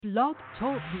Blog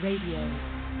Talk Radio.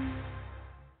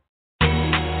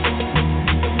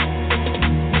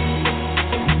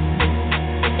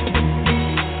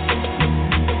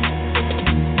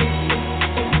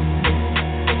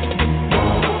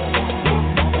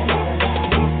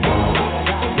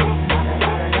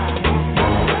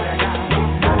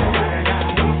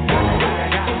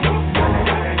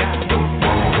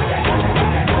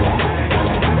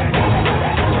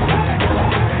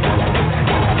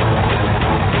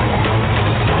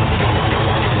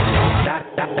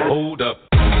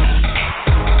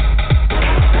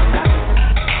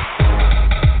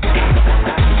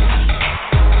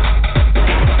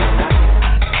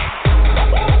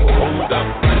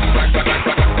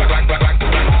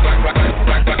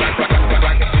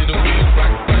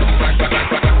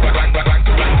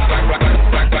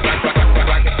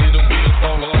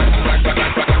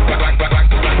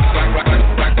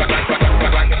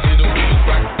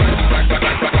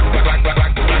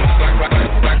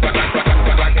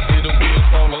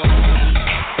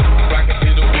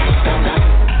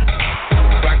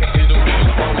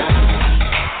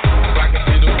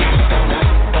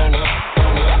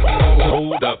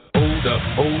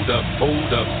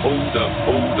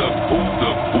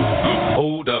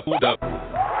 Hold up.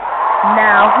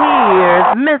 Now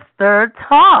here's Mr.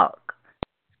 Talk.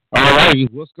 All right,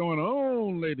 what's going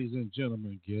on, ladies and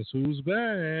gentlemen? Guess who's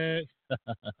back?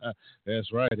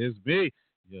 That's right, it's me,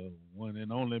 your one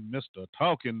and only Mr.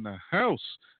 Talk in the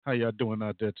house. How y'all doing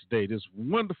out there today? This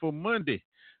wonderful Monday.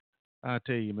 I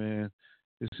tell you, man,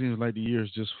 it seems like the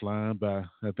year's just flying by.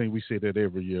 I think we say that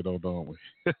every year, though, don't we?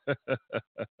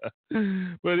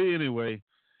 But anyway,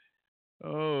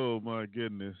 oh my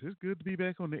goodness, it's good to be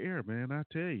back on the air, man. I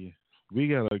tell you, we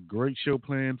got a great show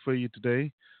planned for you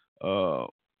today. A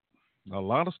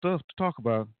lot of stuff to talk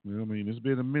about. You know, I mean, it's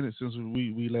been a minute since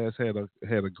we last had a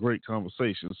great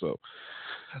conversation. So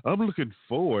I'm looking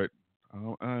forward.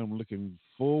 I am looking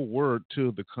forward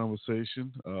to the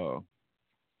conversation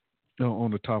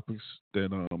on the topics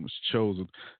that is chosen,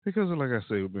 because, like I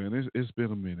say, man, it's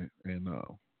been a minute, and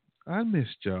I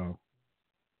missed y'all.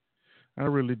 I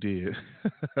really did.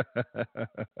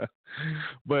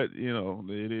 But, you know,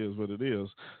 it is what it is.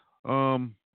 I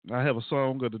have a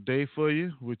song of the day for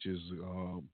you, which is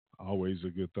always a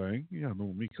good thing. Yeah, I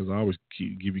know me, because I always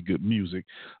give you good music.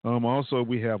 Also,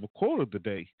 we have a quote of the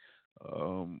day,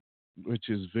 which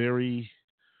is very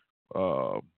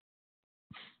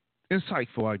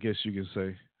insightful, I guess you can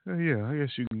say. Yeah, I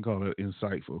guess you can call it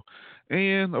insightful.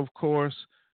 And, of course,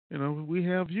 you know, we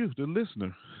have you, the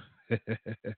listener.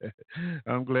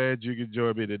 I'm glad you can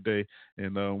join me today,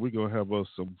 and we're going to have us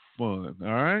some fun, all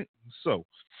right? So,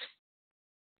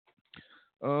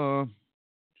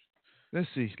 let's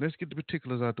see. Let's get the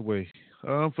particulars out the way.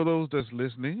 For those that's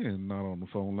listening and not on the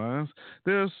phone lines,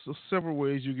 there's several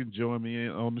ways you can join me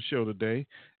on the show today,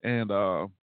 and I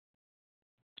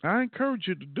encourage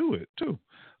you to do it, too.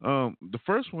 The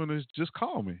first one is just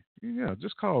call me. Yeah,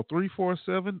 just call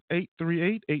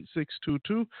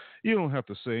 347-838-8622. You don't have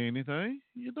to say anything.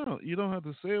 You don't have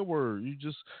to say a word. You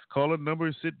just call a number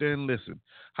and sit there and listen.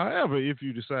 However, if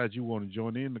you decide you want to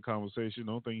join in the conversation,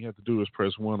 the only thing you have to do is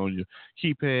press 1 on your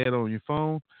keypad on your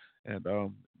phone, and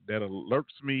that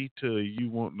alerts me to you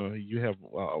wanting to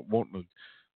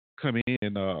come in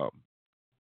and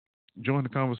join the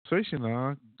conversation.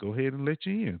 I'll go ahead and let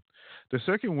you in. The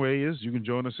second way is you can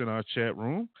join us in our chat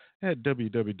room at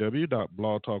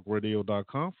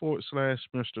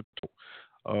www.blogtalkradio.com/Mr.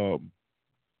 Talk.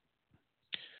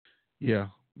 Yeah,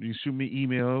 you can shoot me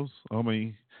emails.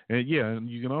 And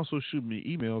you can also shoot me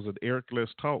emails at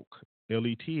ericletstalk,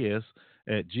 LETS,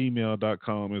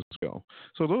 @gmail.com as well.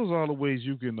 So those are all the ways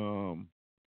you can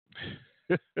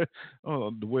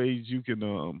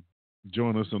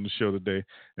join us on the show today,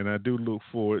 and I do look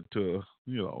forward to,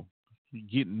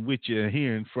 getting with you and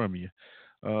hearing from you.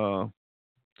 So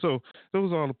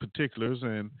those are all the particulars,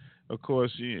 and of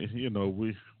course,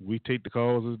 we take the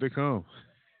calls as they come.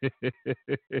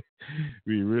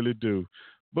 We really do.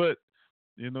 But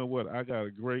you know what? I got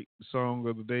a great song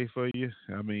of the day for you.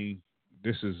 I mean,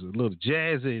 this is a little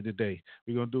jazzy today.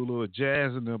 We're gonna do a little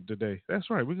jazzing up today. That's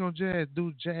right. We're gonna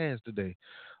do jazz today.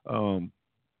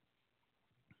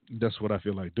 That's what I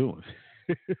feel like doing.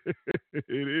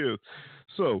 It is.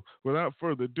 So, without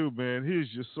further ado, man,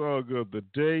 here's your song of the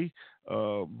day.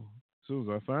 As soon as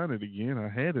I find it again, I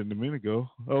had it a minute ago.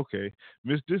 Okay.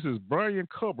 This is Brian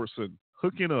Culbertson,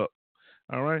 Hooking Up.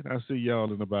 All right? I'll see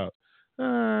y'all in about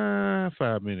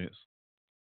 5 minutes.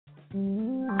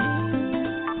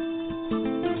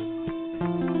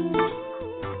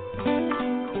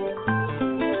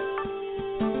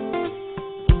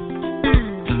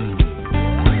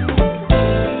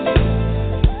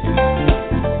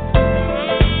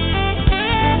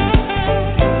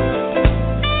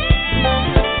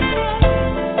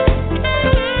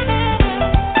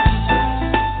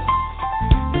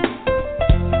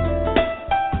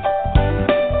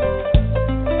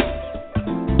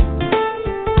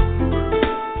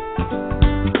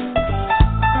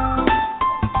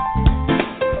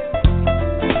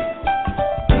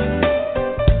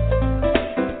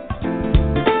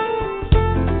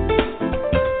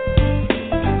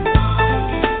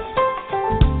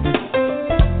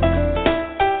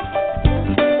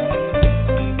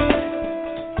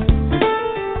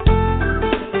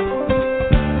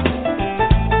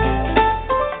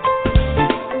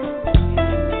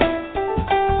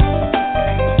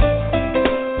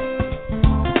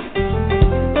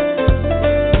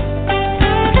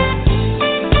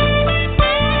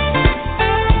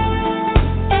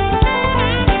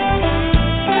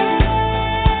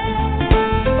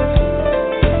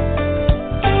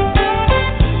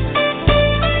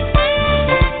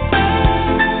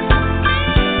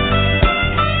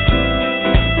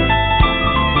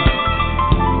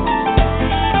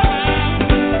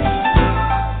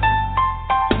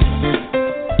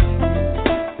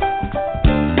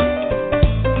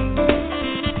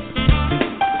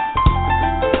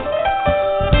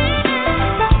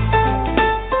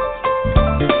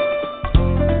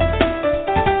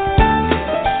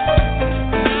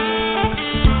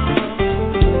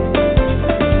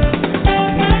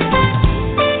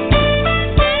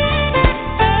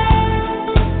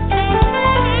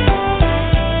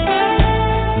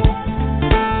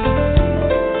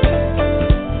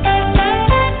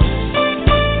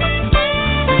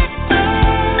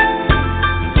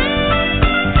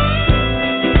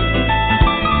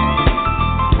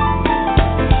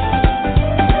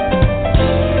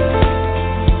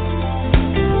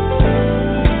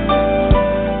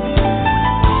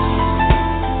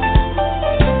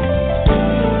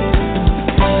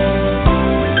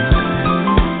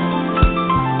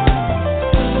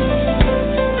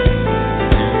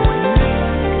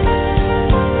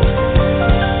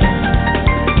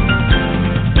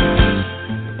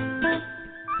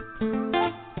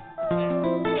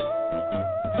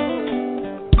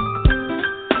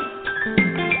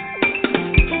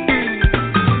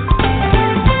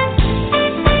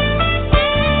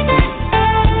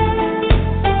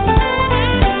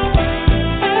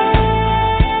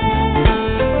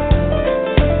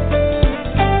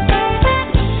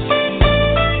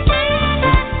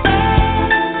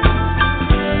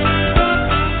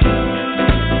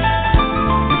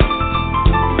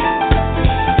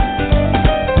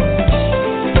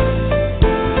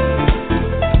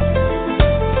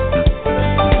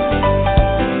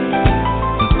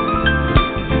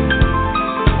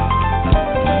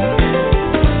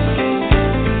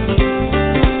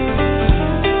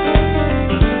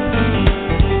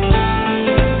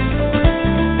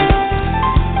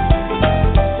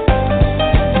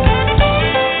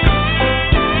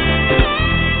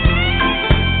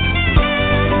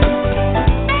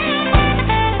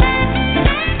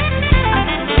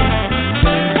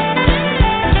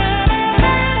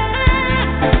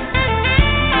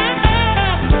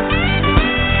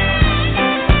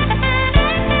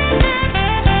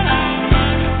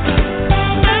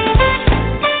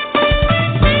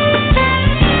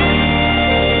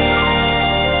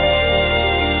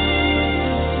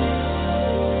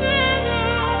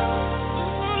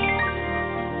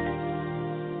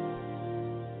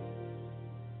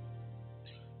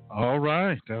 All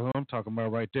right, that's what I'm talking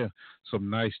about right there. Some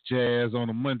nice jazz on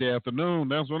a Monday afternoon.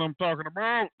 That's what I'm talking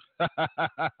about.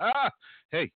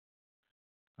 Hey,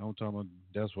 I'm talking about.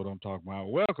 That's what I'm talking about.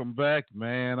 Welcome back,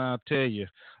 man. I tell you.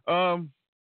 Um,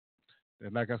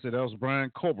 and like I said, that was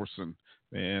Brian Culberson.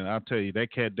 Man, I tell you,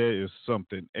 that cat there is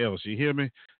something else. You hear me?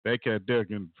 That cat there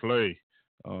can play.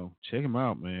 Check him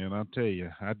out, man. I tell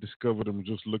you, I discovered him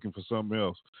just looking for something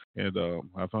else, and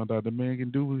I found out the man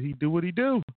can do what he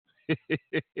do.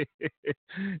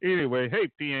 Anyway, hey,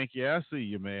 Pianki, I see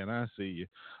you, man. I see you.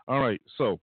 All right,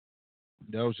 so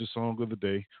that was your song of the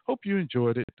day. Hope you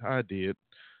enjoyed it. I did.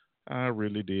 I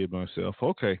really did myself.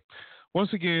 Okay.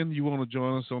 Once again, you want to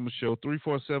join us on the show,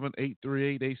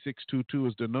 347-838-8622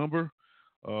 is the number.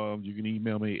 You can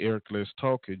email me,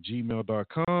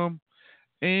 ericletstalk@gmail.com.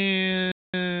 And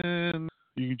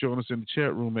you can join us in the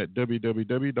chat room at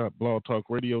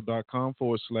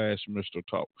www.blogtalkradio.com/Mr.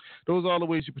 Talk. Those are all the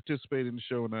ways you participate in the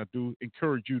show, and I do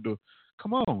encourage you to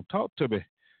come on, talk to me.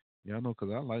 Yeah, I know,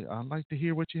 because I like to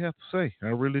hear what you have to say. I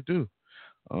really do.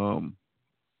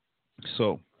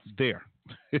 So there.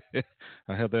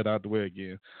 I have that out the way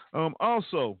again.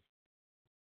 Also,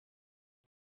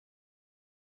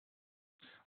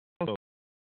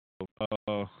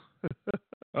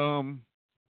 uh,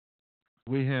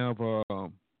 we have our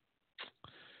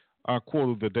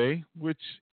quote of the day, which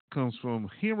comes from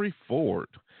Henry Ford.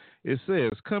 It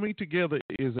says, "Coming together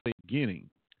is a beginning.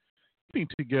 Keeping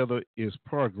together is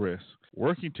progress.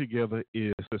 Working together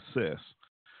is success."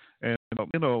 And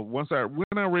when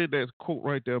I read that quote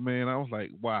right there, man, I was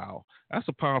like, "Wow, that's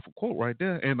a powerful quote right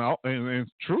there," and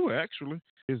true, actually,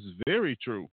 it's very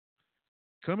true.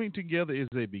 Coming together is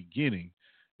a beginning.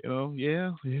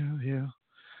 Yeah.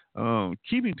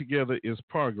 Keeping together is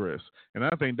progress, and I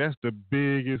think that's the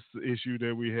biggest issue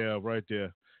that we have right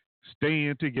there.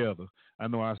 Staying together. I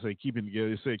know I say keeping together.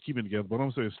 You say keeping together, but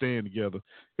I'm saying staying together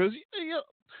because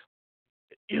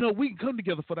we can come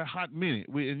together for that hot minute.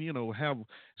 Have,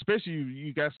 especially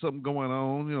you got something going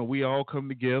on. We all come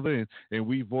together and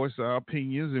we voice our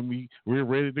opinions and we're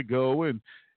ready to go and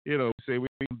say we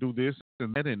can do this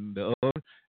and that and the other.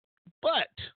 But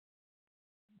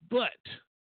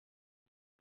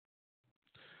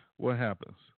what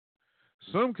happens?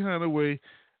 Some kind of way,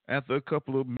 after a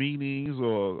couple of meetings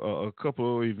or a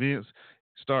couple of events,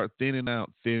 start thinning out,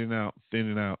 and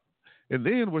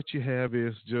then what you have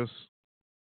is just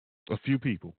a few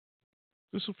people.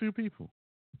 Just a few people.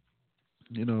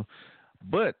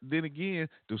 But then again,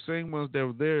 the same ones that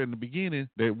were there in the beginning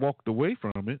that walked away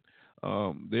from it,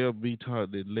 they'll be taught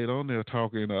that later on they're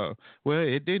talking, well,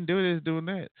 it didn't do this, doing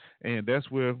that. And that's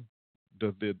where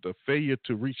the failure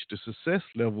to reach the success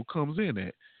level comes in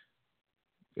at.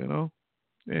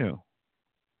 Yeah.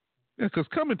 Because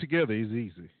coming together is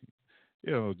easy.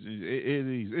 It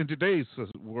is. In today's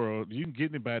world, you can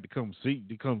get anybody to come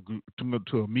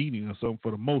to a meeting or something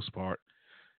for the most part.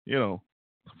 For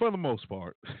the most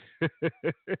part.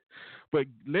 But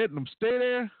letting them stay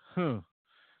there,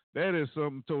 that is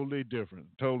something totally different.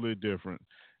 Totally different.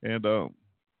 And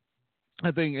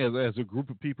I think as a group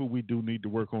of people, we do need to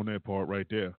work on that part right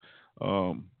there.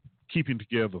 Keeping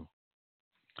together.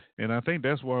 And I think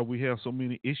that's why we have so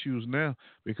many issues now,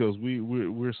 because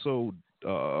we're so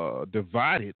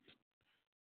divided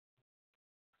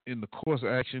in the course of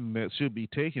action that should be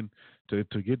taken to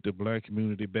get the black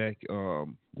community back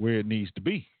where it needs to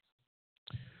be.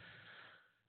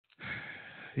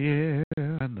 Yeah,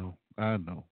 I know.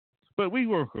 But we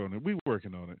work on it. We're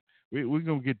working on it. We're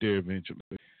going to get there eventually.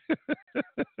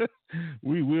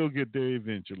 We will get there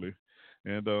eventually.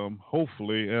 And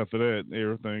hopefully after that,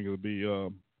 everything will be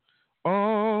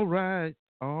all right.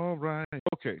 All right.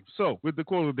 Okay, so with the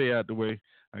quote of the day out the way,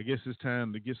 I guess it's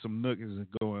time to get some nuggets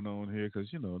going on here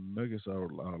because, nuggets are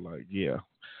like,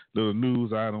 little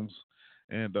news items.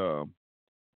 And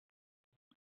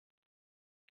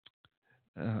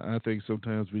I think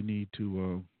sometimes we need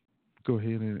to go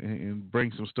ahead and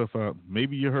bring some stuff out.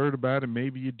 Maybe you heard about it,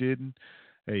 maybe you didn't.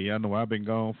 Hey, I know I've been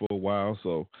gone for a while,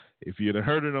 so if you'd have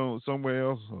heard it on somewhere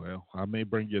else, well, I may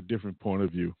bring you a different point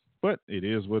of view. But it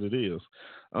is what it is.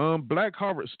 Black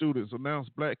Harvard students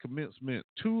announced Black Commencement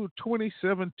to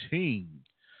 2017.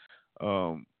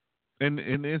 And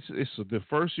it's the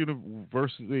first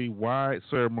university-wide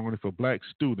ceremony for Black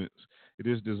students. It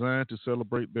is designed to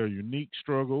celebrate their unique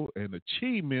struggle and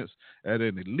achievements at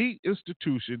an elite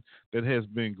institution that has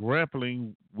been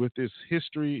grappling with its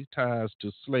history ties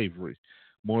to slavery.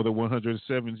 More than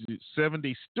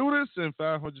 170 students and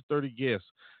 530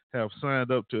 guests have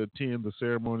signed up to attend the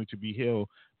ceremony to be held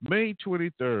May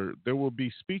 23rd. There will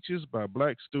be speeches by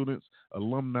black students,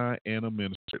 alumni, and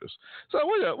administrators. So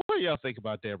what do y'all think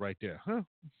about that right there, huh?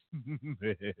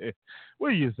 What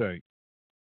do you think?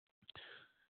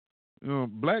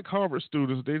 Black Harvard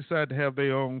students, they decide to have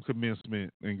their own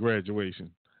commencement and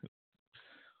graduation.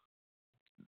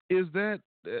 Is that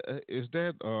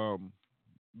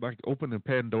like opening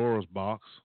Pandora's box?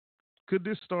 Could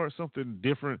this start something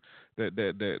different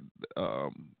that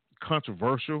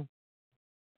controversial?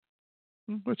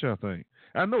 What y'all think?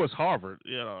 I know it's Harvard.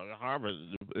 Harvard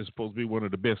is supposed to be one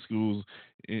of the best schools,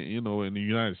 in the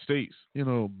United States.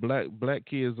 Black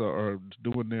kids are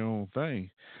doing their own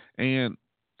thing, and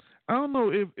I don't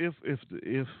know if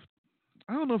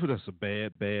I don't know if that's a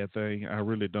bad thing. I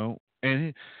really don't.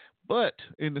 But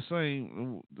in the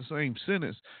same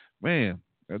sentence, man,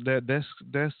 that's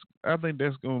I think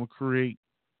that's going to create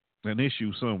an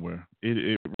issue somewhere.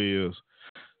 It really is.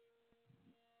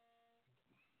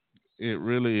 It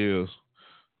really is.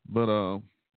 But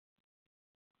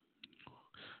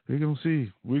we're gonna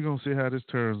see. We're gonna see how this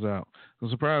turns out. I'm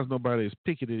surprised nobody has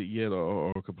picketed it yet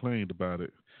or complained about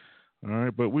it. All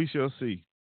right, but we shall see.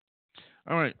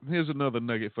 All right, here's another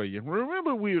nugget for you.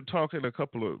 Remember, we were talking a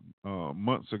couple of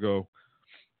months ago,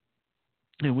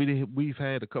 and we've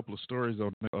had a couple of stories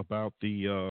about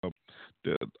the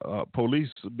police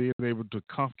being able to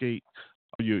confiscate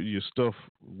your stuff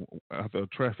after a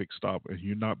traffic stop, and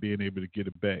you not being able to get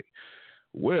it back.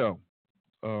 Well,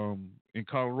 in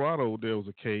Colorado, there was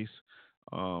a case,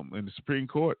 and the Supreme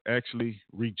Court actually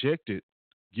rejected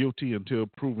guilty until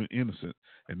proven innocent,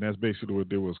 and that's basically what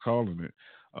they was calling it.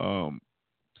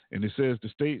 And it says the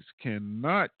states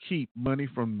cannot keep money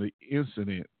from the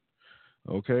incident.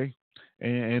 Okay,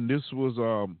 and this was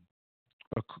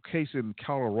a case in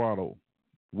Colorado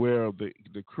where the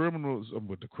criminals,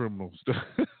 with the criminals,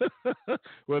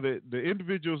 well, the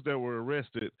individuals that were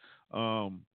arrested,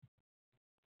 the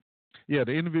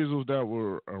individuals that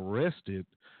were arrested,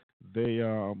 they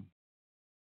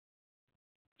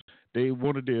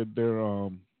wanted their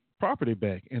property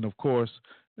back, and of course,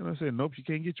 I said, nope, you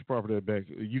can't get your property back.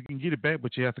 You can get it back,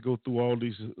 but you have to go through all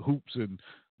these hoops and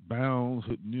bounds,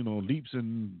 leaps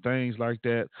and things like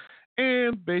that.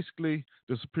 And basically,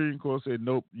 the Supreme Court said,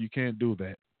 nope, you can't do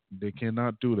that. They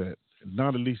cannot do that.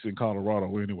 Not at least in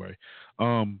Colorado, anyway.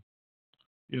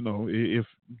 If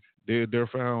they're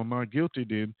found not guilty,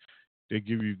 then they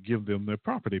give them their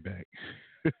property back.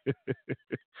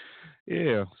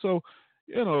 Yeah. So,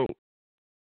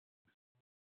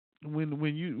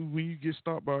 when you get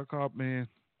stopped by a cop, man,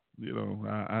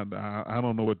 I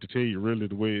don't know what to tell you. Really,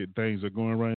 the way things are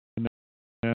going right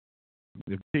now,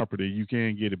 the property, you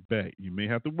can't get it back. You may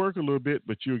have to work a little bit,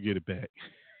 but you'll get it back.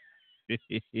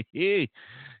 Yeah,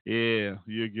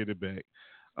 you'll get it back.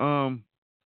 I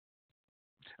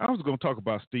was going to talk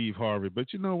about Steve Harvey,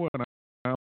 but you know what?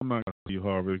 I'm not going to Steve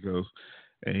Harvey because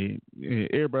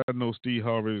everybody knows Steve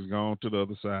Harvey has gone to the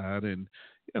other side, and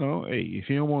if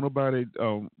he don't want nobody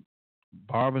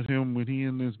bother him when he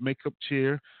in his makeup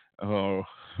chair,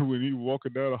 when he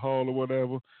walking down the hall or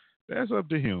whatever, that's up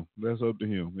to him. That's up to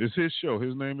him. It's his show.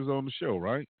 His name is on the show,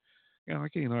 right? Yeah, I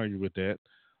can't argue with that.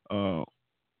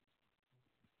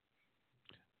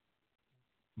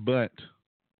 But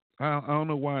I don't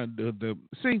know why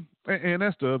see, and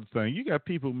that's the other thing. You got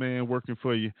people, man, working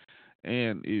for you,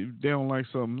 and if they don't like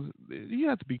something, you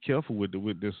have to be careful with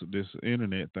this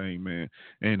internet thing, man,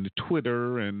 and the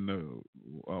Twitter and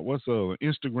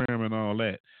Instagram and all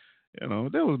that.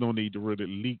 There was no need to really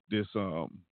leak this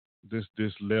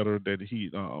letter that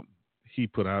he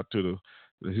put out to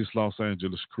his Los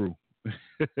Angeles crew.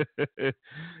 If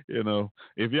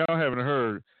y'all haven't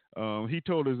heard. He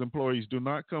told his employees, do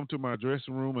not come to my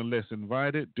dressing room unless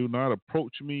invited. Do not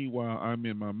approach me while I'm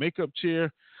in my makeup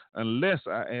chair unless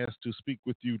I ask to speak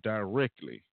with you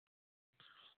directly.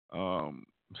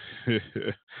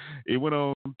 It went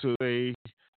on to say,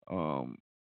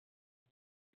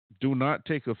 do not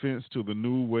take offense to the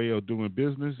new way of doing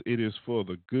business. It is for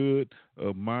the good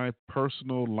of my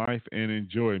personal life and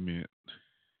enjoyment.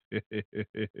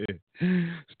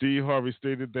 Steve Harvey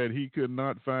stated that he could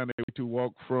not find a way to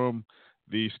walk from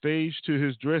the stage to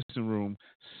his dressing room,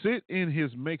 sit in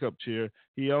his makeup chair.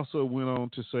 He also went on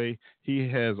to say he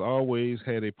has always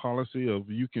had a policy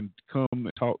of you can come and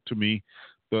talk to me,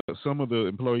 but some of the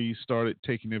employees started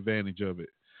taking advantage of it.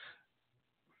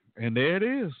 And there it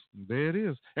is. There it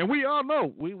is. And we all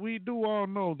know, we do all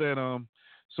know that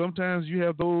sometimes you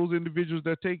have those individuals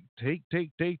that take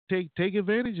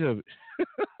advantage of it.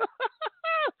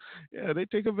 Yeah, they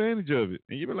take advantage of it.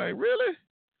 And you be like, really?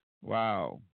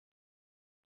 Wow.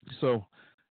 So,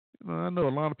 I know a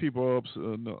lot of people are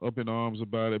up in arms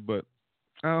about it, but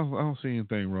I don't see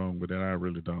anything wrong with that. I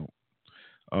really don't.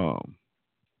 Um,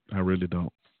 I really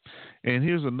don't. And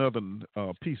here's another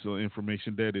piece of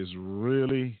information that is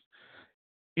really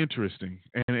interesting,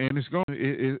 and it's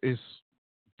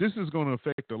this is going to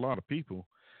affect a lot of people.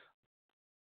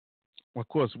 Of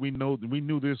course, we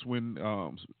knew this when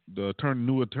the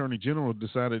new attorney general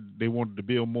decided they wanted to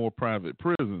build more private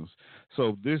prisons.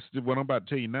 So this, what I'm about to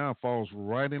tell you now, falls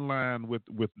right in line with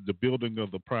the building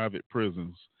of the private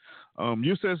prisons.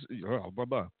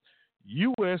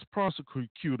 U.S.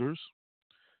 prosecutors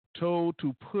told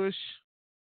to push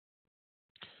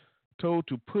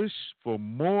for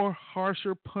more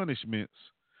harsher punishments.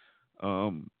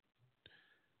 Um,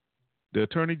 The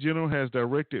Attorney General has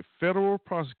directed federal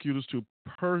prosecutors to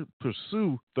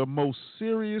pursue the most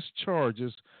serious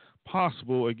charges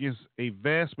possible against a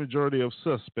vast majority of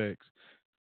suspects.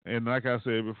 And like I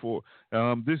said before,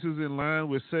 this is in line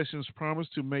with Sessions' promise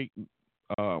to make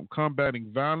combating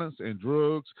violence and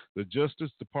drugs the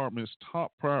Justice Department's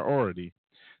top priority.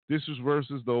 This is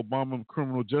versus the Obama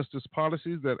criminal justice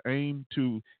policies that aim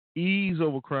to ease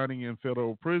overcrowding in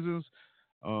federal prisons.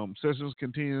 Sessions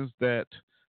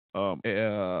um,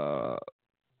 uh,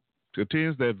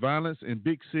 contends that violence in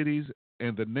big cities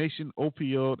and the nation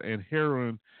opioid and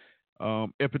heroin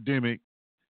epidemic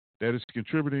that is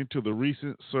contributing to the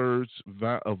recent surge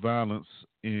of violence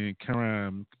and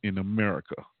crime in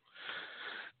America.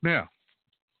 Now,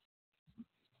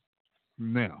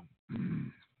 now,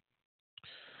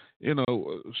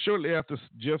 shortly after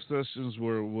Jeff Sessions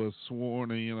was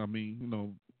sworn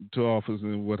in, to office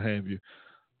and what have you,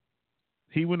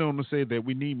 he went on to say that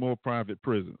we need more private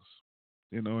prisons,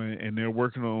 and they're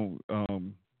working on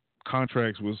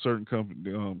contracts with certain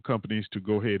companies to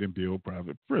go ahead and build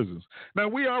private prisons. Now,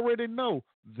 we already know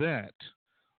that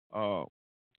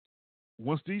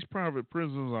once these private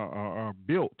prisons are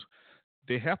built,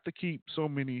 they have to keep so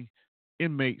many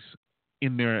inmates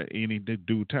in there at any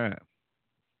due time.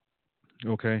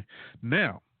 Okay.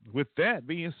 Now, with that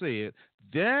being said,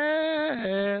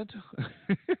 that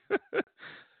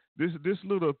this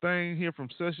little thing here from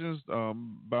Sessions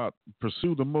about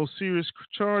pursue the most serious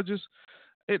charges,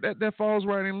 that falls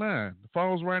right in line.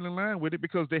 Falls right in line with it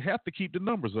because they have to keep the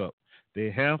numbers up.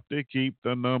 They have to keep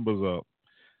the numbers up.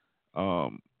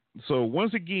 So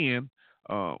once again,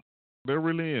 there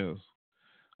really is.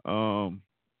 And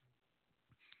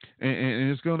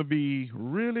it's going to be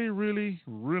really, really,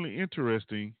 really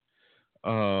interesting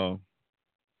how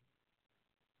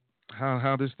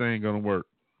this thing going to work.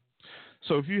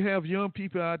 So if you have young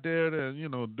people out there that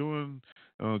doing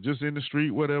just in the street,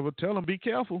 whatever, tell them be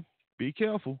careful,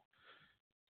 because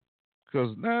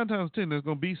 9 times 10 there's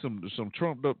going to be some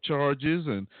trumped up charges,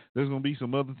 and there's going to be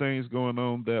some other things going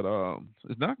on that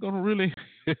it's not going to really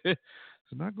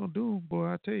it's not going to do them, boy.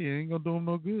 I tell you, it ain't going to do them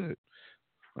no good.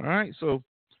 All right, so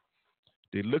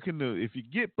they're looking to if you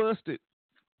get busted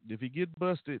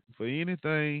for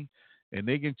anything, and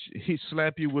they can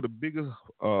slap you with a bigger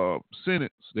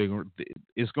sentence,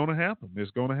 it's going to happen.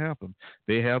 It's going to happen.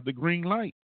 They have the green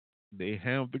light. And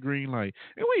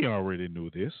we already knew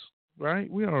this,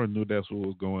 right? We already knew that's what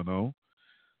was going on.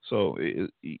 So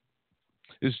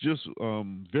it's just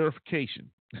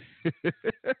verification.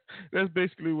 That's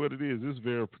basically what it is. It's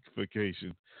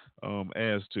verification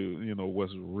as to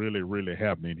what's really, really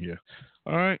happening here.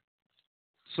 All right.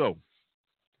 So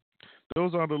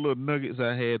those are the little nuggets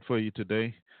I had for you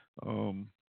today. I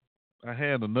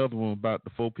had another one about the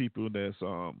 4 people that's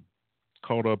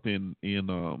caught up in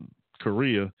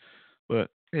Korea, but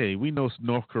hey, we know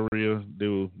North Korea.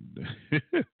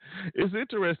 It's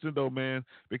interesting though, man,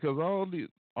 because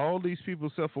all these people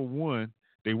except for one,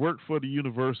 they work for the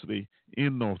university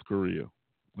in North Korea.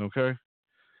 Okay,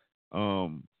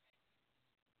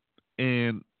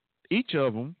 and each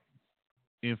of them,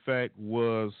 in fact,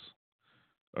 was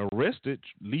arrested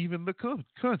leaving the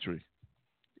country.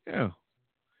 Yeah.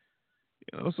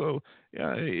 So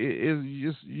yeah, it's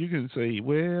just you can say,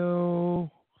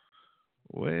 well,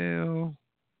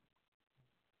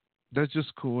 that's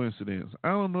just coincidence. I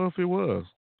don't know if it was,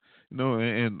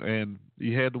 and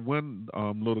you had the one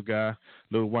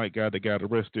little white guy that got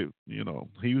arrested.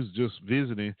 He was just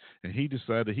visiting, and he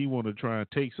decided he wanted to try and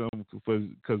take something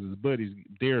because his buddies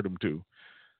dared him to.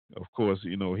 Of course,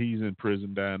 he's in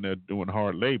prison down there doing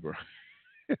hard labor.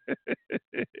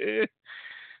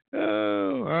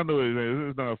 Oh, I know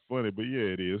it's not funny, but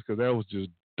yeah, it is because that was just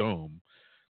dumb.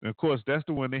 And of course, that's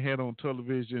the one they had on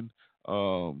television.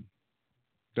 Talking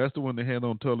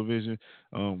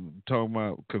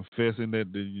about confessing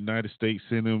that the United States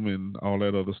sent him and all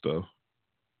that other stuff.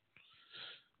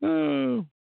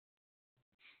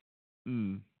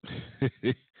 Mm.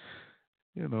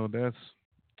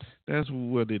 That's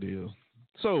what it is.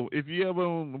 So if you ever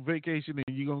on vacation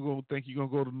and you're gonna go think you're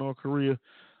gonna go to North Korea,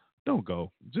 don't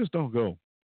go. Just don't go.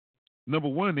 Number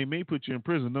one, they may put you in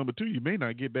prison. Number two, you may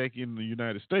not get back in the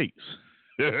United States.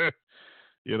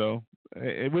 you know,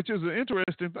 which is an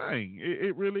interesting thing.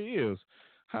 It really is.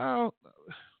 How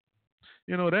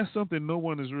that's something no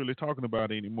one is really talking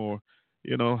about anymore.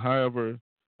 However,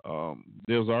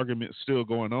 there's arguments still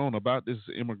going on about this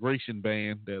immigration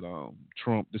ban that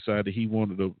Trump decided he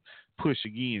wanted to push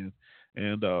again,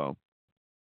 and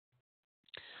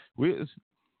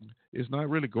it's not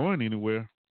really going anywhere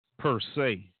per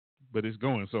se, but it's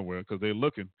going somewhere because they're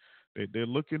looking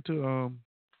to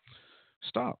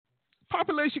stop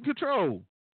population control.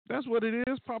 That's what it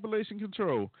is, population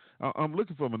control. I'm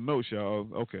looking for my notes, y'all.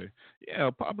 Okay, yeah,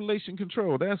 population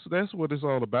control. That's what it's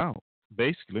all about,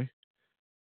 basically.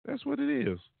 That's what it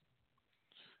is.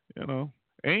 You know.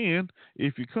 And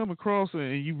if you come across it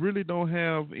and you really don't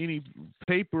have any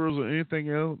papers or anything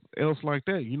else like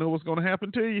that, you know what's going to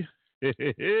happen to you?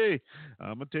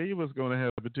 I'm gonna tell you what's going to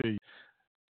happen to you.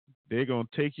 They're going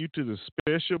to take you to the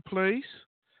special place.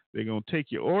 They're going to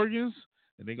take your organs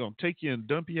and they're going to take you and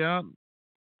dump you out.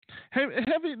 Have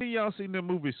any of y'all seen the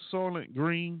movie Soylent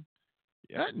Green?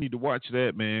 Yeah, I need to watch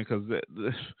that, man, because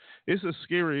it's a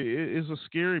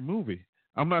scary movie.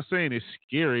 I'm not saying it's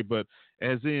scary, but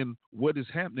as in what is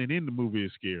happening in the movie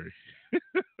is scary.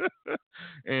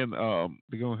 And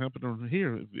they're gonna happen on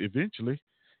here eventually,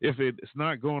 if it's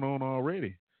not going on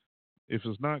already. If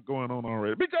it's not going on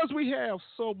already, because we have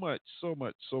so much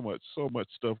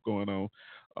stuff going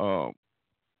on.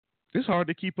 It's hard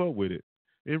to keep up with it.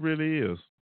 It really is.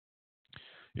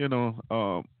 You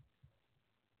know,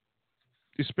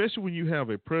 especially when you have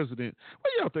a president.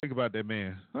 What y'all think about that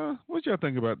man? Huh? What y'all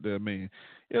think about that man?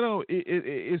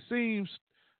 It seems.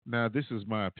 Now, this is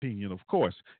my opinion, of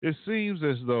course. It seems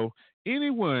as though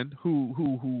anyone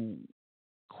who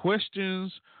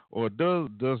questions or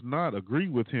does not agree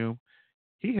with him,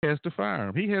 he has to fire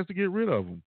him. He has to get rid of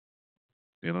him.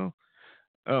 You know,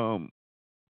 um,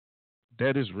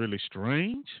 that is really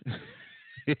strange.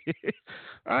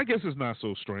 I guess it's not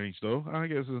so strange though. I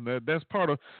guess that's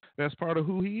part of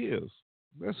who he is.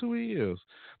 That's who he is.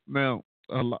 Now,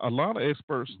 a lot of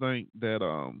experts think that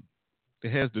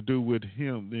it has to do with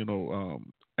him.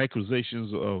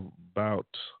 Accusations about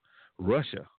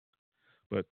Russia.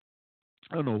 But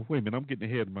I don't know. Wait a minute. I'm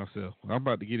getting ahead of myself. I'm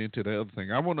about to get into the other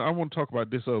thing. I want to talk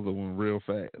about this other one real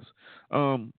fast.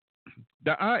 The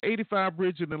I-85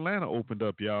 bridge in Atlanta opened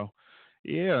up, y'all.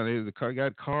 Yeah, the car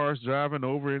got cars driving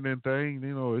over it and things.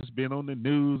 It's been on the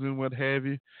news and what have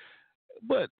you.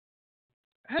 But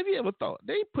have you ever thought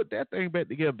they put that thing back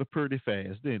together pretty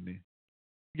fast, didn't they?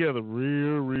 Together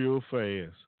real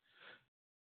fast.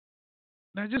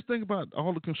 Now just think about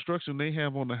all the construction they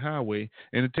have on the highway,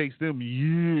 and it takes them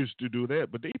years to do that.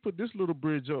 But they put this little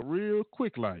bridge up real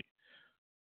quick, like.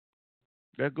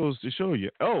 That goes to show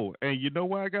you. Oh, and you know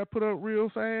why I got put up real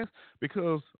fast?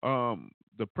 Because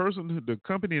the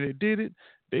company that did it,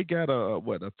 they got a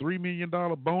 $3 million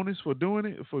bonus for doing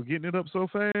it, for getting it up so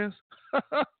fast.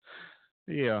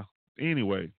 Yeah.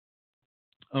 Anyway,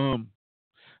 um,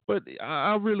 but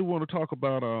I really want to talk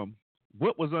about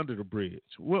what was under the bridge.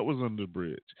 What was under the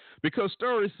bridge? Because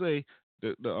stories say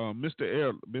that Mr.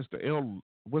 L,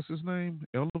 what's his name?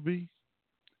 Elby,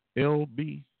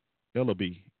 LB.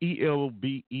 Ellaby,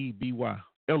 Elbeby,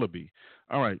 Ellaby.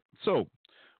 All right. So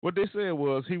what they said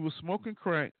was he was smoking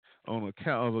crack on a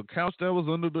couch that was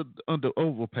under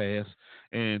overpass,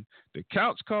 and the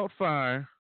couch caught fire.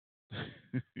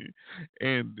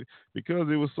 And because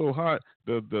it was so hot,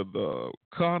 the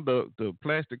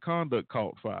plastic conduct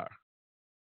caught fire,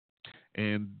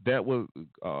 and that was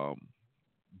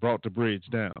brought the bridge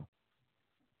down.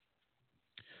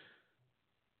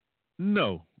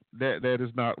 No, that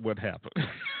is not what happened.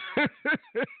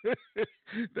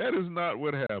 That is not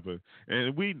what happened.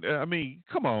 And I mean,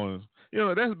 come on.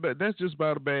 That's just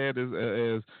about as bad as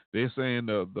they're saying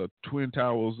the Twin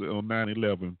Towers on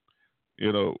 9/11.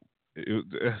 You know,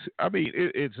 I mean,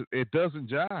 it doesn't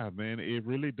jive, man. It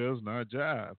really does not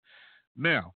jive.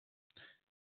 Now,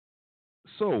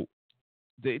 so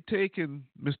they've taken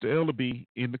Mr. Ellaby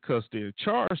into custody,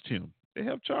 charged him. They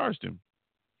have charged him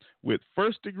with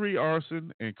first-degree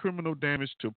arson and criminal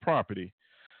damage to property.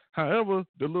 However,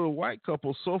 the little white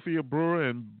couple, Sophia Brewer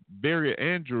and Barry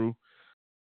Andrew,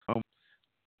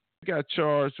 got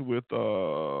charged with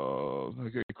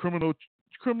criminal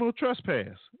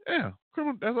trespass. Yeah,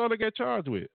 criminal. That's all they got charged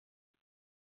with.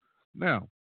 Now,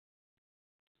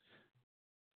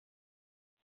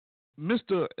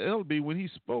 Mr. LB, when he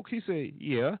spoke, he said,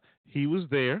 yeah, he was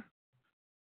there.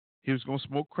 He was going to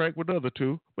smoke crack with the other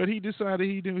two, but he decided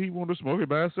he wanted to smoke it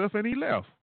by himself, and he left.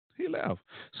 He left.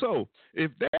 So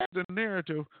if that's the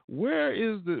narrative,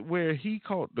 where he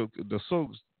caught the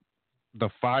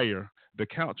fire, the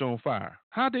couch on fire?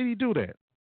 How did he do that?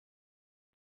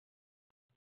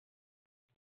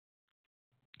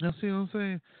 You see what I'm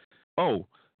saying? Oh,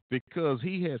 because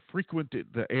he had frequented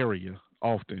the area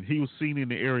often. He was seen in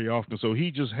the area often, so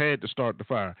he just had to start the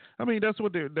fire. I mean, that's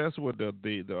what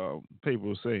the paper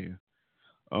was saying.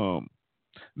 Um,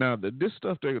 Now, this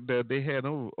stuff that they had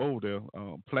over there,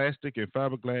 plastic and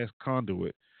fiberglass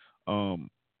conduit, um,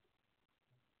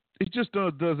 it just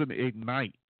doesn't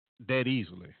ignite that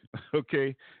easily.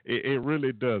 Okay, it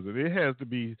really doesn't. It has to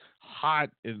be hot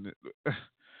and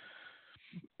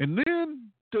then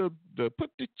to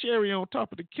put the cherry on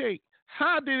top of the cake.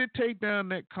 How did it take down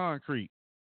that concrete?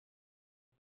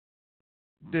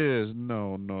 There's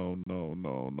no.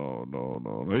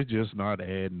 It's just not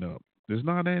adding up. It's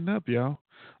not adding up, y'all.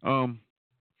 Um,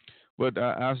 But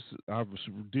I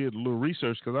did a little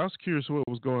research because I was curious what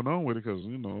was going on with it because,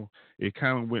 it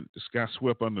kind of got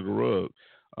swept under the rug.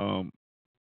 Um,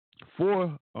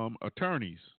 Four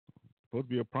attorneys, supposed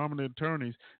to be a prominent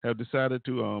attorneys, have decided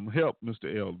to help Mr.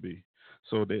 LB.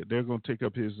 So they're going to take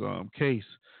up his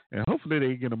case, and hopefully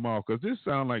they get him off because this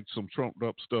sounds like some trumped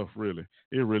up stuff, really.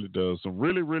 It really does. Some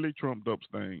really, really trumped up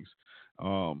things.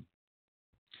 Um,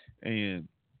 and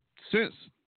since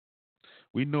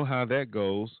we know how that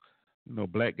goes,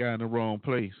 black guy in the wrong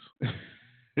place.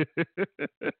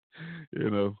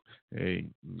 Hey,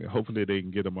 hopefully they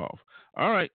can get him off.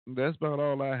 All right, that's about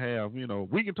all I have. We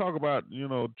can talk about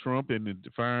Trump and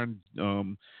firing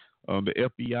the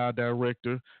FBI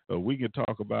director. We can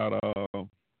talk about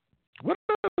what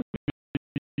else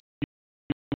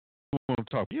you want to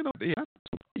talk. You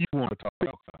want to talk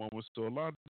about moments. So a lot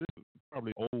of this is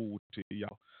probably old to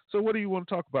y'all. So what do you want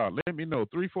to talk about? Let me know.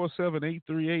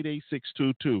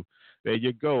 347-838-8622. There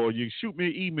you go. Or you shoot me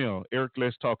an email,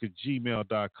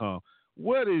 ericletstalk@gmail.com.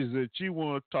 What is it you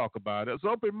want to talk about? It's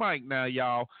open mic now,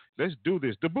 y'all. Let's do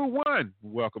this. Debut One,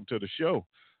 welcome to the show.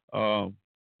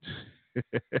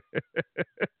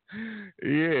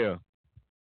 Yeah.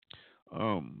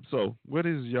 So what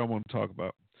is it y'all want to talk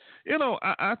about?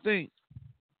 I think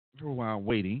while I'm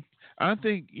waiting, I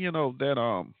think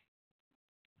that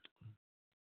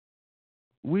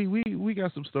we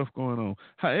got some stuff going on.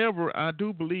 However, I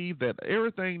do believe that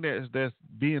everything that's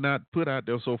being put out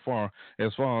there so far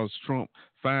as Trump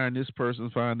firing this person,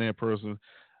 firing that person,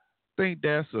 I think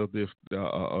that's a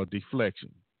deflection.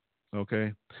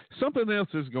 Okay, something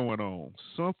else is going on.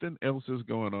 Something else is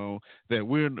going on that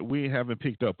we haven't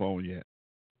picked up on yet.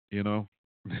 And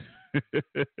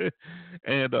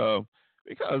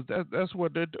because that's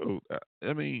what they do.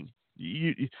 I mean,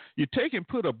 you take and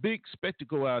put a big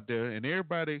spectacle out there, and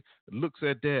everybody looks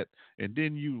at that, and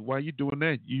then while you're doing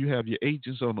that, you have your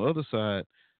agents on the other side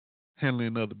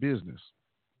handling other business.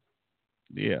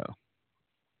 Yeah,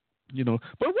 But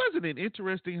wasn't it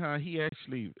interesting how he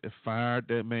actually fired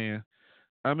that man?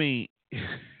 I mean,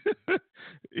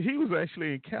 he was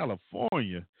actually in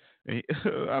California.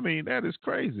 I mean, that is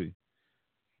crazy.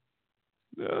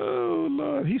 Oh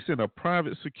Lord, he sent a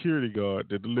private security guard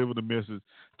to deliver the message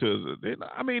to.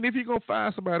 I mean, if you're gonna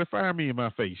fire somebody, fire me in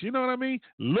my face. You know what I mean?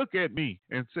 Look at me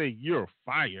and say you're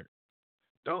fired.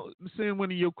 Don't send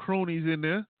one of your cronies in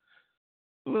there.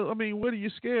 Look, I mean, what are you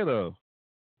scared of?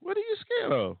 What are you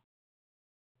scared of?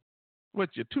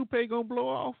 What, your toupee gonna blow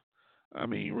off? I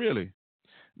mean, really?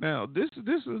 Now this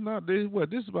is not this. What,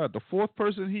 this is about the fourth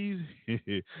person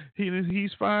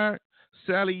he's fired.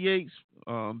 Sally Yates,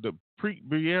 the Preet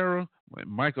Bharara,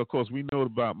 Michael. Of course, we know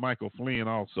about Michael Flynn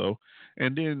also,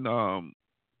 and then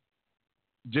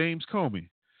James Comey.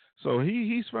 So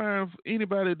he's firing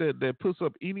anybody that puts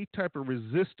up any type of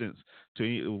resistance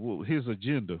to his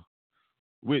agenda,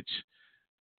 which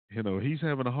he's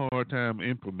having a hard time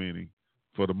implementing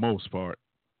for the most part.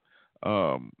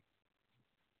 And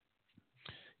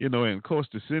of course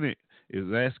the Senate is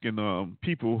asking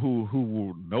people who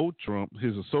will know Trump,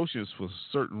 his associates, for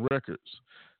certain records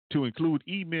to include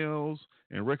emails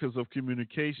and records of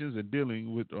communications and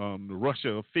dealing with the Russia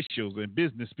officials and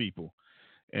business people.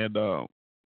 And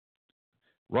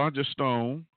Roger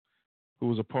Stone, who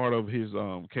was a part of his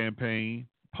campaign,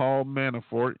 Paul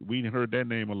Manafort, we heard that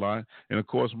name a lot, and of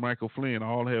course Michael Flynn,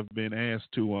 all have been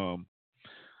asked to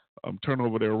turn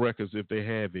over their records if they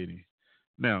have any.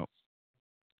 Now,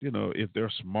 if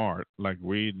they're smart, like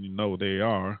we know they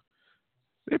are,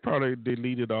 they probably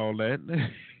deleted all that.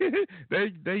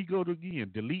 They go to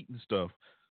again deleting stuff.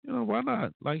 Why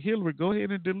not? Like Hillary, go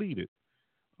ahead and delete it.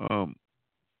 Um,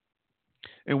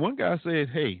 and one guy said,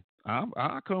 "Hey,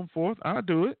 I'll come forth. I'll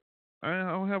do it. I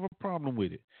don't have a problem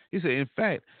with it." He said, "In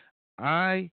fact,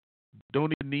 I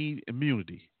don't even need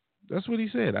immunity." That's what he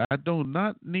said. I do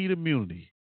not need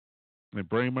immunity and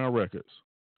bring my records,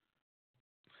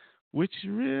 which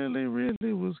really,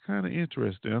 really was kind of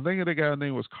interesting. I think the guy's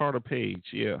name was Carter Page,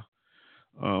 yeah,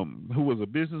 who was a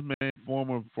businessman,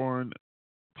 former foreign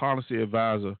policy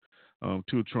advisor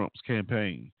to Trump's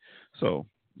campaign. So,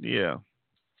 yeah,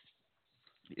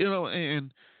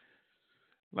 and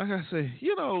like I say,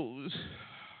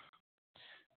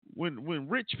 when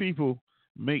rich people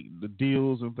make the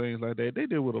deals and things like that, they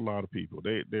deal with a lot of people.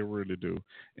 They really do.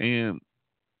 And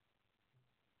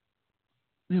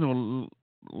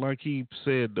like he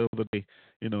said the other day,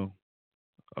 you know,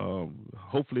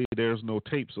 hopefully there's no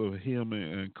tapes of him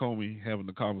and Comey having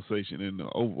the conversation in the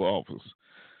Oval Office.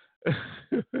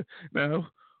 Now,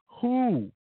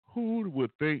 who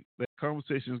would think that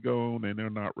conversations go on and they're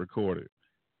not recorded?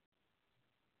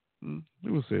 Who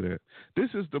would say that? This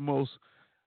is the most,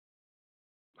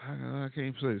 I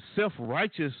can't say,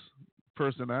 self-righteous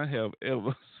person I have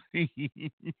ever seen.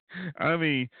 I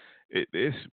mean,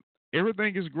 it's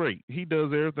everything is great. He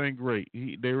does everything great.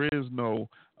 There is no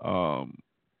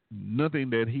nothing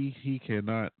that he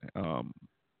cannot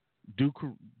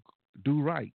do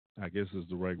right. I guess is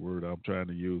the right word I'm trying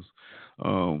to use.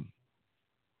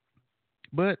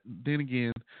 But then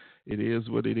again, it is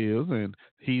what it is, and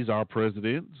he's our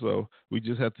president, so we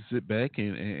just have to sit back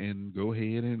and go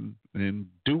ahead and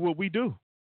do what we do.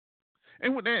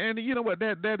 And you know what,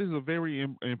 that is a very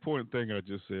important thing I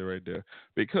just said right there,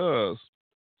 because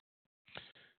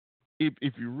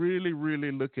if you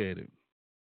really look at it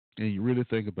and you really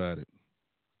think about it,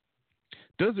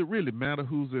 does it really matter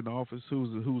who's in office,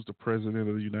 who's the president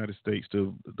of the United States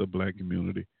to the black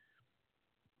community,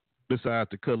 besides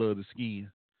the color of the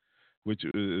skin, which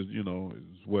is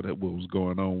what was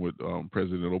going on with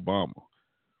President Obama.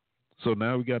 So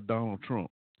now we got Donald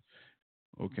Trump.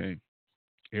 Okay,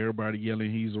 everybody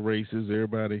yelling he's a racist.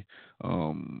 Everybody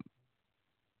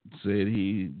said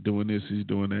he doing this, he's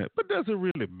doing that. But does it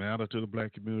really matter to the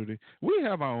black community? We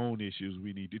have our own issues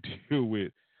we need to deal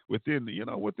with within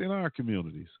our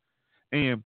communities.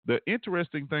 And the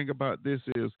interesting thing about this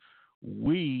is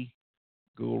we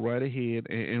go right ahead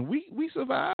and we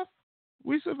survive.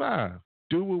 We survive.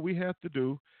 Do what we have to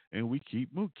do, and we keep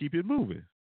it moving.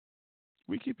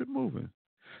 We keep it moving.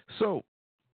 So,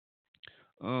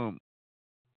 so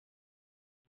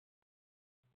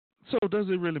does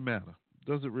it really matter?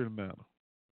 Does it really matter?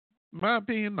 My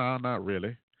opinion, no, not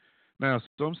really. Now,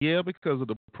 some because of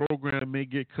the program may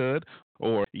get cut,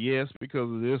 or yes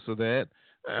because of this or that.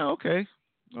 Okay.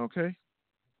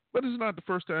 But it's not the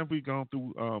first time we've gone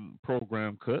through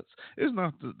program cuts. It's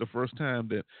not the first time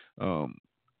that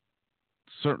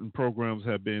certain programs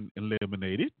have been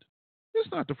eliminated.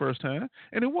 It's not the first time,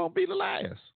 and it won't be the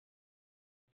last.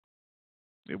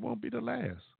 It won't be the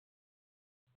last.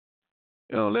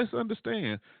 Let's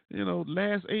understand.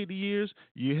 Last 80 years,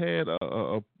 you had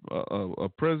a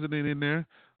president in there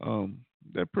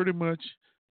that pretty much,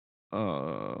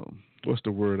 what's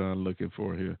the word I'm looking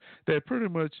for here? That pretty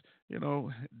much,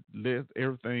 let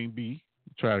everything be.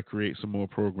 Try to create some more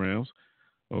programs.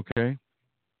 Okay.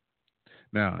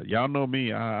 Now, y'all know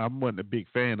me. I wasn't a big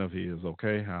fan of his.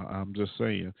 Okay, I'm just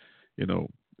saying.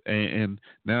 And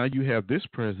now you have this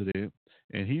president,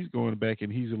 and he's going back and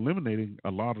he's eliminating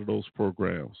a lot of those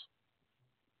programs.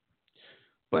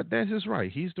 But that's just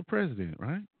right. He's the president,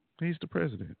 right? He's the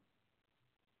president.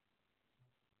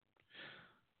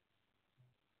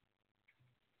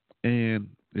 And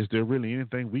is there really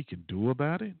anything we can do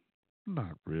about it?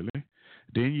 Not really.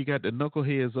 Then you got the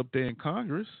knuckleheads up there in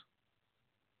Congress.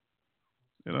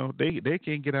 They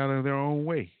can't get out of their own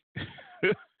way.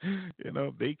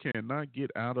 They cannot get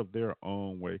out of their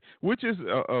own way, which is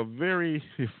a very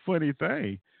funny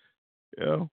thing,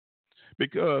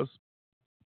 because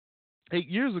 8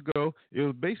 years ago, it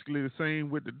was basically the same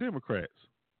with the Democrats.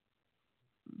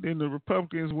 Then the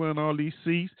Republicans won all these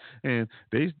seats, and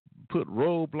they put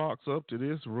roadblocks up to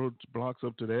this, roadblocks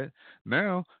up to that.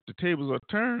 Now the tables are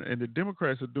turned, and the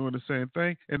Democrats are doing the same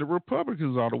thing, and the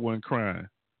Republicans are the one crying.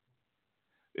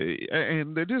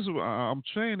 And this, I'm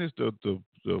saying this to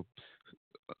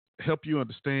help you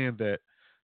understand that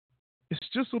it's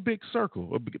just a big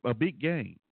circle, a big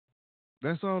game.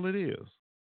 That's all it is.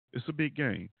 It's a big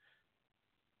game.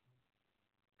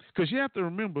 Because you have to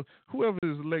remember, whoever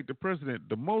is elected president,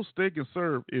 the most they can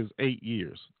serve is 8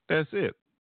 years. That's it.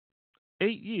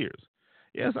 8 years.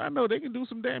 Yes, I know they can do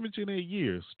some damage in 8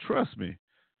 years. Trust me.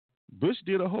 Bush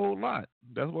did a whole lot.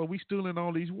 That's why we still in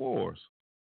all these wars.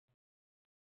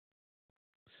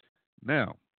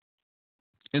 Now,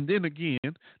 and then again,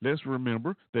 let's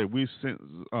remember that we sent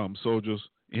soldiers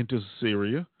into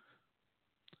Syria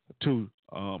to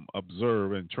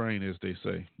observe and train, as they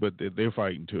say, but they're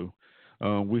fighting too.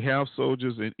 We have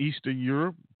soldiers in Eastern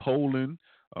Europe, Poland,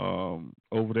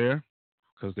 over there,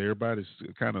 because everybody's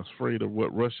kind of afraid of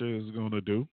what Russia is going to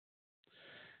do.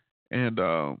 And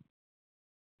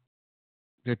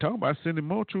they're talking about sending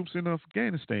more troops in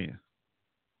Afghanistan.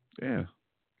 Yeah.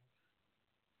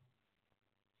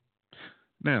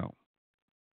 Now,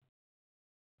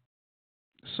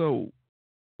 so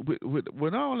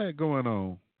with all that going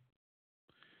on,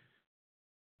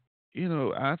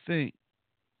 I think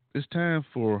it's time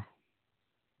for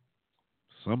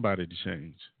somebody to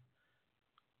change.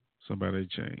 Somebody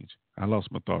to change. I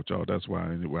lost my thought, y'all. That's why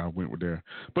I went with there.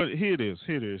 But here it is.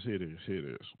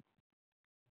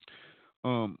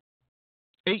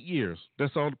 8 years.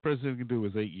 That's all the president can do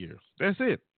is 8 years. That's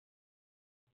it.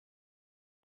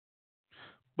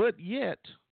 But yet,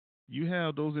 you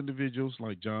have those individuals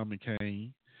like John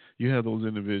McCain. You have those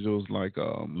individuals like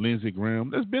Lindsey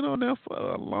Graham that's been on there for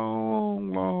a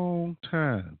long, long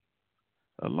time.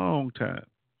 A long time.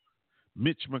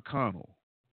 Mitch McConnell.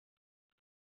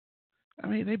 I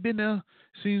mean, they've been there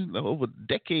since over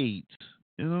decades,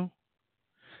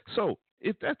 So,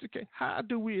 if that's the case, how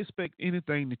do we expect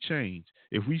anything to change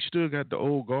if we still got the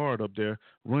old guard up there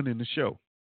running the show?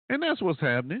 And that's what's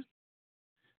happening.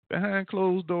 Behind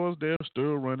closed doors, they're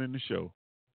still running the show.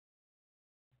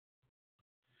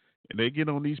 And they get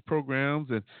on these programs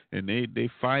and they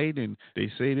fight and they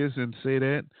say this and say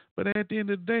that. But at the end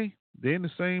of the day, they're in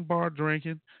the same bar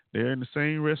drinking, they're in the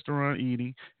same restaurant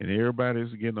eating, and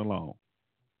everybody's getting along.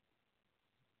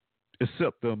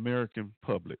 Except the American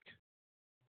public.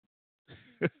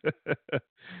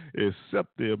 Except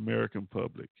the American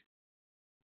public.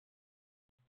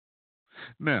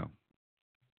 Now,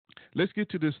 let's get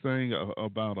to this thing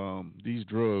about these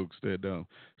drugs that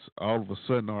all of a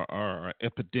sudden are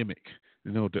epidemic.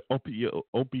 The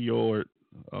opioid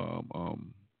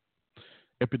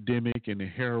epidemic and the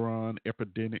heroin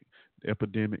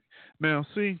epidemic. Now,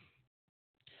 see,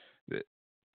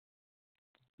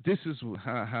 this is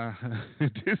how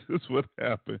this is what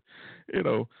happened.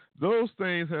 Those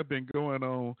things have been going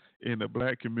on in the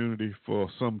black community for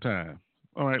some time.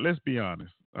 All right, let's be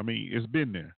honest. I mean, it's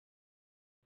been there.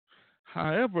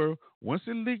 However, once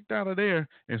it leaked out of there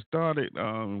and started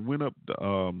went up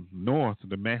north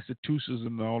to Massachusetts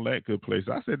and all that good place,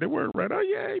 I said they weren't right. Oh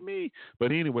yeah, me.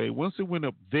 But anyway, once it went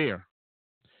up there,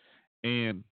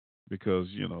 and because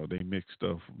they mix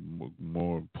stuff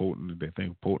more potent, they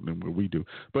think potent than what we do.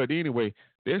 But anyway,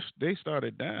 they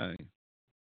started dying.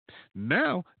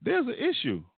 Now there's an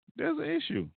issue.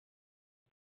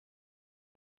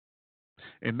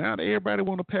 And now that everybody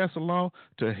want to pass a law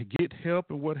to get help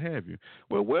and what have you.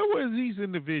 Well, where were these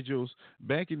individuals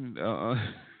back in,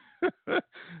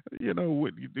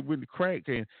 with the crack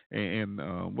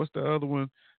and what's the other one?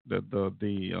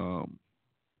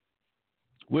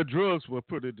 Where drugs were,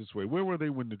 put it this way. Where were they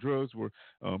when the drugs were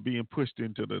being pushed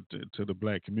into the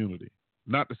black community?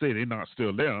 Not to say they're not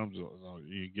still there.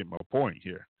 You get my point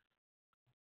here.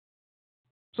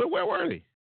 So where were they?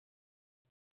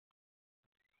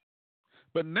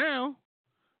 But now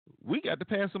we got to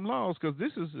pass some laws because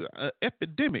this is an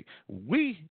epidemic.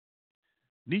 We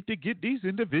need to get these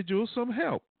individuals some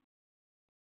help.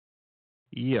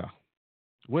 Yeah.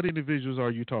 What individuals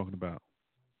are you talking about?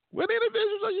 What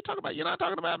individuals are you talking about? You're not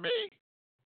talking about me.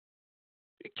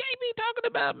 You can't be talking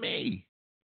about me.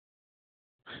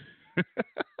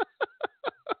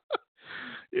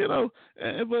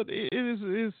 But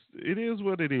it is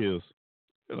what it is.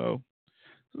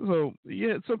 So,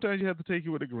 yeah, sometimes you have to take it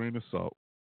with a grain of salt.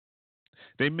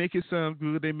 They make it sound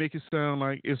good. They make it sound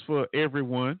like it's for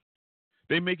everyone.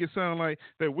 They make it sound like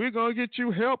that we're going to get you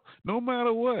help no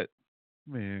matter what.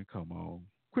 Man, come on.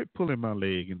 Quit pulling my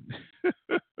leg and,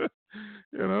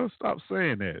 stop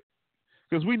saying that.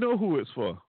 Because we know who it's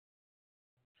for.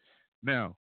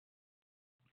 Now,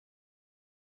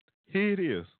 here it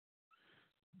is.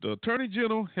 The Attorney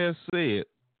General has said,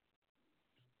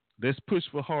 let's push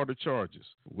for harder charges.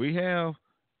 We have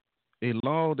a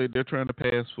law that they're trying to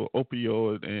pass for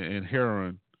opioid and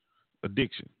heroin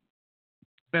addiction.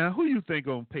 Now, who you think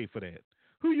gonna pay for that?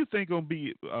 Who you think gonna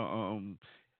be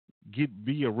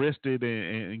arrested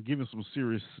and given some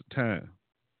serious time?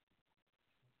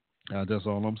 That's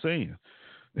all I'm saying.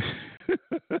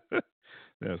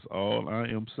 That's all I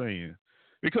am saying.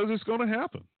 Because it's going to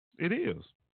happen. It is.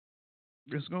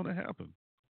 It's going to happen.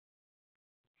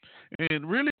 And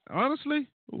really, honestly,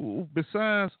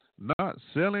 besides not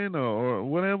selling or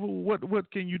whatever,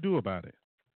 what can you do about it?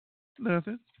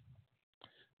 Nothing.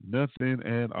 Nothing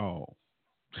at all.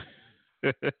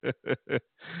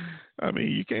 I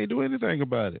mean, you can't do anything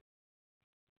about it,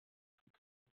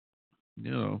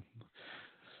 you know.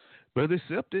 But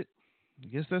accept it. I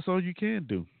guess that's all you can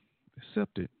do.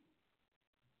 Accept it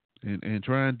and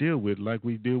try and deal with it like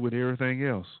we deal with everything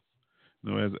else.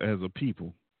 You know, as a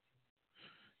people.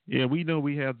 Yeah, we know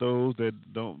we have those that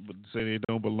don't say they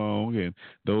don't belong, and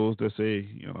those that say,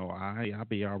 I'll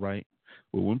be all right.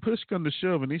 But when push comes to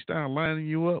shove and they start lining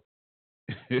you up,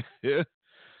 yeah,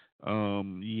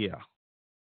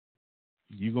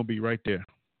 you're gonna be right there.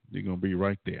 You're gonna be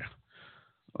right there.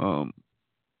 Um,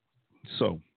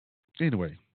 so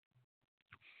anyway,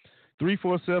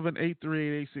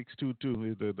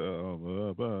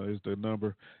 347-838-8622 is the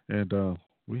number, and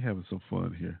we having some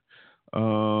fun here.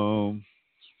 Um,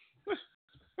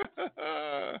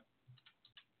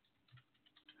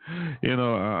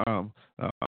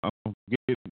 I'm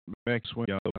getting back swing.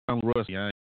 I'm rusty.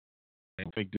 I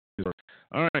ain't think this work.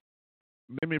 All right,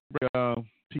 let me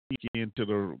peek into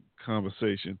the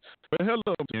conversation. But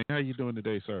hello, man. How you doing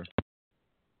today, sir?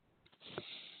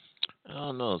 I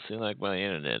don't know. It seemed like my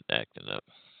internet acting up.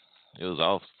 It was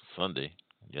off Sunday,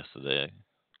 yesterday.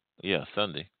 Yeah,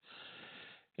 Sunday.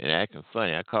 And acting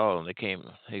funny. I called them. They came.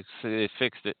 They said they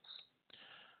fixed it.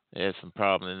 They had some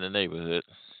problem in the neighborhood.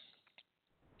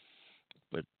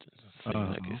 But it seems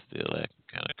like it's still acting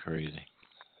kind of crazy.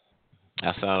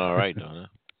 I sound all right, don't I?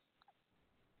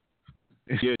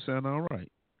 Yeah, you sound all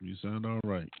right. You sound all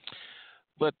right.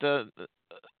 But,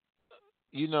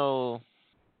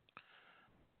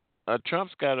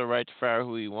 Trump's got a right to fire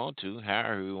who he want to,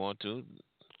 hire who he want to.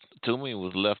 Toomey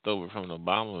was left over from the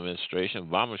Obama administration.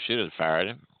 Obama should have fired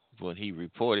him when he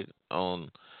reported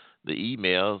on the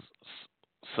emails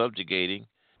subjugating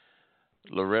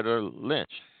Loretta Lynch.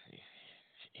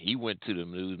 He went to the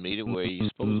news meeting where he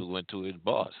supposedly went to his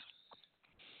boss.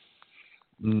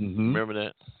 Mm-hmm. Remember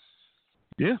that?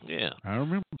 Yeah. Yeah. I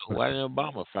remember. Why didn't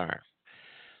Obama fire him?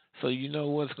 So you know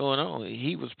what's going on.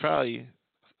 He was probably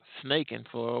sneaking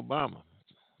for Obama,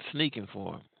 sneaking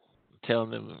for him,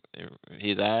 telling him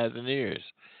his eyes and ears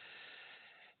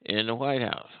in the White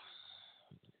House.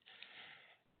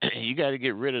 You got to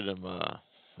get rid of them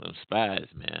spies,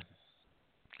 man.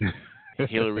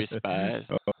 Hillary spies,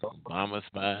 Obama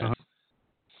spies. Uh-huh.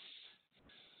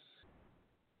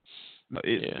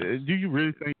 Do you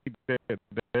really think that's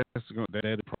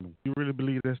the problem? Do you really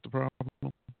believe that's the problem?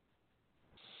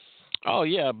 Oh,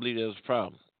 yeah, I believe there's a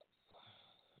problem.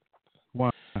 Why?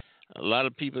 A lot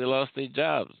of people lost their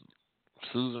jobs.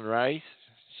 Susan Rice,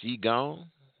 she gone.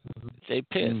 They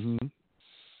pissed. Mm-hmm.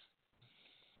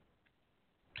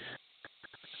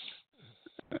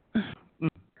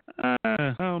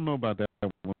 I don't know about that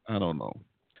one. I don't know.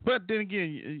 But then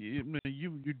again,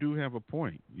 you do have a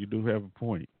point. You do have a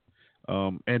point.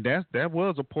 And that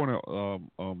was a point of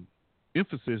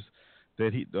emphasis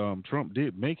that Trump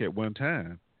did make at one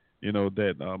time.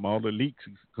 That all the leaks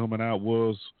coming out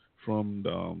was from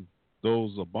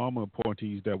those Obama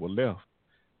appointees that were left.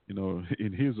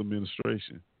 In his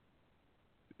administration.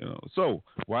 So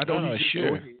why don't you just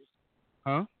go ahead?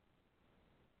 Huh?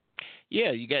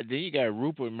 Yeah, you got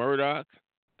Rupert Murdoch,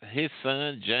 his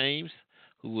son James,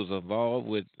 who was involved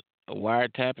with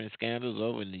wiretapping scandals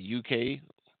over in the UK,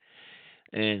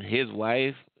 and his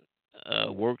wife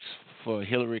works for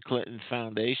Hillary Clinton's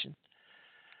foundation.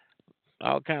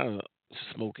 All kind of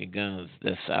smoking guns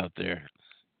that's out there.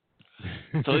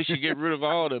 So he should get rid of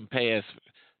all them past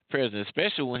presidents,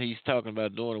 especially when he's talking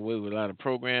about doing away with a lot of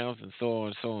programs and so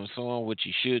on, so on, so on, which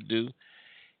he should do.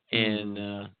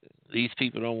 And these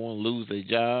people don't want to lose their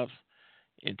jobs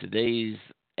in today's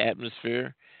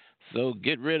atmosphere. So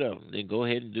get rid of them. Then go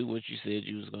ahead and do what you said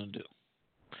you was going to do.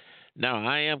 Now,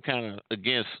 I am kind of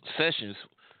against Sessions,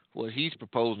 what he's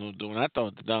proposing on doing. I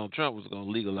thought that Donald Trump was going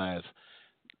to legalize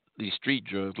these street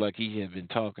drugs like he had been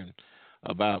talking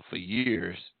about for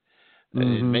years.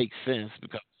 It makes sense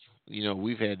because,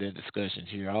 we've had that discussion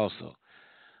here also.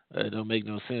 It don't make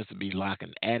no sense to be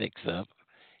locking addicts up.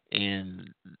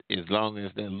 And as long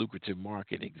as that lucrative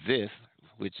market exists,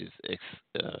 which is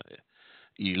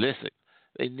illicit,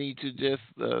 they need to just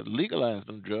legalize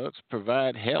them drugs,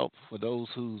 provide help for those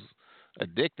who's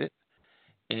addicted,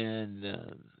 and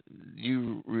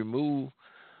you remove.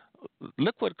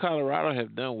 Look what Colorado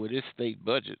have done with its state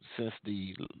budget since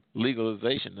the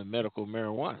legalization of medical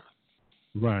marijuana.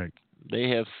 Right.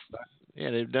 They've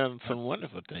done some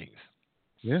wonderful things.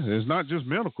 Yeah, it's not just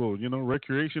medical,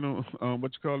 recreational,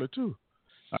 what you call it too.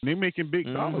 They're making big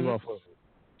dollars off of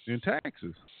it in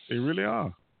taxes. They really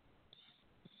are.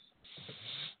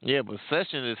 Yeah, but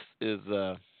Session is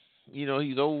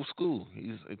he's old school.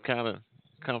 He's kind of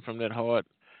come from that hard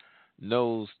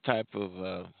nosed type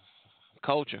of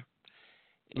culture,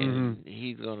 Hmm. and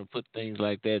he's going to put things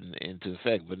like that into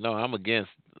effect. But no, I'm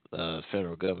against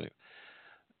federal government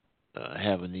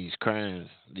having these crimes,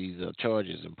 these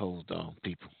charges imposed on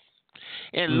people.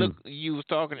 And look, Mm. you was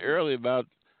talking earlier about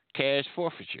cash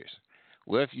forfeitures.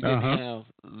 Well, if you didn't Uh-huh.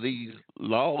 have these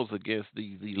laws against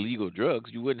these illegal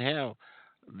drugs, you wouldn't have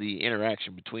the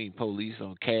interaction between police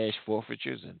on cash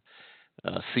forfeitures and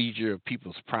seizure of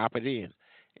people's property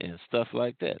and stuff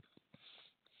like that.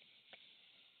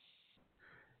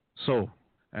 So,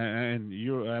 and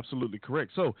you're absolutely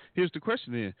correct. So, here's the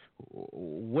question then.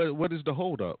 What is the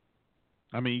holdup?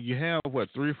 I mean, you have what,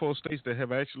 3 or 4 states that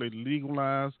have actually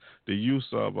legalized the use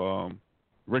of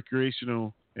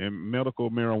recreational and medical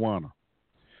marijuana.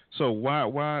 So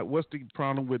what's the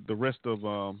problem with the rest of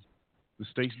the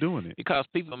states doing it? Because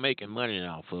people are making money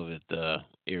off of it,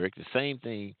 Eric. The same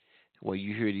thing where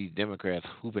you hear these Democrats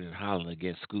hooping and hollering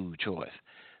against school choice,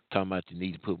 talking about you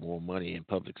need to put more money in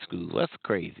public schools. That's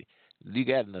crazy. You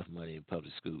got enough money in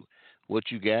public school.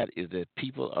 What you got is that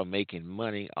people are making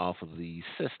money off of these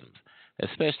systems,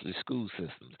 especially school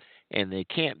systems, and they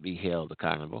can't be held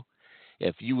accountable.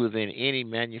 If you was in any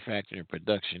manufacturing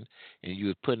production and you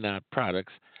was putting out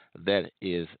products that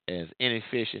is as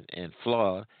inefficient and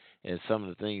flawed as some of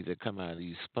the things that come out of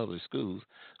these public schools,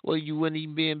 well, you wouldn't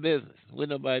even be in business. Wouldn't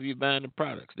nobody be buying the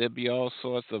products? There'd be all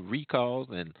sorts of recalls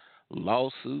and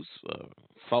lawsuits,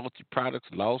 faulty products,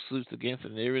 lawsuits against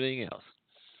it, and everything else.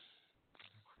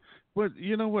 But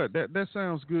you know what? That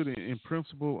sounds good in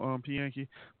principle, Pianki.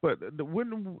 But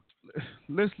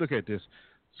let's look at this.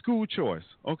 School choice.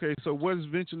 Okay, so what is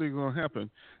eventually going to happen?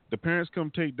 The parents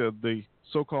come take the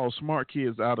so-called smart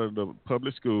kids out of the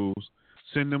public schools,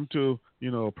 send them to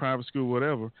a private school,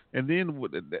 whatever, and then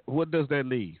what does that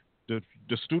leave? The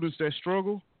students that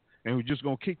struggle, and we're just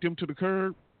going to kick them to the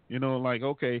curb. Like,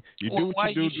 okay, you do what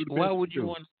you do, do the Why best would you you do.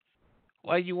 want?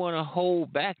 Why you want to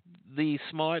hold back the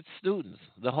smart students,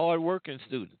 the hard-working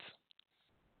students?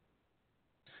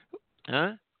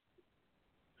 Huh?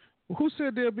 Who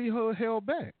said they'll be held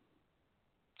back?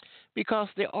 Because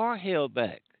they are held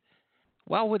back.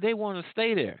 Why would they want to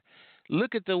stay there?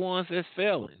 Look at the ones that's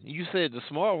failing. You said the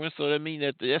smart ones, so that means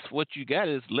that's what you got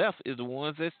is left is the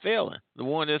ones that's failing, the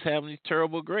one that's having these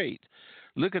terrible grades.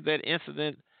 Look at that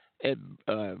incident at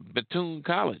Bethune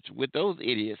College with those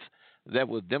idiots that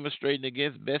was demonstrating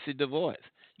against Bessie DeVos.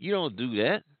 You don't do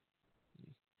that.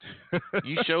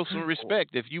 You show some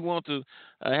respect. If you want to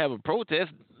have a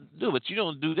protest, do it. But you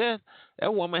don't do that.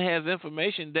 That woman has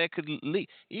information that could lead.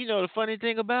 You know the funny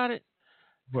thing about it?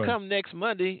 But Come next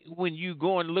Monday, when you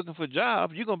going looking for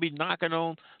jobs, you're gonna be knocking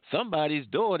on somebody's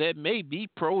door that may be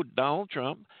pro Donald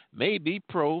Trump, may be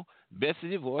pro Bessie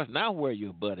DeVos. Now where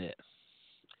your butt at?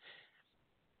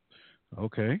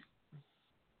 okay.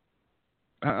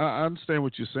 I understand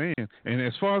what you're saying, and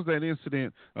as far as that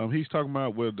incident, he's talking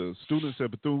about where the students at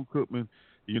Bethune-Cookman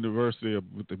University, or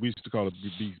we used to call it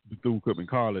Bethune-Cookman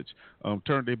College,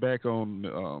 turned their back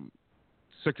on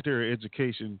Secretary of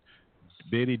Education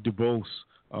Betty DuBose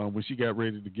when she got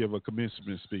ready to give a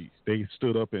commencement speech. They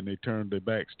stood up and they turned their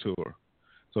backs to her.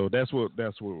 So that's what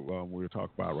we were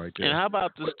talking about right And there. how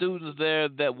about the students there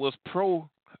that was pro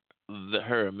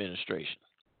her administration?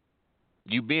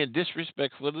 You being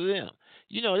disrespectful to them.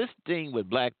 You know, this thing with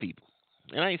black people,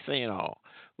 and I ain't saying all,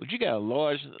 but you got a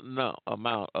large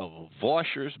amount of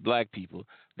voiceless black people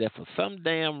that for some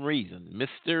damn reason,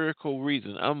 mystical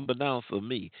reason, unbeknownst to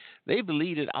me, they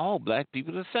believe that all black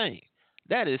people are the same.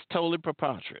 That is totally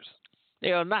preposterous.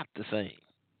 They are not the same.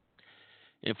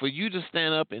 And for you to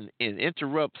stand up and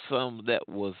interrupt some that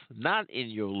was not in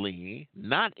your leaning,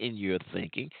 not in your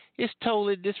thinking, is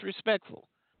totally disrespectful.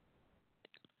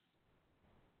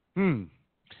 Hmm.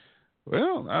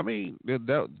 Well, I mean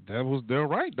that was their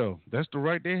right though. That's the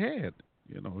right they had.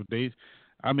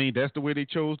 I mean that's the way they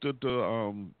chose to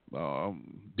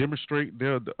demonstrate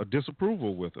their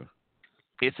disapproval with her.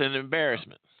 It's an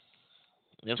embarrassment.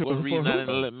 That's one For reason I who didn't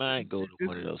though? let mine go to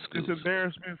one of those It's schools.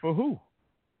 embarrassment for who?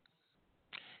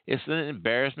 It's an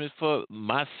embarrassment for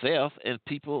myself and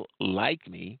people like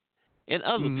me and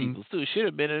other Hmm. people too. It should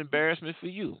have been an embarrassment for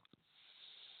you.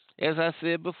 As I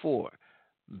said before,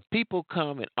 people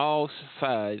come in all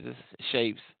sizes,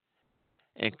 shapes,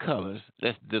 and colors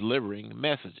that's delivering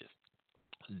messages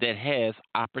that has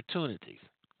opportunities.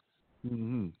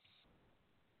 Hmm.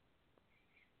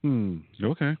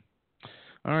 Okay.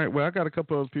 All right. Well, I got a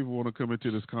couple other people want to come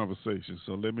into this conversation,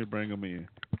 so let me bring them in.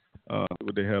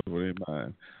 What they have in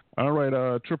mind. All right.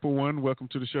 111. Welcome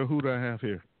to the show. Who do I have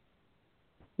here?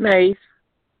 Mace.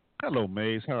 Hello,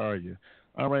 Maze. How are you?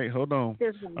 All right, hold on.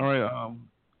 Yes, All right,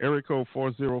 area code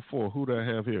 404. Who do I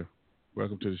have here?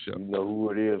 Welcome to the show. You know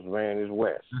who it is, man. It's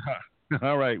West.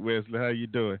 All right, Wesley. How you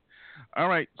doing? All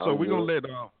right, so I'm we're gonna good.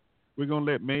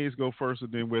 let Maze go first,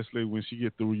 and then Wesley, when she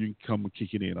get through, you can come and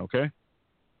kick it in. Okay?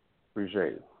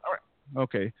 Appreciate it.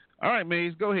 Okay. All right,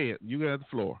 Maze. Go ahead. You got the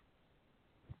floor.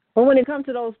 But when it comes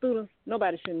to those students,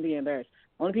 nobody shouldn't be embarrassed.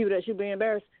 Only people that should be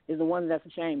embarrassed is the ones that's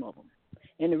ashamed of them.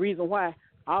 And the reason why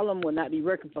all of them will not be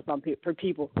working for for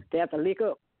people they have to lick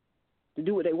up to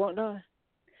do what they want done.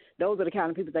 Those are the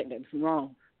kind of people that think that's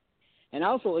wrong. And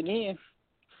also, again,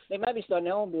 they might be starting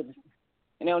their own business,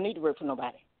 and they don't need to work for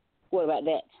nobody. What about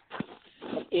that?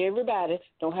 Everybody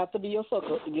don't have to be your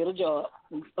sucker to get a job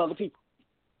from other people.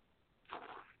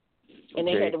 And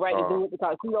they had the right to do it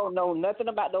because she don't know nothing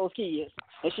about those kids,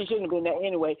 and she shouldn't have been there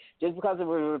anyway. Just because of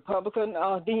a Republican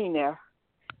dean there,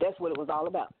 that's what it was all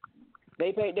about.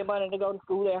 They paid their money to go to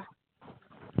school there,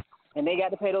 and they got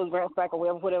to pay those grants back or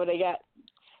whatever they got.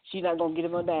 She's not going to get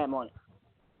them a dime on it.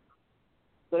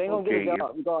 So they ain't going to get a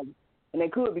job regardless. And they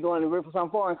could be going to work for some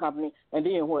foreign company, and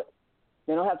then what?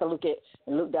 They don't have to look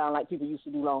down like people used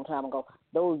to do a long time ago.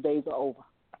 Those days are over.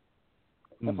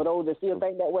 And for those that still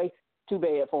think that way, too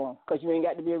bad for them, because you ain't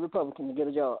got to be a Republican to get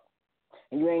a job.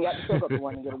 And you ain't got to suck up to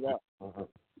one to get a job.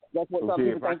 That's what some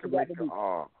people think you got to do.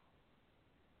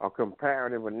 A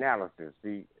comparative analysis.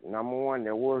 See, number one,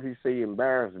 the word he say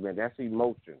embarrassment, that's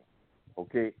emotion.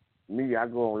 Okay? Me, I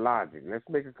go on logic. Let's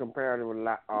make a comparative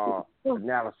analysis.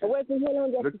 Wait, hold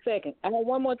on just a second. I have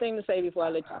one more thing to say before I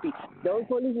let you speak. Those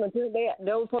policemen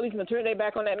turned their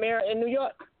back on that mayor in New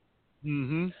York.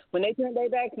 Mm-hmm. When they turned their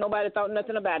backs, nobody thought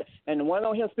nothing about it. And the one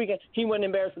on him speaking, he wasn't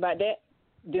embarrassed about that,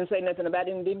 didn't say nothing about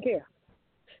it, and didn't care.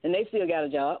 And they still got a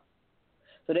job.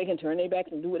 So they can turn their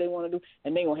backs and do what they want to do,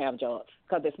 and they going to have jobs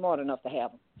because they're smart enough to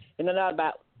have them. And it's not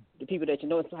about the people that you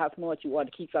know, it's how smart you are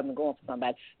to keep something going for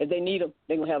somebody. If they need them,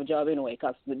 they're going to have a job anyway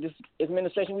because this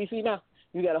administration we see now,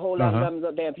 you got a whole lot of dummies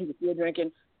up there and people still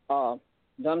drinking Donald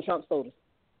Trump sodas.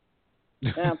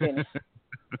 Now I'm finished.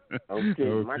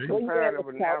 Okay.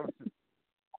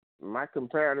 My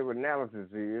comparative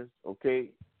analysis is,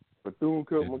 okay,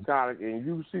 Bethune-Cookman College and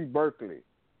UC Berkeley.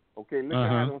 Okay, look at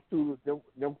how them students,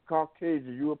 them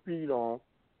Caucasian you appealed on,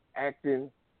 acting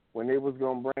when they was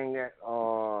gonna bring that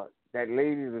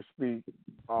lady to speak,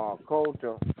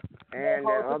 Coulter, and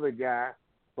that other guy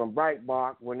from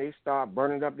Breitbart when they start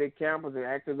burning up their campus and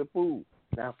acting the fool.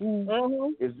 Now,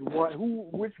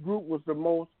 which group was the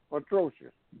most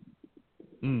atrocious?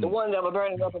 The ones that were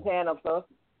burning up and tearing up stuff.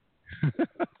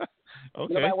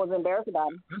 Okay. Nobody was embarrassed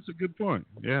about it. That's a good point.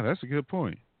 Yeah, that's a good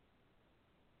point.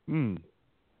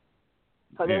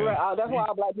 That's why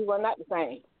all black people are not the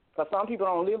same. Because some people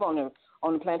don't live on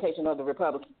the plantation of the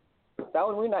Republicans. That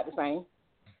was we're not the same.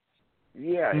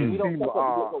 Yeah, we don't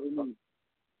what we need.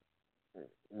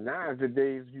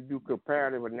 Nowadays, you do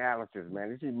comparative analysis, man.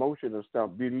 This emotional stuff,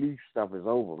 belief stuff is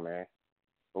over, man.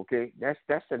 Okay, that's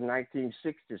the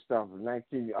 1960s stuff,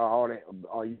 all that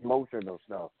emotional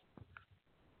stuff.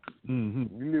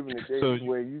 Mm-hmm. You live in the days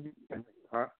where you,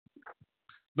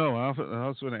 No, I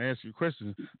was going to ask you a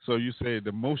question. So you said the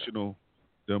emotional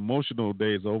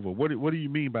day is over. What do you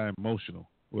mean by emotional?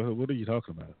 What are you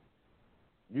talking about?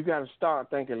 You got to start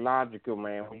thinking logical,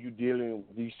 man, when you're dealing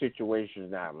with these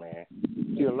situations now, man.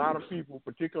 See, a lot of people,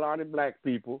 particularly black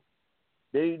people,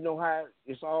 they know how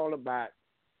it's all about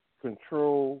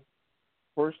control.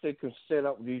 First, they can set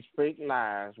up these fake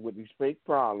lies with these fake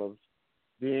problems.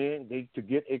 Then to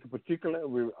get a particular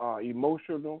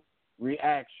emotional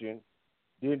reaction,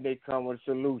 then they come with a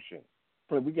solution.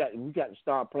 But we got to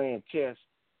start playing chess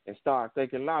and start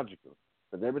thinking logical.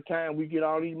 Because every time we get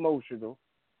all emotional,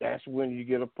 that's when you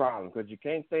get a problem. Because you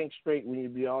can't think straight when you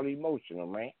be all emotional,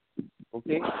 man.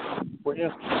 Okay? For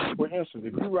instance,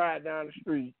 if you ride down the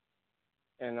street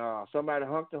and somebody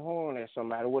honk the horn at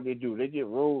somebody, what they do? They get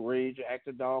road rage and act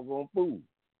a doggone fool.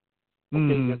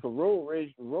 Okay, the road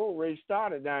rage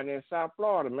started down there in South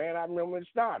Florida, man. I remember when it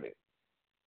started.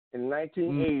 In the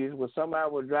 1980s, when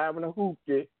somebody was driving a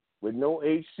hoopty with no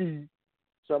AC,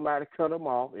 somebody cut them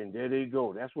off, and there they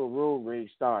go. That's where road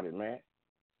rage started, man.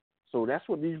 So did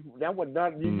you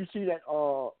see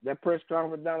that press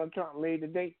conference Donald Trump made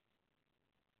today?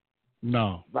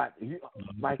 No. Like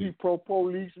he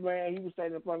pro-police, man. He was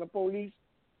standing in front of the police.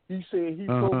 He said he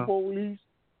pro-police.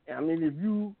 I mean, if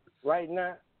you, right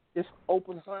now, it's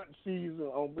open hunting season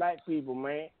on black people,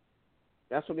 man.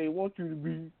 That's what they want you to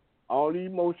be, all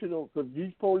emotional, because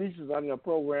these police is under a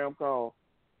program called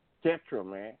TETRA,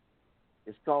 man.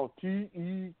 It's called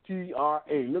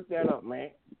TETRA. Look that up,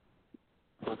 man.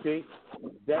 Okay,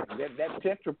 that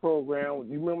Tetra program.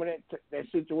 You remember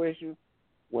that situation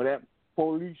where that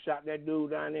police shot that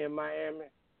dude down there in Miami,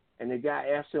 and the guy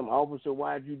asked him, "Officer,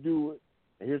 why'd you do it?"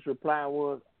 And his reply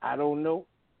was, "I don't know."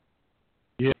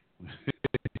 Yeah.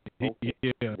 Okay.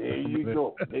 Yeah. There you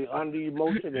go. They under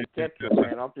emotion and Tetra,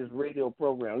 man, off this radio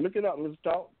program. Look it up, Mr.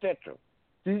 Talk. Tetra.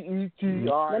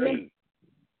 Tetra.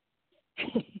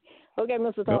 Okay,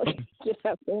 Mr. Talk.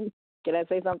 Can I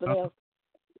say something else?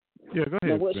 Yeah, go Now,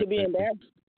 ahead. what should be embarrassing?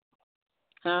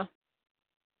 Huh?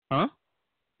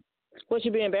 What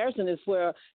should be embarrassing is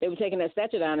where they were taking that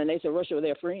statue down and they said Russia was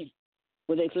their friend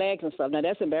with their flags and stuff. Now,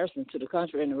 that's embarrassing to the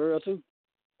country and the world, too.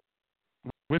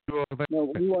 We do all that.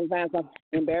 No, we want to find something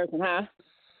embarrassing, huh?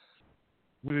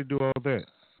 We did do all that.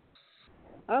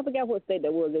 I forgot what state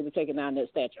that was they were taking down that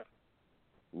statue.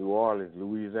 New Orleans,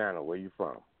 Louisiana. Where you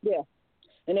from? Yeah.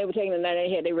 And they were taking it down.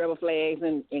 They had their rebel flags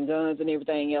and guns and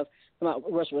everything else.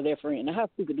 Russia was their friend. Now, how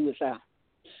stupid do it sound?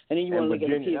 And then you want to look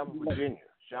Virginia, at the kids. that was Virginia.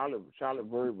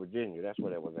 Charlottesville, Virginia. That's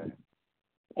where that was at.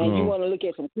 And you want to look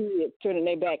at some kids turning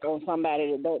their back on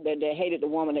somebody that hated the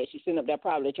woman that she sent up there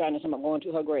probably trying to somebody going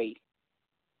to her grave.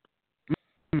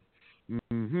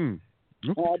 Mm-hmm.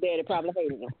 Okay. Her daddy probably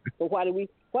hated them. So why do we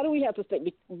have to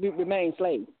remain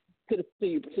slaves to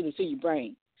your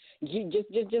brain? Just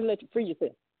let you free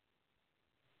yourself.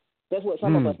 That's what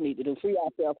some of us need to do. Free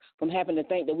ourselves from having to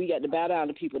think that we got to bow down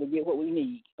to people to get what we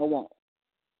need or want.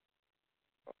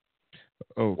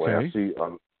 Okay. Well, see,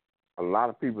 a lot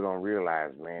of people don't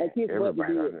realize, man.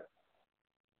 Everybody doesn't.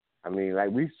 I mean,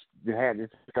 like we had this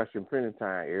discussion plenty of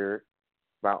time, Eric,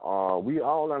 about we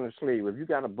all under slave. If you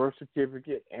got a birth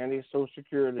certificate and a Social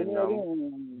Security number,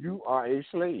 you are a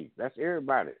slave. That's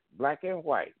everybody, black and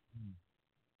white.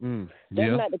 That's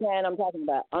not the kind I'm talking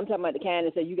about. I'm talking about the kind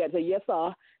that say you got to say, yes,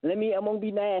 sir. I'm going to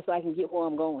be nice so I can get where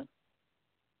I'm going.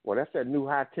 Well, that's that new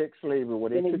high-tech slavery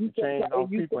where they took the chains off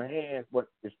people's hands, but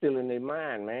it's still in their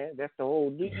mind, man. That's the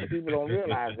whole deal. People don't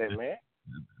realize that, man.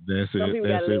 That's it. Some people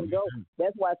got to let it go.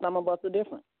 That's why some of us are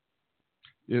different.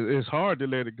 It's hard to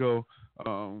let it go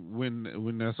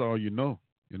when that's all you know.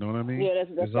 You know what I mean? Yeah,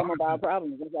 that's some of our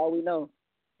problems. That's all we know.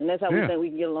 And that's how we think we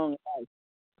can get along in life.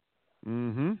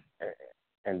 Mm-hmm.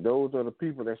 And those are the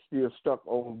people that still stuck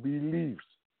on beliefs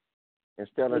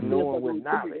instead of knowing with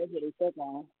knowledge. That's what they stuck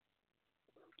on.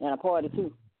 And a party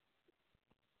too.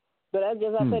 But I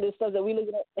said this stuff that we look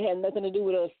at had nothing to do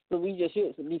with us, so we just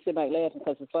should be sitting back laughing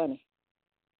because it's funny.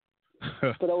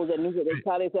 For those that knew that they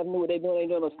probably knew what they're doing,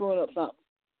 they're screwing up something.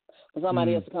 For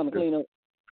somebody else to come and clean up.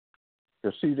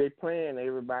 So see, they playing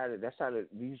everybody. That's how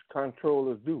these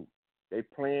controllers do. They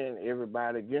playing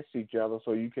everybody against each other,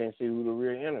 so you can't see who the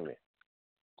real enemy.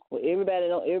 Well, everybody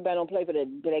don't play for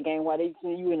that game. While they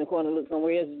see you in the corner, look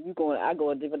somewhere else. I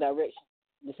go a different direction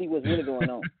to see what's really going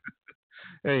on.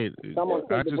 Hey, someone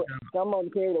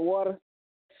carry the water.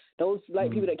 Those black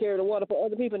people that carry the water for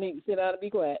other people need to sit down and be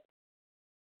quiet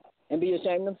and be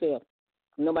ashamed of themselves.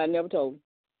 Nobody never told.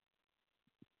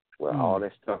 Well, all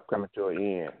that stuff coming to an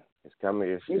end. It's coming.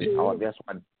 It's all. That's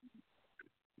why.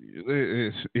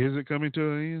 Is it coming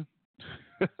to an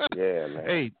end? Yeah, man.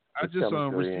 Hey, I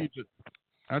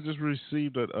just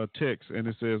received a text, and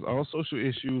it says all social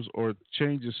issues or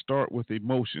changes start with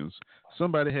emotions.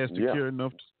 Somebody has to care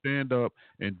enough to stand up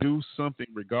and do something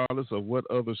regardless of what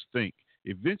others think.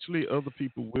 Eventually, other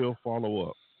people will follow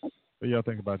up. What do y'all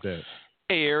think about that?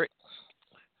 Hey, Eric.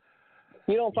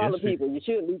 You don't follow people. You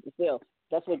should lead yourself.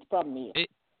 That's what the problem is.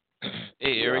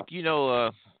 Hey, Eric, you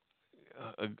know,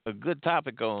 a good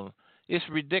topic on, it's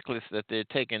ridiculous that they're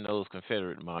taking those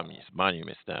Confederate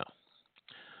monuments down.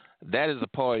 That is a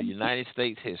part of United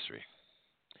States history.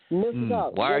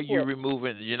 Why are you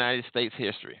removing the United States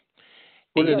history?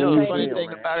 And you know the funny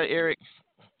thing about it, Eric?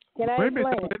 Can I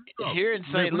explain? Here in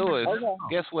St. Louis,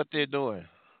 guess what they're doing?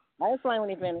 I'll explain when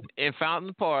you finish. In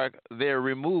Fountain Park, they're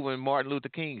removing Martin Luther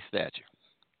King's statue.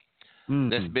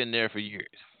 That's been there for years.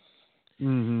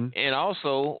 And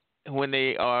also, when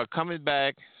they are coming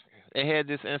back, they had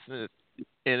this incident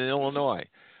in Illinois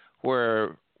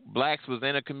where blacks was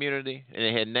in a community and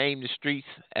they had named the streets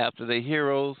after their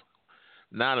heroes.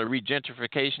 Now the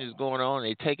regentrification is going on.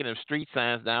 They're taking them street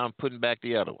signs down and putting back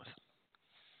the other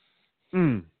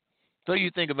ones. So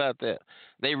you think about that.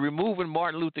 They removing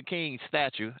Martin Luther King's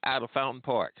statue out of Fountain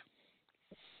Park.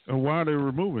 And why are they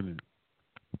removing it?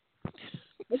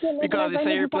 Because they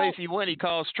say every place he went, he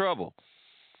caused trouble.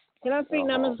 Can I speak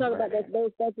now? I'm going to talk about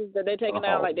those statues that they're taking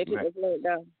down like they took the flag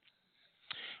down.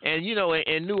 And, you know,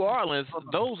 in New Orleans,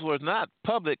 those were not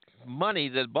public money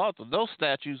that bought them. Those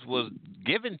statues was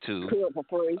given to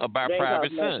by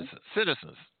private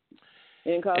citizens.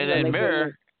 And the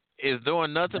mayor is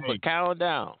doing nothing but cowing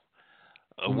down.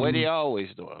 What they always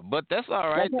doing. But that's all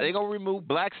right. They're going to remove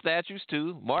black statues,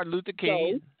 too. Martin Luther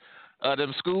King.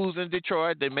 Them schools in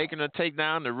Detroit, they're making them take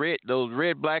down those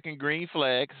red, black, and green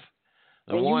flags.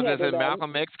 The ones that's at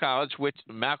Malcolm X College,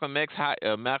 Malcolm X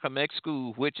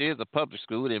School, which is a public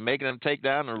school, they're making them take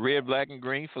down the red, black, and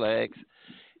green flags.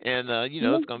 And,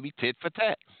 it's going to be tit for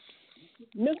tat.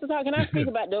 Mr. Todd, can I speak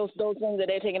about those things that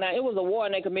they're taking out? It was a war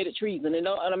and they committed treason. And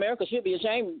America should be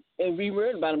ashamed and be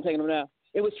worried about them taking them down.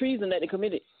 It was treason that they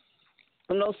committed.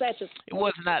 From those statues. It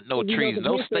was not no treason.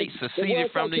 Those states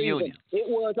seceded from the Union. It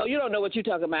was. So you don't know what you're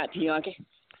talking about, Tianke.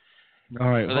 All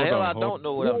right. The hell I don't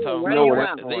know what I'm talking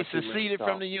about. They seceded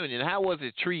from the Union. How was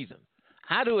it treason?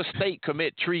 How do a state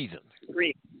commit treason?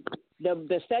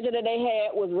 The statue that they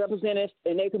had was represented,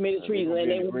 and they committed treason.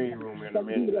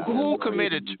 Who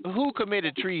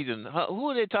committed treason? Who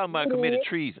are they talking about committed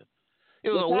treason? It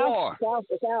was a war.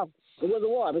 The South. It was a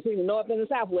war between the North and the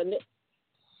South, wasn't it?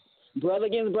 Brother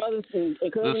against brothers and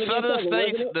cousin against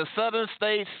cousin. The southern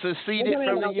states seceded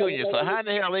from the Union. So how in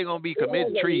the hell are they going to be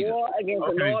committing treason? War against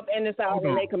the North and the South,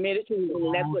 and they committed treason,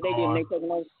 and that's what they did. And they took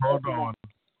them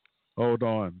Hold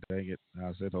on, dang it!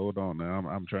 I said hold on. Now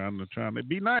I'm trying to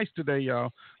be nice today,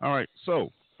 y'all. All right, so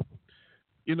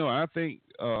I think.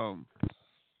 And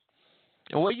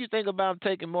what do you think about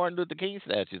taking Martin Luther King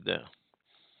statues down?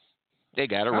 They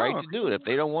got a right to do it. If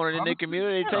they don't want it in their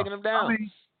community, they're taking them down. I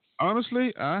mean,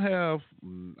 honestly, I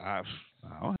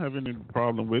don't have any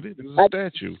problem with it. It's a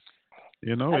statue.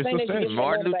 It's a statue.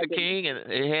 Martin Luther King, and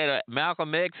it had a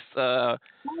Malcolm X,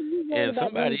 and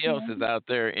somebody else is out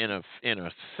there in a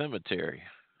cemetery.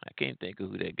 I can't think of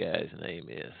who that guy's name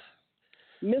is.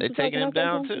 They're taking him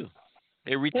down too.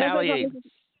 They retaliate.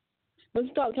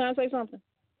 Mr. Talk, can I say something?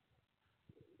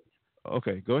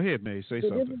 Okay, go ahead, May. Say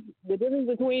something. The difference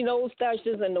between those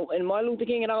statues and Martin Luther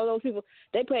King and all those people,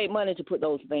 they paid money to put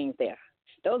those things there.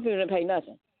 Those people didn't pay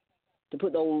nothing to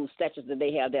put those statues that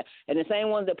they have there. And the same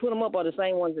ones that put them up are the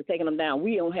same ones that taking them down.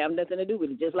 We don't have nothing to do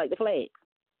with it, just like the flag.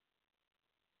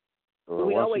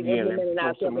 We always implementing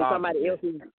ourselves in somebody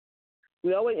else's.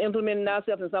 We always implementing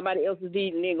ourselves in somebody else's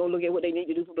deed, and then go look at what they need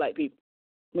to do for black people.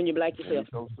 When you're black yourself.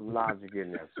 There's some logic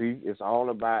in there. See, it's all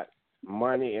about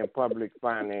money and public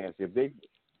finance. If they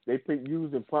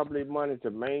using public money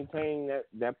to maintain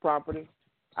that property,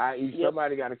 i.e.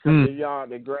 somebody got to cut their yard,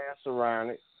 their grass around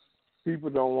it. People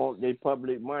don't want their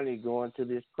public money going to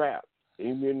this crap.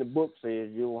 Even in the book says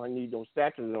you don't need no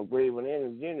statues or graven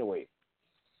images anyway.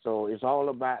 So it's all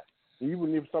about,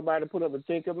 even if somebody put up a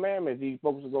Ten Commandments, these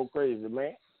folks will go crazy,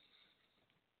 man.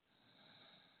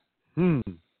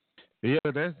 Yeah,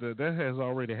 that has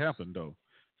already happened though.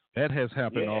 That has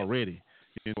happened already.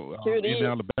 In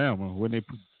Alabama when they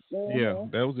put,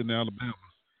 that was in Alabama.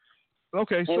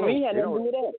 Okay, so we had to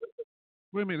do that.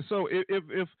 Wait a minute. So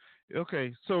if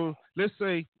so let's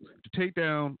say to take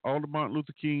down all the Martin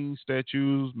Luther King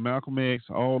statues, Malcolm X,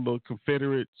 all the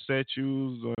Confederate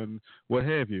statues, and what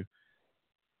have you.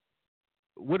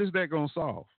 What is that going to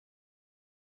solve?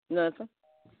 Nothing.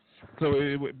 So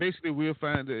basically, we'll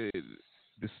find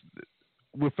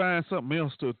something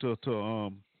else to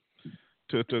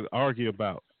argue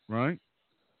about, right?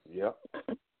 Yep.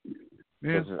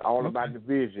 Yeah. It's all about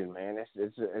division, man. As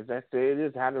I said, it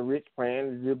is how the rich plan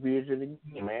is division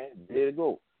again, man. There you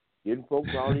go. Getting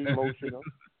folks all emotional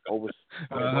over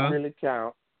something really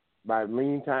count. By the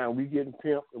meantime, we getting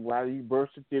pimped while you birth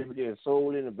certificate and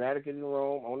sold in the Vatican in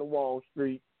Rome on the Wall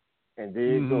Street, and there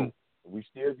you go. We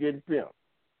still getting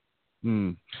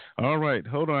pimped. All right.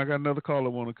 Hold on. I got another caller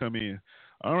want to come in.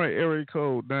 All right. Area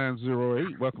code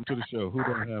 908. Welcome to the show. Who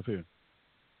do I have here?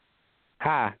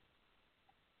 Hi.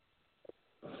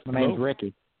 My name's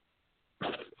Ricky.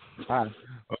 Hi.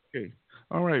 Okay.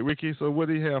 All right, Ricky. So what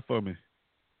do you have for me?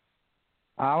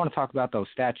 I want to talk about those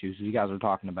statues you guys were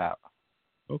talking about.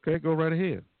 Okay, go right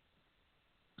ahead.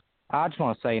 I just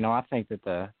want to say, I think that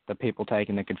the people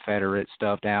taking the Confederate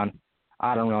stuff down,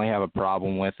 I don't really have a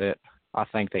problem with it. I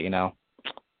think that,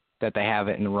 that they have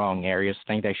it in the wrong areas. I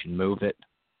think they should move it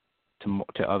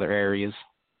to other areas.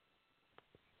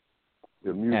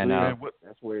 The museum,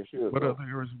 that's where it should. What other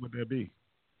areas would there be?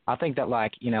 I think that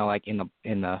like in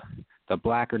the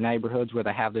blacker neighborhoods where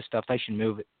they have this stuff, they should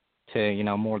move it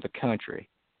to, more of the country.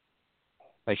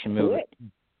 They should move it.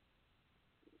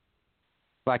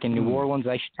 Like in New Orleans,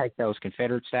 they should take those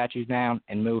Confederate statues down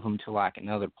and move them to like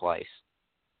another place.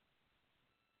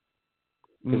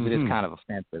 Because it is kind of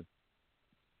offensive.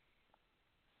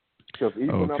 Because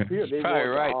even up here, you're probably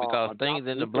right, because things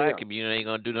in the black community ain't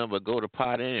going to do nothing but go to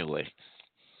pot anyway.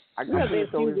 I got to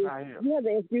throw this out here.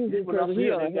 Even up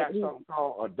here, they got something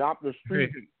called Adopt a Street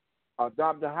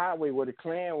adopt the highway where the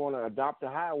Klan want to adopt the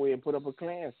highway and put up a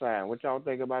Klan sign. What y'all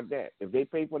think about that? If they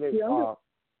pay for that,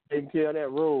 taking care of that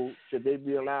road, should they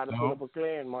be allowed to put up a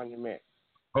Klan monument?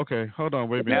 Okay, hold on,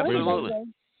 wait a minute. Absolutely.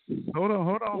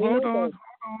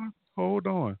 Hold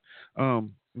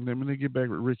on. Let me get back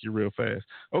with Ricky real fast.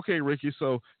 Okay, Ricky.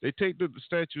 So they take the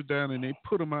statue down and they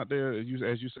put them out there, as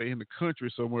you say, in the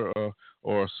country somewhere,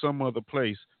 or some other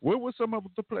place. Where would some other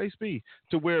place be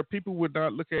to where people would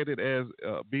not look at it as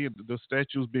being the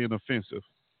statues being offensive?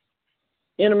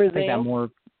 In a I think that museum. more,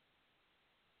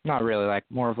 not really, like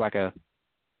more of like a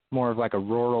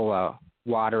rural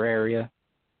water area.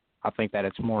 I think that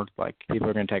it's more like people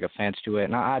are going to take offense to it,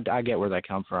 and I get where they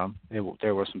come from.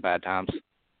 There were some bad times.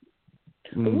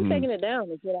 But who's taking it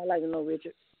down? Is what I'd like to know,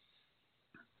 Richard.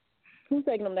 Who's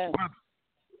taking them down?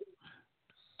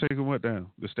 Taking what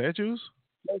down? The statues?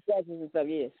 Those statues and stuff,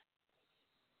 yes.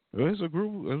 Well, there's a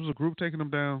group. There was a group taking them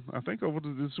down. I think over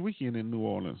this weekend in New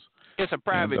Orleans. It's a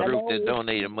private group that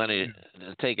donated money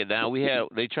to take it down.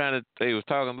 They was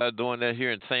talking about doing that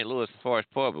here in St. Louis as far as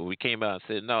part, but we came out and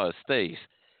said no, it stays.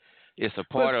 It's a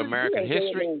part of American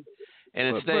history,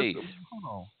 and it stays.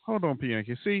 Hold on,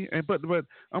 Pianki. See, but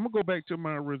I'm gonna go back to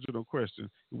my original question.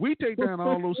 We take down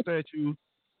all those statues.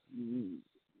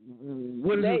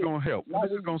 What is it gonna help?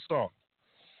 What is it gonna start?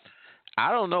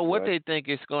 I don't know what they think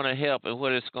it's going to help and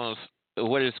what it's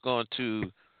going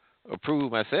to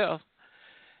approve myself.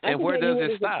 And where does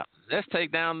it stop? Let's take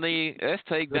down the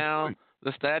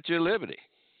Statue of Liberty.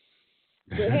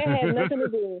 That had nothing to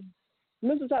do.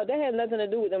 Mr. Talk, that has nothing to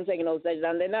do with them taking those statues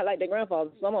down. They're not like their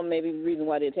grandfathers. Some of them may be the reason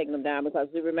why they're taking them down because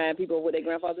they remind people of what their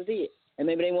grandfathers did, and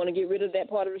maybe they want to get rid of that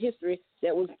part of the history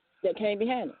that came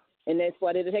behind it, and that's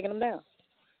why they're taking them down.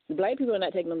 The black people are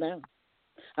not taking them down.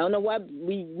 I don't know why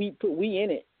we put we in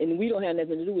it, and we don't have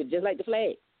nothing to do with it, just like the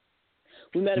flag.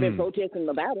 We might have been protesting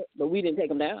about it, but we didn't take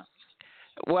them down.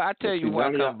 Well, I tell you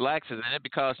why blacks is in it,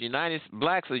 because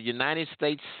blacks are United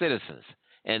States citizens,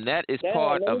 and that is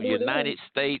part of United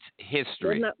States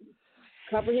history. Not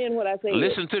comprehend what I say.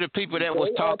 Listen to the people that was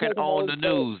talking on the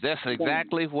news. That's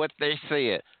exactly what they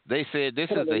said. They said this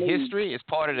is the history. It's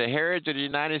part of the heritage of the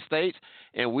United States,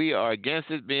 and we are against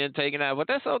it being taken out. But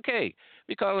that's okay.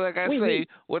 Because, like I say,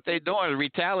 what they're doing is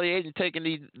retaliating, taking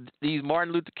these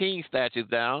Martin Luther King statues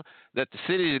down that the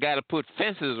city's got to put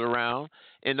fences around,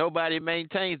 and nobody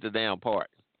maintains the damn part.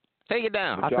 Take it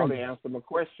down. But y'all didn't answer my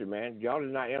question, man. Y'all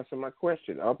did not answer my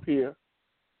question. Up here,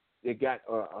 they got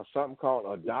something called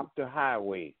Adopt a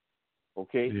Highway,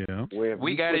 okay? Yeah. Where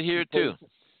we got it here, too.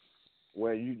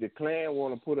 Where the Klan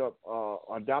want to put up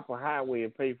Adopt a Highway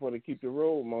and pay for to keep the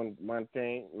road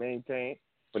maintained.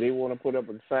 But they want to put up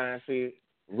a sign saying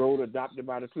road adopted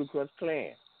by the Ku Klux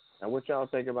Klan. Now, what y'all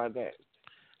think about that?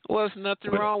 Well, there's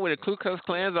nothing wrong with it. Ku Klux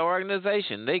Klan's an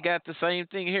organization. They got the same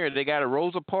thing here. They got a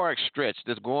Rosa Parks stretch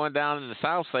that's going down in the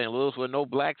South St. Louis where no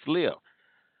blacks live.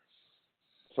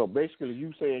 So basically,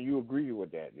 you saying you agree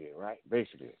with that, then, right?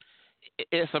 Basically,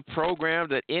 it's a program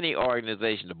that any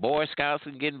organization, the Boy Scouts,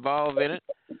 can get involved in it.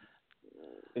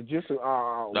 It's just the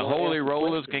Holy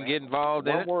Rollers can get involved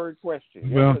in it. One word question.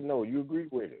 Yes or no? You agree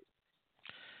with it?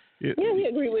 Yeah, we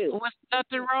agree with it. What's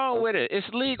nothing wrong with it? It's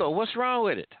legal. What's wrong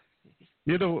with it?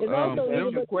 You know, that's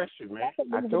the question, man.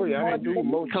 I told you I didn't do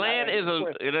emotion.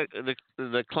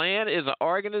 The Klan is an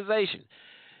organization.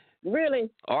 Really?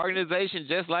 Organization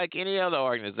just like any other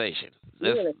organization.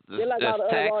 Really? They're like all the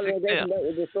other organizations that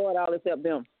were destroyed all except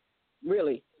them.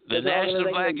 Really? The National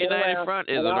Black United Front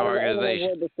is an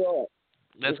organization.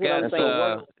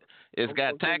 It's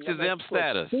got tax exempt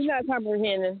status. He's not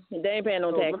comprehending. They ain't paying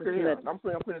no taxes. I'm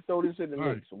going to throw this in the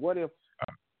mix. So what if?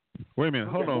 Wait a minute.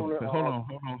 Hold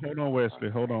on, Wesley.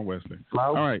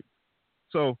 All right.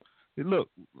 So look.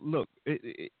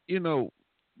 You know,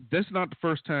 that's not the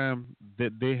first time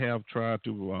that they have tried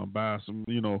to buy some,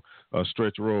 a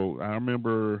stretch road. I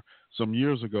remember some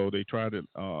years ago they tried it.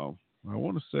 I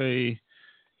want to say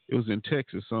it was in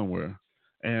Texas somewhere.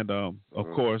 And, of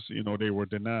course, they were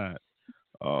denied.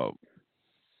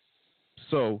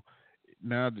 So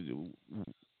now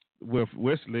with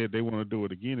Wesley, they want to do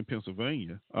it again in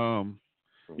Pennsylvania. So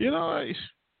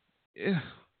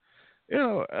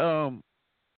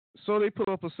they put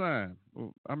up a sign.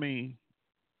 I mean,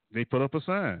 they put up a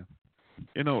sign.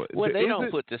 Well, they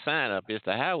don't put the sign up. It's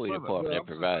the highway department that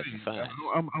provides the sign.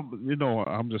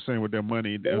 I'm just saying with their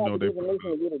money, they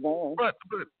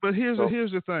But here's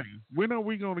the thing. When are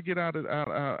we going to get out of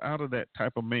that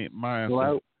type of mindset?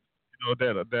 Hello?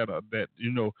 That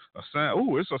a sign.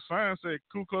 Oh, it's a sign saying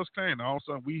Ku Klux Klan. All of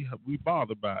a sudden we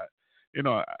bothered by it.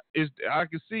 I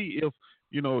can see if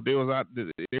they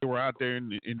were out there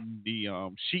in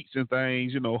the sheets and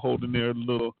things, holding their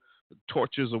little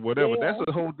torches or whatever, Yeah. that's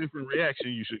a whole different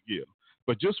reaction you should give.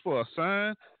 But just for a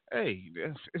sign, hey,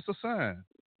 it's a sign.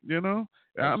 You know,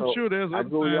 I'm So, sure there's I other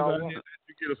go signs y'all out want- here that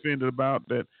you get offended about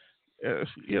that.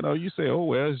 You know, you say, oh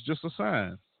well, it's just a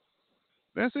sign.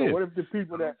 That's So it. what if the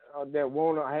people that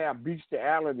want to have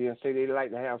bestiality and say they like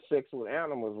to have sex with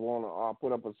animals want to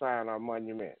put up a sign on a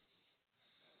monument?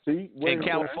 See, where In is it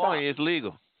gonna California, it's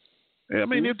legal. I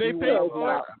mean, if they See, pay well, for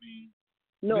it, now- I mean,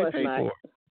 No, they it's pay not. for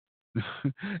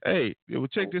it. Hey, well,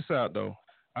 check this out though.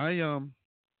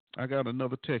 I got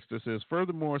another text that says,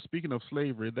 furthermore, speaking of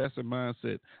slavery, that's a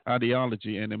mindset,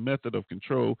 ideology, and a method of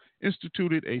control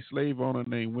instituted a slave owner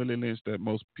named Willie Lynch that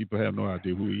most people have no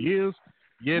idea who he is.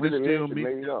 Yet Willie it still Lynch meets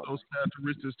made it up. those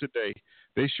characteristics today.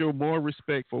 They show more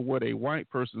respect for what a white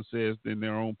person says than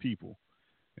their own people.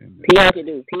 And, P.I.K.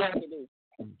 do.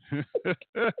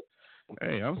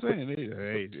 hey, I'm saying,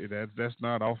 hey, that's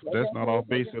not off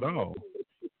base at all.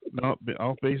 Not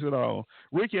off base at all.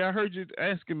 Ricky, I heard you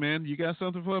asking, man. You got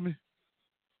something for me?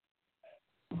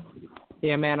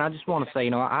 Yeah, man, I just want to say,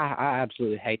 I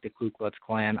absolutely hate the Ku Klux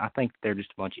Klan. I think they're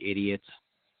just a bunch of idiots.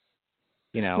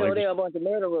 No, they're a bunch of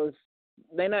murderers.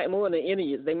 They're not more than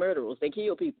idiots. They murderers. They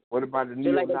kill people. What about the Just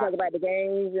like they talk neo-Nazi? about the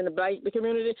gangs in the black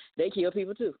community, they kill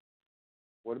people too.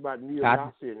 What about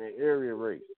neo-Nazi and the Aryan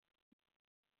race?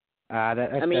 That's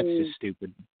just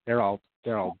stupid. They're all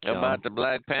dumb. About the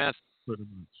Black Panther. Pretty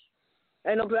much.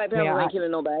 Ain't no Black Panthers Yeah, ain't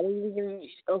killing nobody.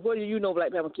 Where do you know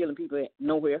Black Panthers killing people at?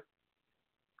 Nowhere.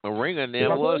 A ringer there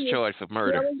was charged for Yeah,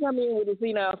 murder. we come in with the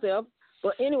senile self.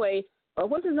 But anyway,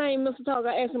 what's his name, Mr. Talk?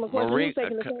 I asked him a question. Who's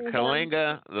taking the stand down?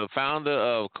 Kalinga, the founder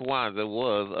of Kwanzaa,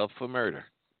 was up for murder.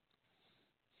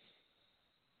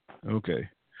 Okay.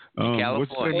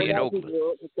 California, in Oakland.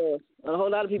 A whole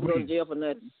lot of people go to jail for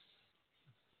nothing.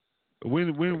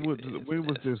 When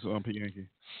was this P. Yankee?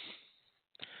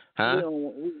 Huh?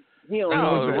 He don't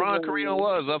No, know. Ron Carino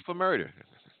was up for murder.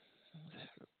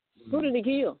 Who did he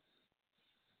kill?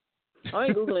 I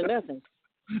ain't Googling nothing.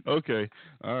 Okay.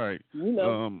 All right. You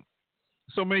know.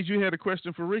 So, Maze, you had a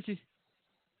question for Ricky?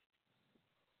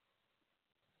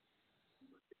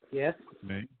 Yes.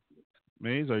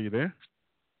 Maze, are you there?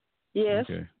 Yes.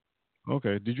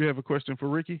 Okay. Did you have a question for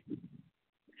Ricky?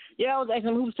 Yeah, I was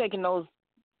asking who's taking those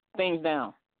things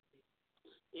down.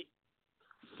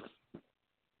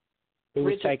 Who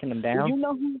was Richard, taking them down? Do you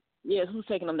know who? Yes, who's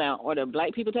taking them down? Are the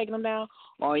black people taking them down,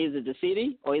 or is it the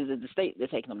city, or is it the state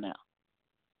that's taking them down?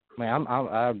 Man,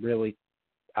 I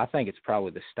think it's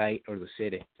probably the state or the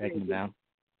city taking them down.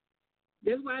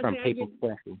 That's why I From say people's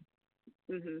question.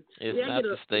 It's not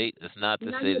the state. It's not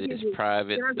the city. It's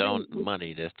private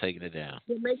money that's taking it down.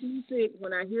 It makes me sick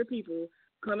when I hear people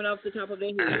coming off the top of their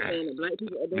head saying that black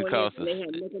people are doing Because this and they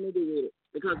had nothing to do with it.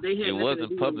 Because they had it nothing to wasn't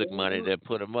do public with it. money that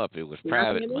put them up. It was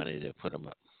private money that put them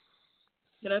up.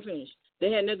 Can I finish?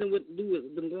 They had nothing to do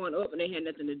with them going up, and they had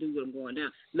nothing to do with them going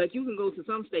down. Like you can go to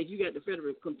some states, you got the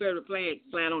Confederate flag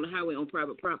flying on the highway on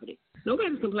private property.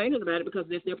 Nobody's complaining about it because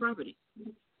that's their property.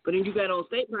 But then you got on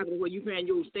state property where you paying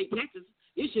your state taxes,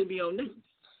 it should be on them.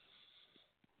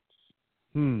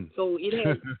 So it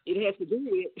has to do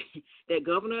with that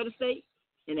governor of the state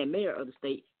and that mayor of the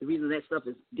state. The reason that stuff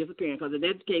is disappearing, because in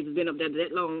that case, it's been up there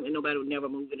that long and nobody would never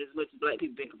move it as much as black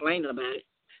people been complaining about it.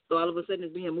 So all of a sudden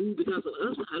it's being moved because of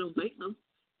us? I don't think so.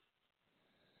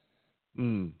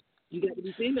 You got to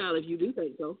be senile if you do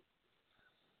think so.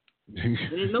 And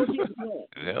there's no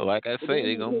Yeah, like I say,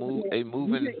 they gonna move. They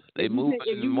moving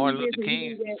Martin Luther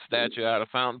King statue out of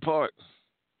Fountain Park.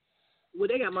 Well,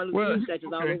 they got Martin Luther King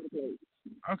statues all over the place.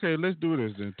 Okay, let's do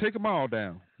this then. Take them all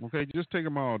down. Okay, just take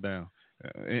them all down,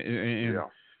 and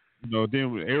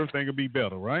then everything will be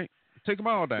better, right? Take them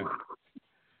all down,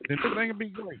 then everything will be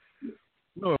great.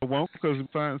 No, it won't, because we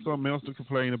find something else to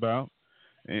complain about,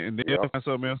 and then find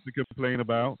something else to complain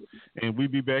about, and we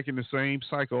be back in the same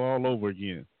cycle all over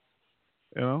again.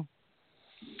 You know?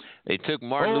 They took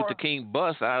Martin Luther King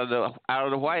bus out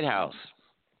of the White House.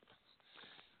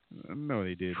 No,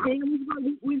 they didn't.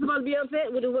 We supposed to be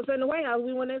upset with what's in the White House.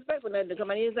 We weren't expecting that to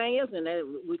come out anything else, and that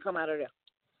we come out of there.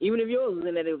 Even if yours was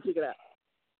in there, they would pick it out.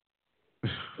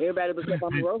 Everybody but Steph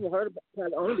Rosa heard about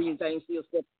the only these things still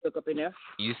stuck up in there.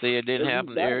 You say it didn't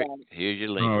happen, Eric? Here's your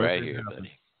link right here,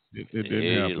 buddy. It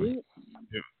didn't happen.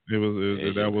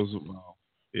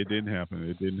 It didn't happen.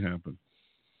 It didn't happen.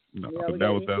 No,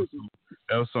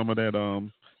 that was some of that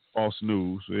false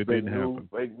news. It didn't happen.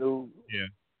 Fake news.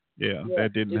 Yeah,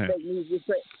 that didn't happen. Fake news.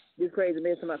 This crazy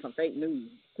man talking about some fake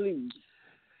news. Please.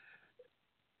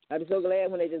 I'd be so glad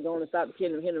when they just go on and stop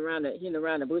hitting around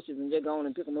the bushes and just go on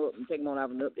and pick them up and take them on out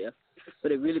and up there.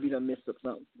 But it really be done messed up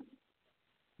something.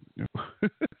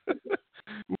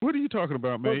 What are you talking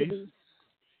about, Maze?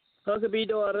 Huckabee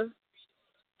daughter.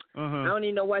 I don't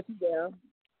even know why she's there,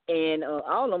 and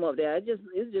all of them up there.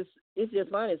 It's just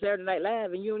funny. Saturday Night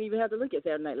Live, and you don't even have to look at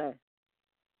Saturday Night Live.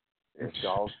 It's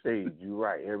all staged. You're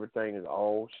right. Everything is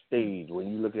all staged. When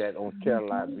you look at it on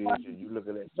television, you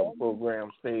looking at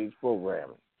some stage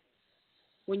programming.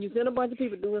 When you send a bunch of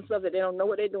people doing stuff that they don't know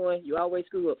what they're doing, you always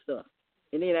screw up stuff,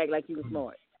 and then act like you were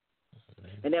smart.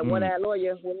 And that one-eyed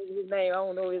lawyer, what is his name? I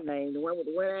don't know his name. The one with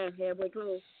the one eye halfway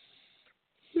closed.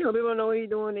 You know, people don't know what he's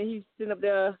doing, and he's sitting up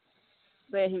there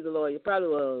saying he's a lawyer.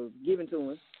 Probably given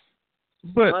to him.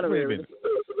 But wait a minute.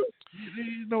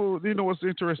 You know what's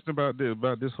interesting about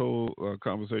this whole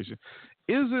conversation?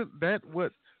 Isn't that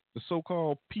what the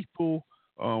so-called people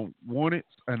wanted?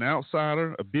 An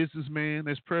outsider, a businessman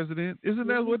as president? Isn't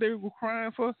that what they were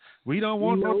crying for? We don't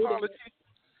want no politics.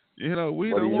 You know, we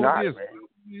don't want this.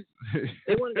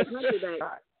 They wanted the country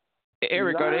back.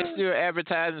 Eric, are they still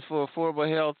advertising for affordable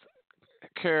health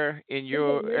care in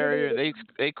your area?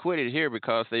 They quit it here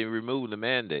because they removed the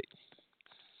mandate.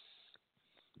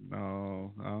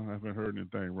 No, I haven't heard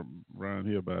anything around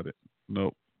here about it.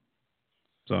 Nope.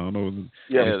 So I don't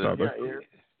know.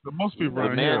 But most people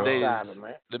around here.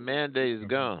 The mandate is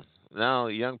gone. Now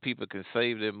young people can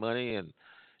save their money and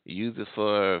use it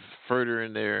for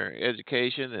furthering their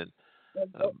education and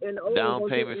down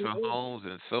payment for homes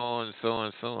and so on and so on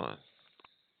and so on.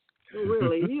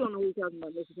 Really? You don't know who you're talking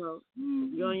about, Mr. Talk.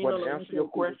 But to answer your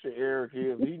question, Eric,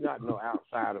 he's not no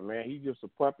outsider, man. He's just a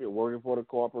puppet working for the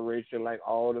corporation like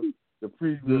all the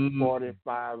previous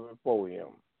 45 before him.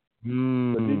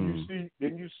 But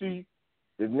didn't you see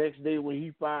the next day when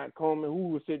he fired Coleman, who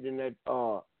was sitting in that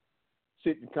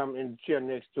coming in the chair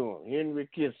next to him? Henry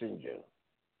Kissinger.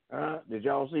 Did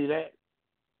y'all see that?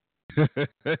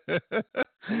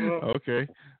 Okay.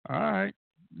 All right.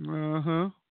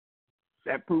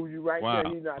 That proves you right there.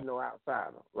 He's not no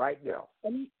outsider. Right there.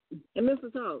 And Mr.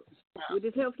 Talk, with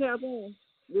this health care thing,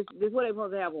 this what they're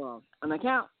supposed to have an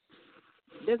account.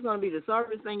 That's going to be the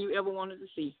sorriest thing you ever wanted to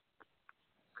see.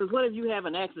 Because what if you have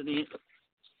an accident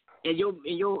and your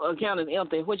account is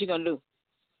empty? What you going to do?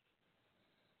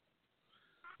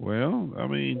 Well, I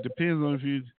mean, depends on if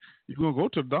you're going to go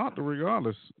to the doctor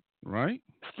regardless, right?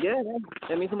 Yeah,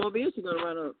 that means some more bills you're going to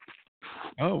run up.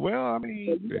 Oh, well, I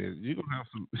mean, you're going to have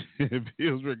some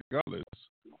bills regardless.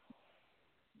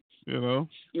 You know?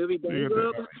 You'll be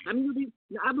bankrupt. I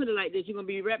put it like this. You're going to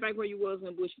be right back where you was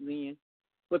when Bush was in,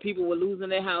 where people were losing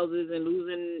their houses and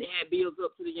had bills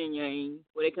up to the yin-yang,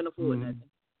 where they couldn't afford nothing.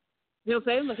 Health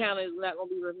savings account is not going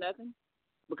to be worth nothing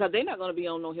because they're not going to be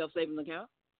on no health savings account.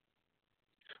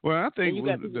 Well, I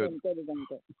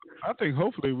think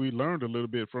hopefully we learned a little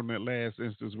bit from that last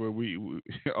instance where we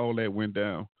all that went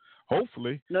down.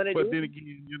 Hopefully, then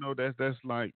again, you know, that's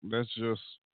just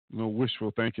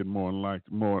wishful thinking more or less.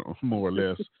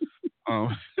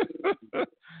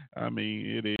 I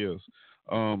mean, it is.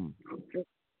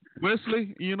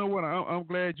 Wesley, you know what? I'm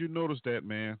glad you noticed that,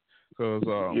 man, because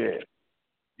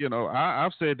you know,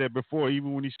 I've said that before,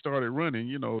 even when he started running.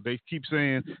 You know, they keep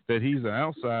saying that he's an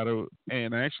outsider,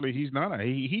 and actually he's not.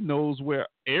 He knows where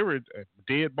every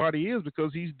dead body is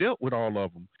because he's dealt with all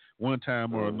of them one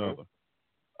time or another.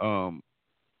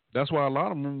 That's why a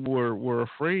lot of them were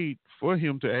afraid for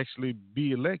him to actually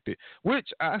be elected,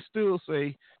 which I still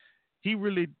say he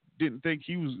really didn't think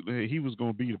he was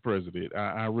going to be the president.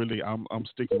 I'm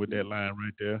sticking with that line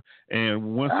right there.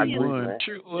 And once he won,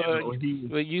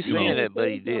 you saying that, but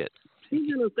he did.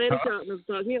 He's in a state of shock, Mr.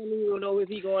 Talk. He don't even know if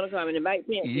he's going to come. And Mike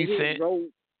Pence, he's road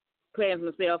class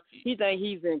himself. He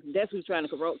thinks that's who's trying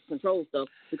to control stuff.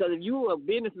 Because if you're a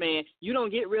businessman, you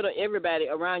don't get rid of everybody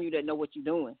around you that know what you're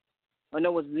doing or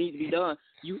know what needs to be done.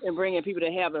 You and bring in people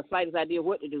that have the slightest idea of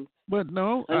what to do. But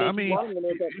no, I mean,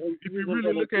 if you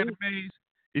really look at it, Maze,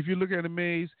 if you look at it,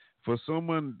 Maze, for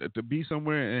someone to be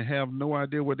somewhere and have no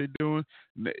idea what they're doing,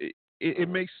 it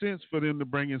makes sense for them to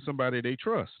bring in somebody they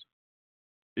trust.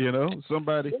 You know,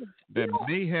 somebody that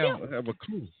may have a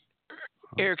clue.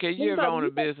 Eric, have you ever owned a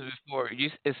business before?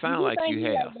 It sounds like you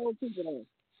have.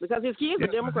 Because his kids are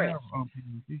Democrats.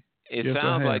 It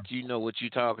sounds like you know what you're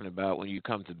talking about when you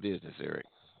come to business, Eric.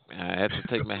 I have to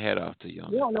take my hat off to you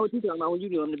on that. You don't know what you're talking about when you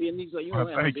do the business, so you don't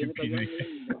have no business.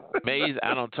 Maze,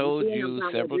 I done told you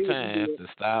several times to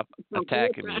stop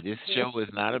attacking me. This show is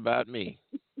not about me.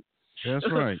 That's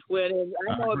right. Well,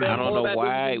 I don't know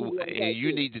why.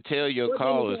 You need to tell your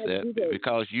callers that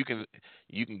because you can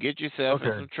get yourself in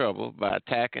some trouble by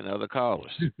attacking other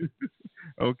callers.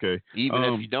 Okay. Even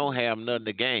if you don't have nothing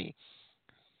to gain.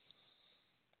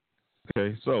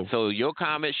 Okay, so your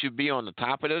comment should be on the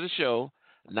top of the show,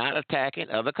 not attacking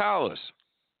other callers.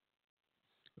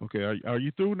 Okay, are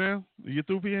you through now? Are you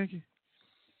through, Bianchi?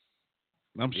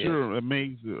 I'm sure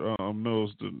Maze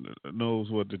knows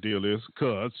what the deal is,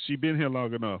 cause she been here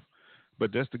long enough.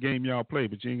 But that's the game y'all play.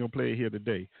 But you ain't gonna play it here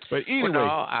today. But anyway, well,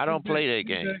 no, I don't play that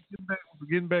game.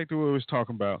 Getting back to what we was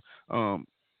talking about.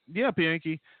 Yeah,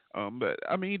 Bianchi. But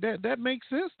I mean that makes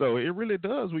sense though. It really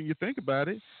does when you think about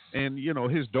it. And you know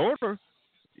his daughter,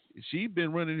 she's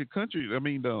been running the country. I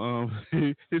mean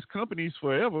his companies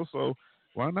forever. So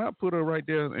why not put her right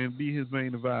there and be his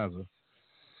main advisor?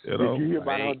 You know? Did you hear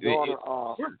about her daughter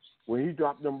when he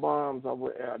dropped them bombs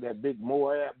over that big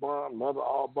Moab bomb, Mother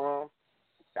All bomb?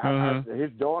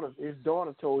 His daughter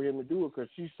told him to do it because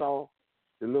she saw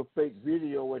the little fake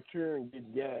video where Turing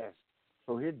get gas.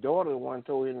 So his daughter the one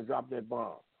told him to drop that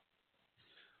bomb.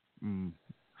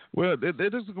 Well,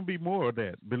 there's going to be more of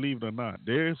that. Believe it or not,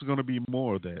 there's going to be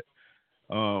more of that.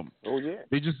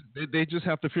 They just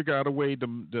have to figure out a way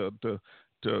to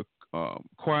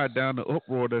quiet down the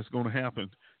uproar that's going to happen.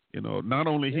 You know, not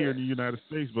only here in the United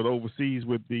States, but overseas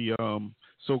with the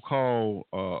so-called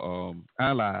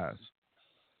allies.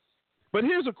 But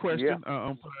here's a question,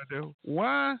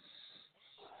 why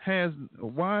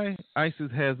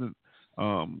ISIS hasn't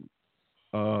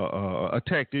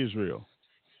attacked Israel?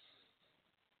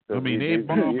 I mean, they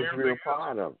bombed Israel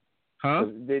part of it. Huh?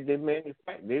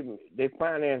 They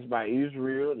financed by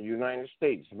Israel, the United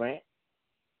States, man.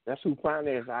 That's who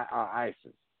financed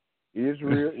ISIS.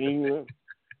 Israel, England.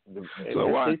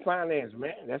 They finance,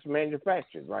 man. That's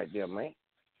manufactured right there, man.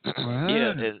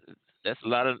 Yeah, that's a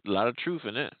lot of truth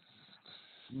in that.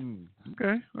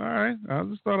 Okay, all right. I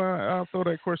just thought I'll throw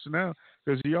that question out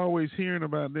because you're always hearing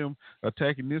about them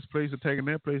attacking this place, attacking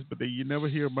that place, but you never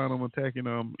hear about them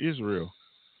attacking Israel.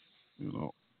 You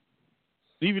know,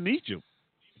 even Egypt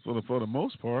for the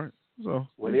most part. So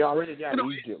they already got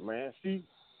Egypt, man. See,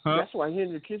 that's why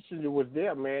Henry Kissinger was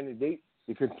there, man. They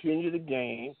continue the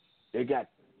game. They got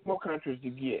more countries to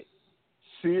get: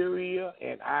 Syria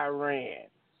and Iran.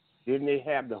 Then they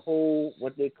have the whole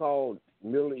what they call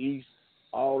Middle East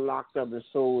all locked up and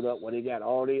sold up, where they got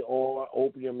all their oil,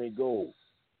 opium, and gold.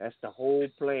 That's the whole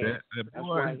plan.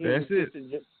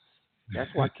 That's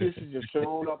why Kissinger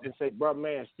showed up and said, "Bro,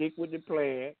 man, stick with the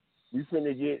plan. We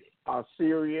finna get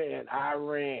Syria and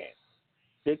Iran.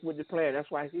 Stick with the plan."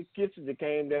 That's why Kissinger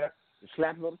came there and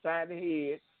slapped him upside the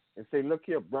head and say, "Look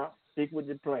here, bro, stick with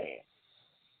the plan."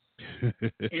 And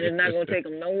it's not going to take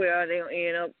them nowhere. They'll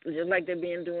end up just like they've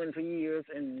been doing for years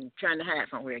and trying to hide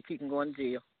somewhere and keep them going to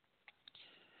jail.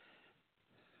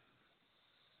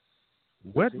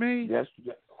 What, man? Yes.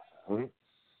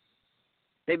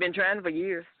 They've been trying for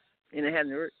years, and it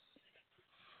hasn't worked.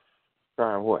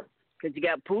 Trying what? Because you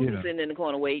got Putin sitting in the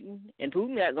corner waiting, and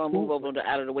Putin not going to move over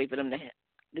out of the way for them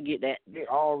to get that. They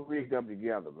all rigged up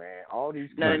together, man. All these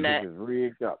countries is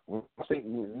rigged up.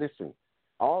 Listen,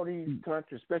 all these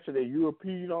countries, especially the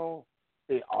European,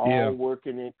 they all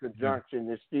working in conjunction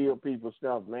to steal people's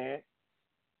stuff, man.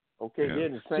 Okay, they're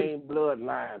the same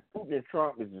bloodline. Putin and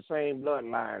Trump is the same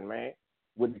bloodline, man.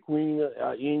 With the Queen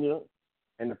of England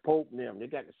and the Pope and them. They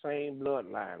got the same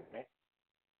bloodline, man.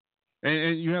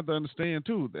 And you have to understand,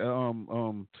 too,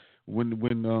 when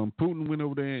Putin went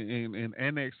over there and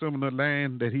annexed some of the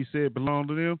land that he said belonged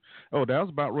to them, that was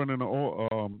about running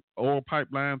an oil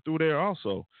pipeline through there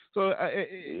also. So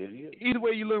either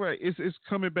way you look at it, it's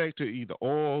coming back to either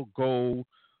oil, gold,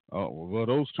 well,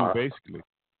 those two basically.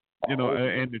 You know,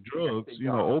 and the drugs,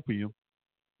 opium.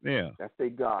 Yeah. That's their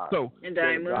God. So, and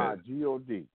diamond. God,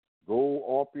 G-O-D. Gold,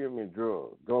 opium, and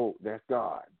drugs. Gold, that's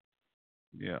God.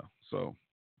 Yeah. So,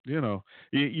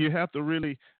 you have to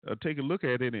really take a look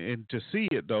at it and to see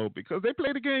it, though, because they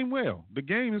play the game well. The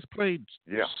game is played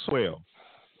so well.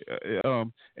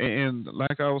 And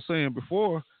like I was saying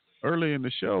before, earlier in the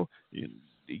show,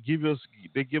 they give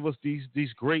us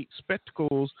these great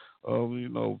spectacles of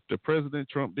the President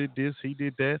Trump did this, he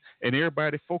did that, and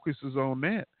everybody focuses on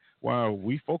that. While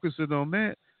we focusing on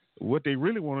that, what they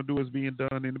really want to do is being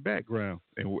done in the background,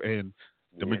 and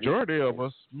the majority of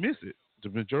us miss it. The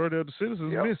majority of the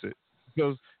citizens miss it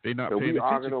because they're not paying attention. We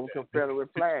arguing over Confederate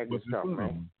flags and stuff,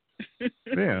 man.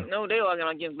 Yeah. No, they're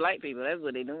arguing against black people. That's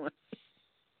what they're doing.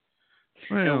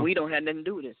 Well, and we don't have nothing to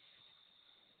do with it.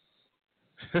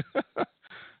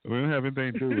 We don't have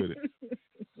anything to do with it.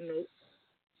 Nope.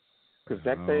 Because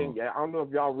that thing, I don't know if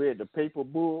y'all read the Paper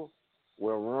Bull,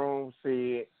 where Rome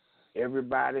said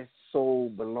everybody's soul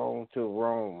belonged to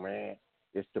Rome, man.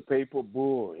 It's the Paper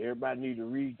Bull. Everybody need to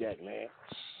read that, man.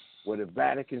 Where the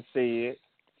Vatican said,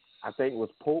 I think it was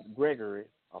Pope Gregory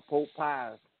or Pope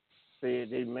Pius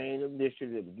said their main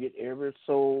initiative to get every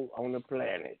soul on the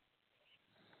planet.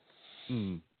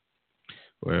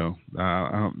 Well,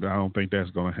 I don't think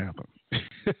that's going to happen.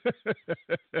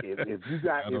 if you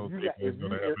got, I don't think that's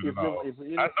going to happen at all.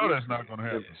 I know that's not going to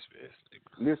happen.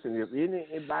 Listen, if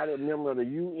anybody a member of the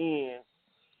UN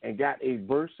and got a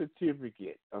birth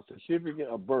certificate, a certificate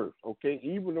of birth, okay,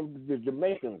 even the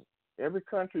Jamaicans, every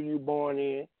country you're born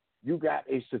in, you got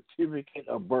a certificate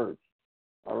of birth,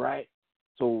 all right?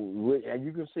 So, and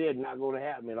you can say it's not going to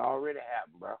happen. It already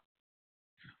happened, bro.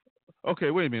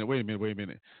 Okay, wait a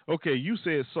minute. Okay, you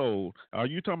said soul. Are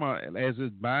you talking about as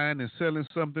it's buying and selling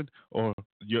something, or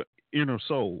your inner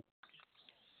soul?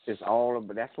 It's all of,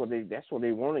 but that's what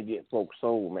they want to get folks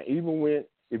sold, man. Even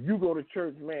if you go to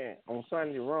church, man, on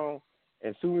Sunday wrong,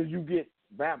 as soon as you get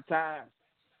baptized,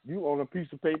 you on a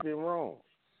piece of paper in wrong.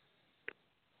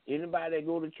 Anybody that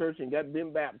go to church and got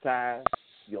been baptized,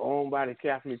 you're owned by the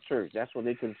Catholic Church. That's what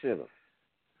they consider.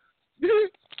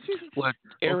 Well,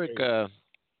 Eric,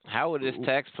 how would this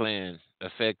tax plan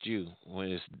affect you when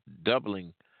it's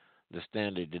doubling the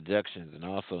standard deductions and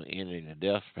also entering the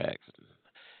death tax?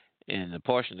 And the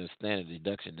portion of standard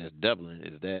deduction that's doubling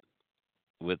is that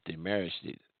with the marriage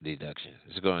deduction.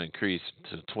 It's going to increase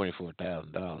to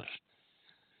 $24,000.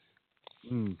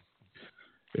 You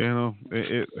know,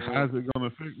 how's it going to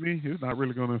affect me? It's not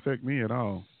really going to affect me at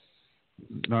all.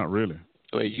 Not really.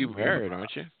 Well, you married,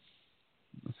 aren't you?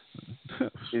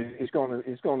 It's gonna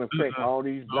affect all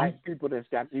these black people that's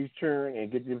got these churn and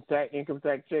get them income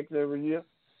tax checks every year.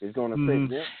 It's gonna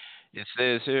affect them. It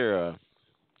says here,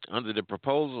 under the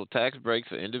proposal, tax breaks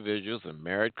for individuals and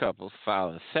married couples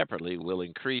filing separately will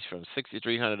increase from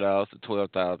 $6,300 to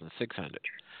 $12,600.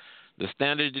 The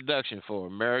standard deduction for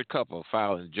a married couple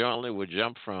filing jointly will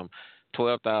jump from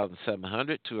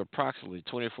 $12,700 to approximately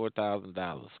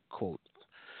 $24,000. Quote.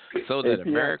 So that a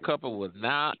married couple would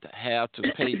not have to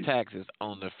pay taxes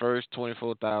on the first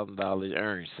 $24,000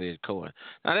 earned, said Cohen.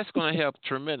 Now, that's going to help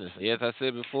tremendously. As I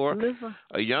said before,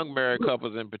 a young married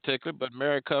couples in particular, but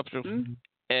married couples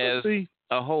as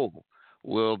a whole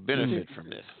will benefit from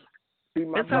this.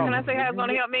 Can I say how it's going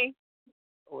to help me?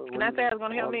 Can I say how it's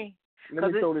going to help me?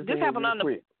 Let me throw this in happened real on the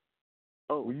quick.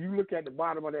 When you look at the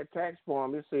bottom of that tax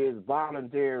form, it says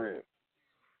voluntary.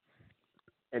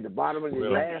 At the bottom of the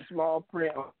last small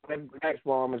print on that tax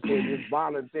form, it says it's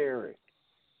voluntary.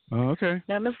 Oh, okay.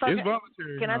 Now, Ms. It's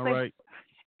voluntary. Can I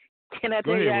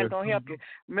tell you how it's going to help you?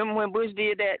 Remember when Bush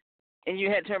did that and you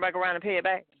had to turn back around and pay it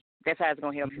back? That's how it's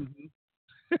going to help you.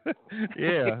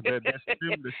 Yeah, that's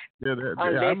Unless I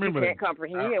remember you can't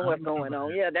comprehend what's going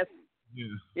on. Yeah, that's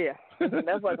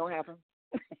what's going to happen.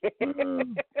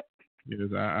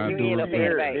 Yes, I you do. End up paying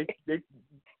it back.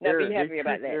 Now be happy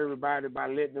about that. Everybody by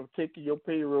letting them take your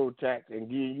payroll tax and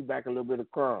giving you back a little bit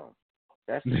of crumbs.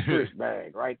 That's the trick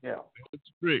bag right there. That's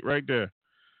the trick right there.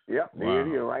 Yep, wow. There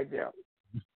it is right there.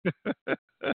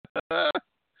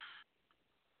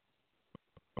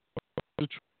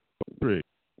 Trick.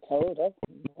 Oh, that's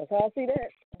how I see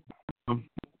that.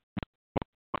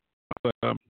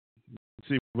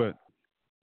 See what?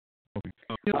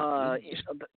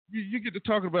 You get to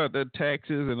talk about the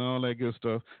taxes and all that good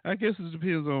stuff. I guess it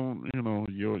depends on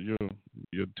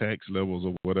your tax levels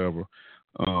or whatever.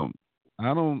 I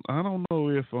don't know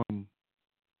if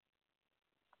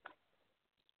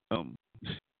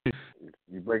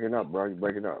You're breaking up, bro. You're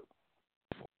breaking up.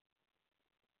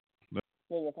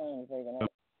 Your phone is breaking up.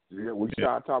 Yeah, we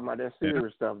start talking about that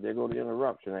serious stuff. There go the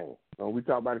interruption, ain't it? When we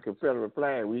talk about the Confederate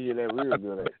flag, we hear that real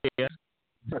good.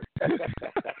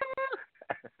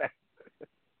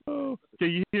 Oh, can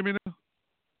you hear me now?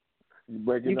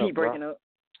 You keep breaking up.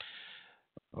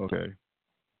 Okay.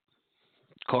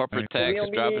 Corporate tax is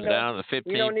dropping down to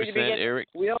 15%, Eric.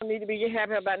 We don't need to be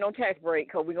happy about no tax break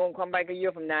because we're going to come back a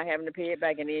year from now having to pay it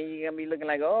back, and then you're going to be looking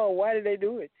like, oh, why did they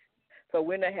do it? So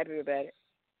we're not happy about it.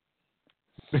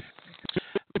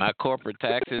 My corporate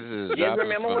taxes is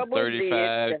dropping from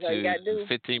 35 to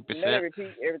 15%. You never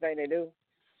repeat everything they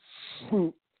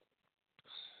do.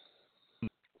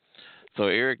 So,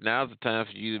 Eric, now's the time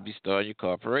for you to be starting your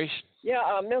corporation.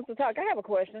 Yeah, Mr. Talk, I have a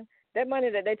question. That money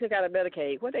that they took out of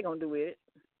Medicaid, what they going to do with it?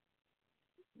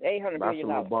 $800 million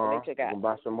they took out.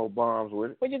 Buy some more bombs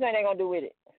with it. What you think they're going to do with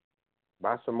it?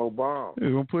 Buy some more bombs.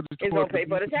 It's going to pay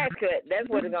for the tax cut. That's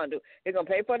what it's going to do. It's going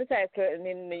to pay for the tax cut, and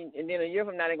then a year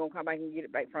from now, they're going to come back and get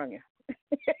it back from you.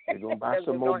 They're going to buy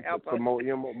some more, promote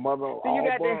your mother all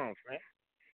bombs, man.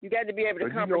 You got to be able to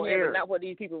comprehend and not what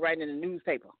these people writing in the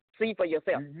newspaper. See for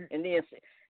yourself, and then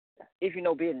if you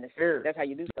know business, that's how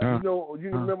you do stuff. You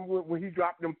remember when he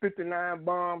dropped them 59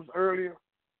 bombs earlier?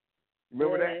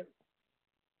 Remember that?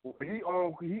 He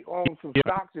owned some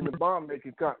stocks in the bomb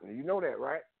making company. You know that,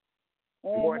 right?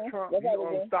 Boy Trump, he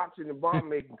owned stocks in the bomb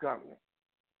making company.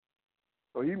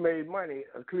 So he made money,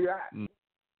 a clear eye.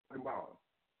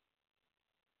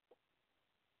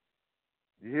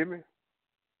 You hear me?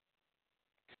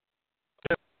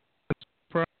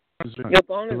 Your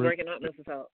phone is breaking up, Mr.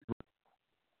 Talk.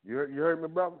 You heard me,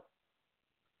 brother?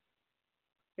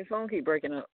 His phone keep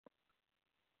breaking up.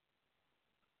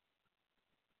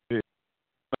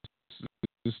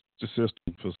 It's the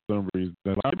system for some reason.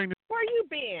 Where you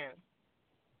been?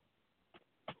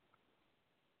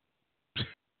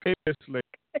 Hey, this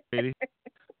lady.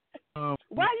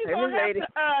 Why you Hey, gonna Miss have Lady. to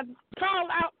call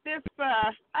out this?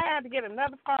 I had to get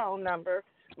another phone number.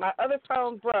 My other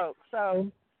phone broke, so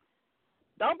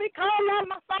don't be calling out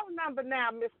my phone number now,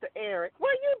 Mr. Eric.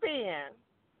 Where you been?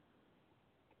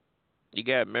 You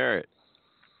got married.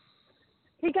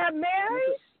 He got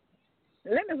married?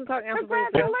 Let Mr. Talk answer for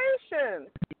yourself.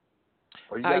 Congratulations.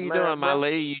 Oh, How got you married, doing, my bro?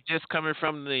 lady? You just coming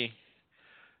from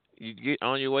you get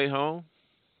on your way home?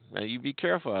 Now you be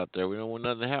careful out there. We don't want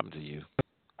nothing to happen to you.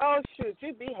 Oh, shoot.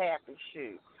 You be happy,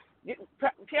 shoot. You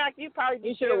probably be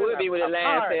You sure would be with a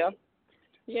laugh party. there.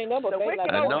 You ain't never The fake wicked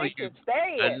like I old know witch you. is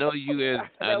dead. I know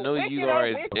you are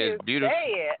as beautiful.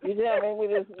 You see what I mean? We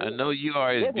just, I know you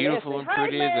are as Listen, beautiful and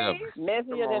pretty as ever.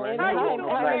 messier Come on, than man. How You you don't doing,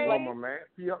 want no black babe? woman, man.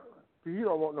 You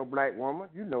don't want no black woman.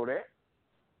 You know that.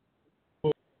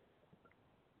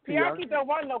 Pianki don't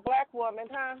want no black woman,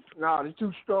 huh? No, they're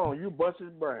too strong. You bust his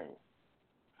brain.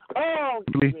 Oh,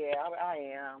 yeah, I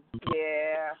am.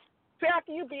 Yeah.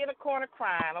 Pianki, you be in the corner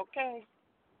crying, okay?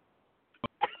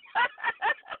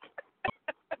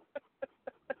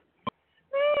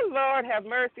 Oh, Lord have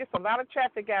mercy. It's a lot of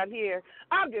traffic out here.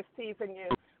 I'm just teasing you.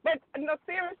 But, no,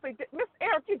 seriously, Miss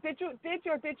Eric, did you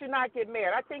or did you not get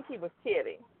married? I think he was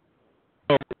kidding.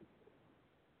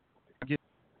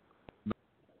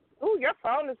 Ooh, your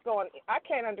phone is going. I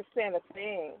can't understand a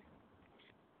thing.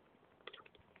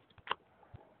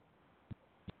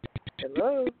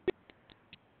 Hello?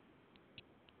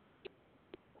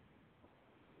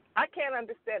 I can't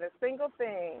understand a single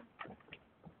thing.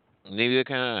 Neither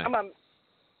can I.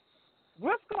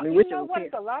 What's I going? mean, You know what?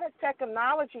 There's a lot of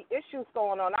technology issues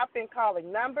going on. I've been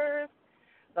calling numbers.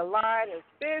 The line is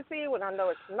busy when I know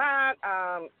it's not.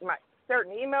 My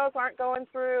certain emails aren't going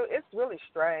through. It's really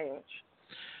strange.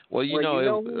 Well, you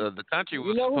know, the country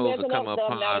was supposed to come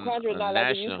upon now the country's not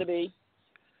like it used to be.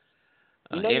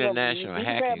 international you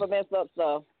hacking. You mess up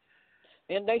stuff.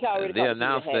 And they already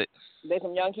announced that. They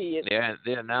some young kids.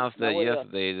 They announced that what else?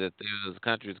 yesterday that the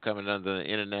country is coming under the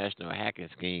international hacking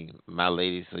scheme, my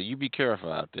lady. So you be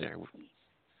careful out there.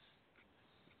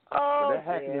 Oh, But that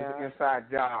hacking is an inside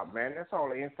job, man. That's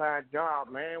all an inside job,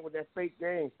 man, with that fake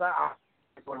game.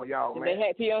 For y'all, man. They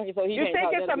hack Pianki, so he You can't think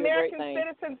talk. it's That'd be a great American thing.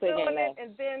 citizens So he doing can't it laugh.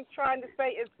 and then trying to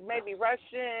say it's maybe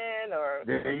Russian or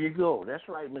There you go. That's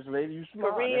right, Miss Lady. You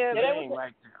smart. Korean? That's the game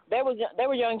right there. They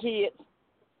were young kids.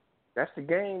 That's the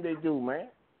game they do, man.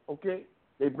 Okay?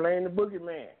 They blame the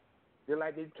boogeyman. They're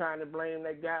like they trying to blame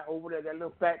that guy over there, that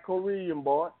little fat Korean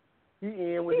boy. He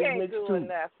in with he his ain't mix doing too.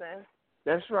 nothing.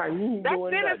 That's right. He ain't That's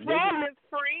doing Dennis nothing. Rodman's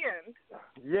friend.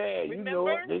 Yeah, you know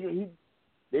Remember? it.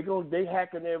 They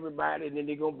hacking everybody, and then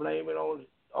they gonna blame it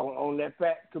on that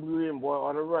fat Korean boy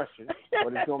or the Russian.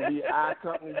 But it's gonna be our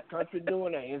country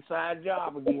doing that inside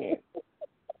job again.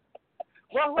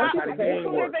 Well, That's how the game who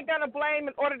are works. they going to blame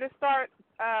in order to start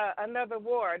another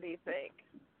war, do you think?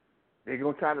 They're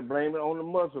going to try to blame it on the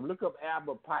Muslim. Look up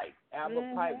Albert Pike.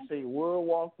 Albert Pike say World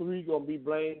War III going to be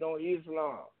blamed on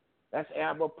Islam. That's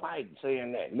Albert Pike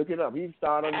saying that. Look it up. He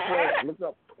started on the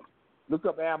plan. Look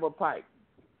up Albert Pike.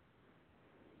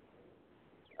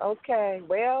 Okay.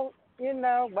 Well,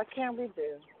 what can we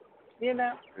do?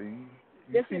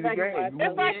 You see the game.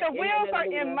 It's like the wheels are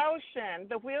in motion.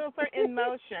 The wheels are in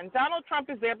motion. Donald Trump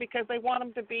is there because they want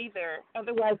him to be there.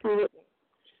 Otherwise, he wouldn't.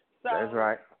 So, that's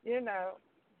right.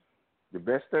 The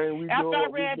best thing we do. After I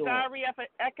read Diary of an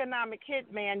Economic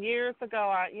Hitman years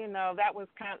ago, that was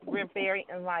kind of very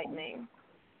enlightening.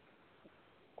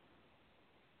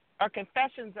 Or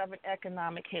Confessions of an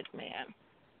Economic Hitman.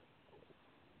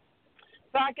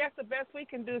 So I guess the best we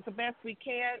can do is the best we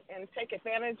can and take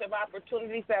advantage of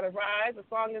opportunities that arise as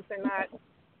long as they're not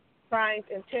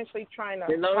intentionally trying to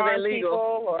harm people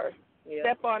or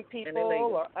step on people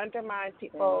or undermine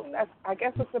people. I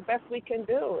guess it's the best we can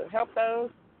do and help those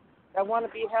that want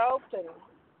to be helped and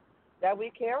that we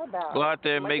care about. Go out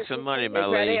there and make some money, my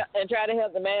lady. And try to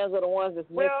help the mans are the ones that's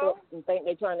messed up and think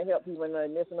they're trying to help people and they're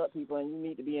messing up people, and you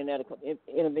need to be in there to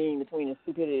intervene between the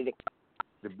stupidity.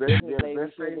 The best thing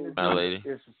to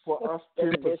do is for us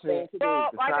 10% Well,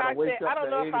 like try to wake I up don't to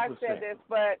know 80%. if I said this,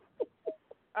 but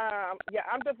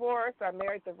I'm divorced. I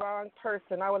married the wrong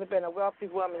person. I would have been a wealthy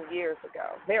woman years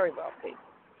ago, very wealthy.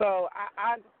 So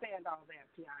I understand all that,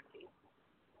 Pianki.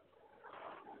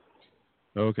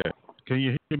 Okay. Can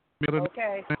you hear me?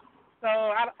 Okay. So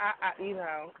I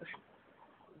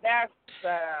that's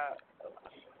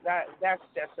that's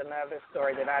just another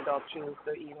story that I don't choose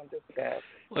to even discuss.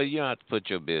 Well, you don't have to put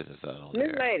your business out on Miss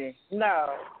there. Lady.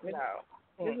 No.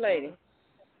 Miss Lady.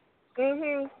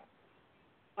 Mhm.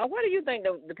 What do you think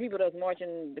the people that's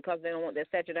marching because they don't want their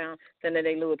statue down, saying that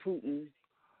they love Putin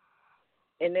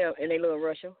and they love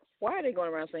Russia? Why are they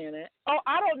going around saying that? Oh,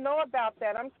 I don't know about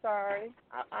that. I'm sorry.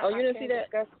 You didn't see that?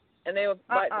 Discuss. And they would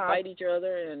fight each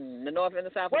other, and the North and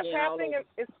the South. What's happening in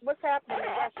Russia?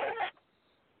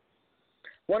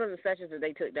 One of the statues that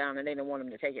they took down, and they didn't want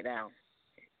them to take it down.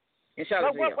 In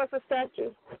Charlottesville. What was the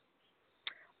statue?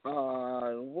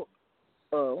 What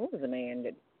was the man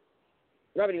that?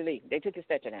 Robert E. Lee. They took his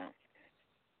statue down,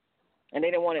 and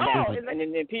they didn't want it down. And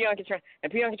then Bianca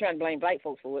trying to blame black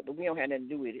folks for it, but we don't have nothing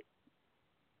to do with it.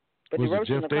 But Was the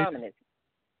Russians Jeff are Davis? communists.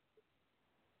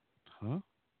 Huh?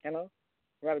 Hello,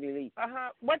 Robert E. Lee.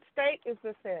 What state is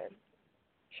this in?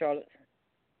 Charlotte,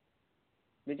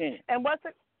 Virginia. And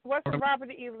wasn't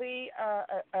Robert E. Lee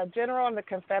a general in the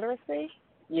Confederacy?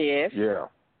 Yes. Yeah.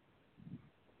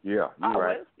 Yeah, you're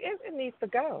right. It needs to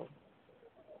go.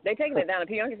 They taking it down. And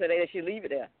Bianca said they should leave it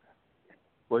there.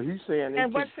 Well, he's saying they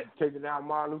taking down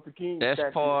Martin Luther King. That's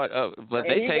statue. part of, but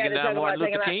they taking down Martin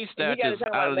Luther King statues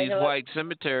out of these white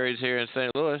cemeteries here in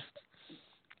St. Louis.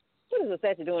 What is the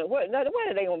statue doing? Why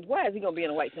is he going to be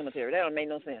in a white cemetery? That don't make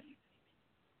no sense.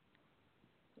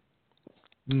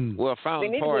 Well,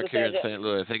 Fountain Park here in St.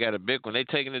 Louis, they got a big one. They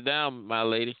taking it down, my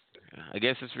lady. I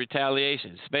guess it's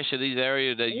retaliation, especially these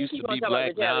areas that used to be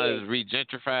black now is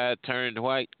regentrified, turned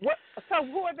white. So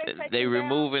who are they taking They down?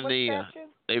 removing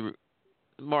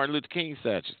Martin Luther King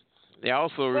statue. They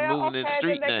also removing the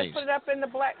street then they names. Put it up in the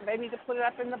black. They need to put it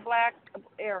up in the black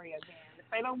area. Then, if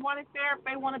they don't want it there, if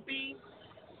they want to be,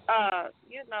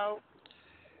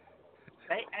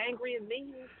 they angry and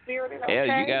mean spirited. Okay?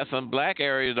 Yeah, you got some black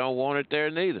areas don't want it there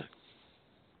neither.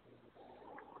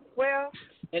 Well,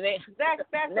 and that's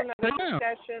another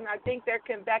discussion. I think that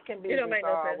can be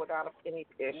resolved without any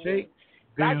issue.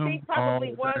 I think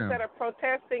probably ones that are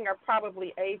protesting are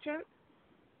probably agents,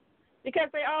 because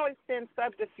they always send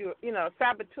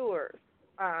saboteurs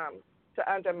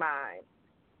to undermine.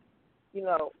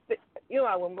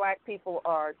 When black people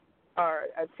are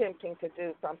attempting to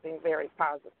do something very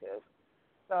positive.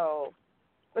 So,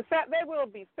 but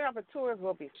saboteurs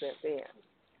will be sent in.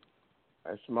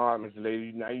 That's smart, Miss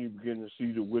Lady. Now you begin to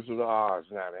see the Wizard of Oz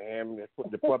now. The hand that put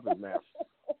the puppet master.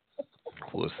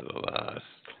 Wizard of Oz.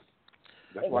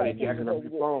 That's why they're jacking up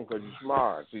your phone, because you're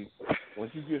smart. See,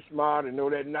 once you get smart and know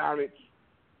that knowledge,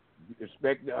 you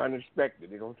expect the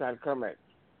unexpected. They're going to try to come at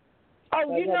you. Oh,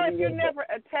 if you're never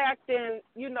attacked, then,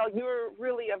 you're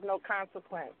really of no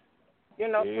consequence.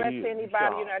 You're no threat to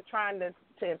anybody. You're not trying to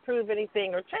improve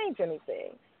anything or change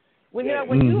anything. When you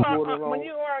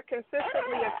are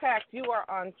consistently attacked, you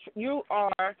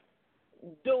are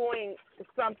doing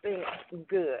something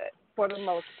good for the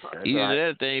most part. Either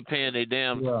that, they ain't paying their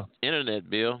damn internet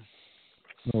bill.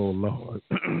 Oh Lord.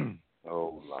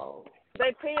 Oh Lord.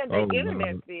 They paying their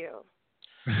internet bill.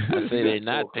 I say they're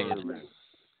not paying it.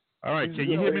 All right, can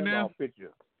you hear me now?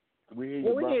 We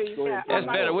hear you. That's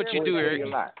better. What you do, Eric,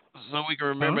 so we can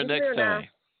remember next time.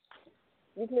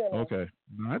 Okay.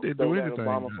 No, I didn't do anything.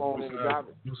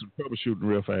 Do some troubleshooting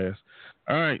real fast.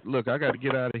 All right, look, I got to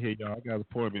get out of here, y'all. I got an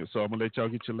appointment, so I'm going to let y'all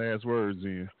get your last words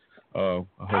in. I hope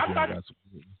y'all got some.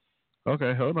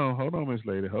 Okay, hold on, Miss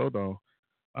Lady. Hold on.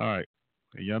 All right.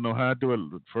 And y'all know how I do it.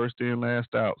 First in,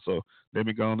 last out. So let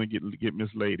me go on and get Miss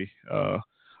Lady. All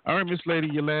right, Miss Lady,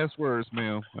 your last words,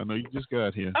 ma'am. I know you just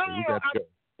got here, so you got to go.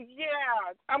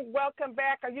 Yeah, I'm welcome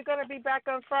back. Are you going to be back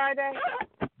on Friday?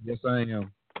 Yes, I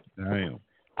am.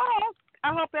 Oh,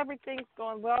 I hope everything's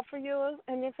going well for you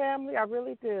and your family. I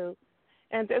really do.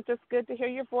 And it's just good to hear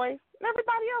your voice. And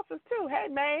everybody else's, too. Hey,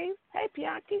 Maeve. Hey,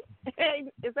 Bianchi.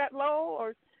 Hey, is that Lowell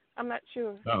or I'm not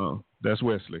sure. That's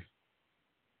Wesley.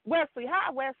 Wesley.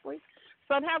 Hi, Wesley.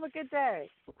 Son, have a good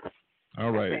day. All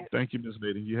right. Thank you, Miss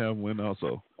Lady. You have one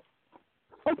also.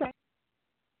 Okay.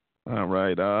 All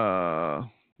right.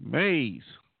 Maze,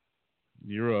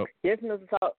 you're up. Yes, Mr.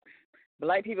 Talk.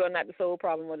 Black people are not the sole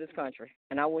problem of this country,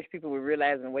 and I wish people would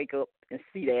realize and wake up and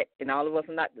see that. And all of us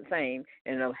are not the same,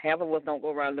 and half of us don't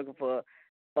go around looking for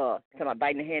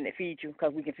biting the hand that feeds you,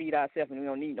 because we can feed ourselves and we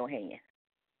don't need no hand.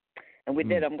 And with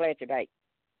that, I'm glad you're back.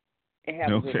 And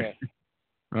have a good day.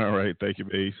 All right, thank you,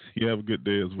 Maze. You have a good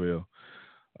day as well.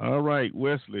 All right,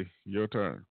 Wesley, your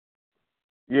turn.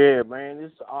 Yeah,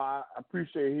 man, I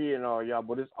appreciate hearing all y'all,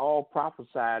 but it's all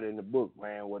prophesied in the book,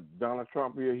 man. What Donald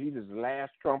Trump here, he's his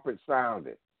last trumpet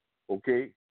sounded, okay?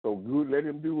 So good, let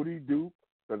him do what he do,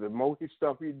 because the most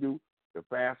stuff he do, the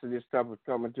faster this stuff is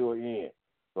coming to an end.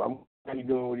 So I'm glad he's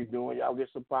doing what he's doing. Y'all get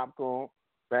some popcorn,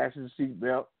 fasten the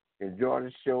seatbelt, enjoy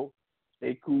the show,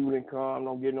 stay cool and calm,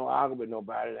 don't get no argument with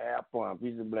nobody, have fun.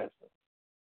 Peace and blessings.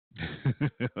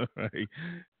 All right.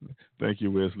 Thank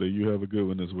you, Wesley. You have a good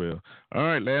one as well. All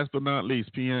right, last but not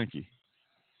least, Pianki.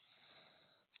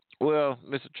 Well,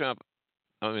 Mr. Trump,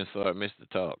 Mr.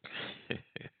 Talk.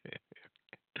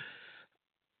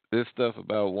 This stuff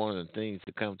about wanting things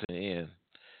to come to an end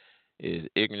is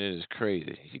ignorant as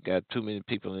crazy. You got too many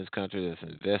people in this country that's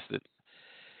invested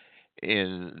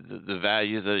in the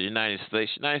values of the United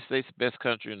States. United States is the best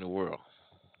country in the world.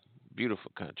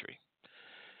 Beautiful country.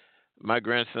 My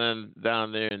grandson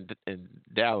down there in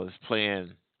Dallas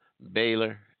playing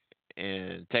Baylor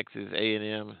and Texas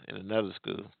A&M and another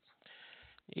school.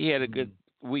 He had a good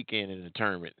weekend in the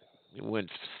tournament. He went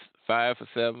 5 for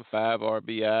 7, 5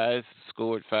 RBIs,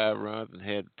 scored 5 runs, and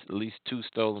had at least 2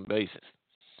 stolen bases.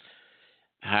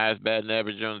 Highest batting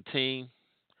average on the team,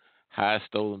 highest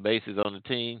stolen bases on the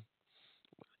team,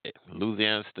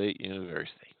 Louisiana State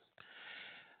University.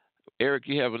 Eric,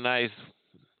 you have a nice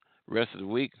rest of the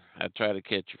week. I try to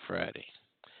catch you Friday.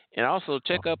 And also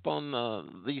check up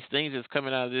on these things that's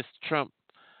coming out of this Trump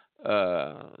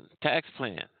tax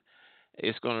plan.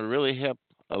 It's going to really help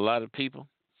a lot of people.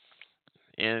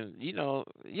 And,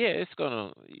 it's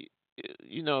going to,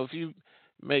 if you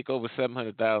make over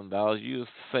 $700,000, you'll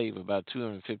save about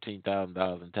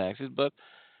 $215,000 in taxes, but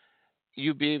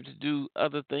you'll be able to do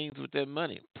other things with that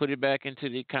money. Put it back into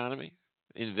the economy,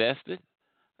 invest it,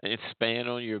 expand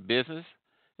on your business.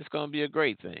 It's going to be a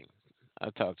great thing.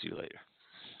 I'll talk to you later.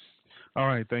 All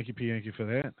right. Thank you, Pianki, for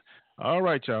that. All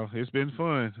right, y'all. It's been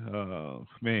fun.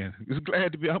 Man, I'm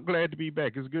glad to be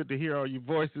back. It's good to hear all your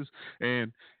voices.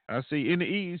 And I see in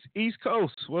the East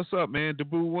Coast. What's up, man?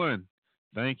 Debut One.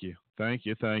 Thank you.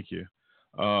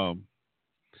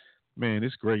 Man,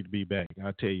 it's great to be back.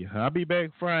 I tell you, I'll be back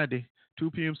Friday,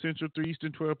 2 p.m. Central, 3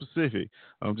 Eastern, 12 Pacific.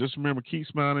 Just remember, keep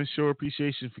smiling, show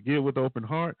appreciation, forgive with open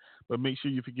heart, but make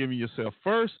sure you're forgiving yourself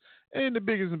first. And the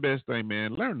biggest and best thing,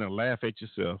 man, learn to laugh at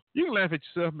yourself. You can laugh at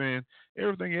yourself, man.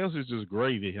 Everything else is just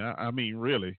gravy. I mean,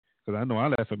 really, because I know I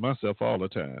laugh at myself all the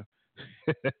time.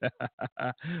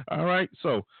 All right,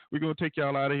 so we're going to take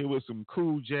y'all out of here with some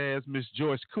cool jazz, Miss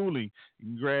Joyce Cooling,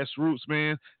 Grassroots,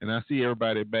 man. And I see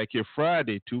everybody back here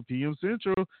Friday, 2 p.m.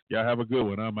 Central. Y'all have a good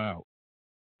one. I'm out.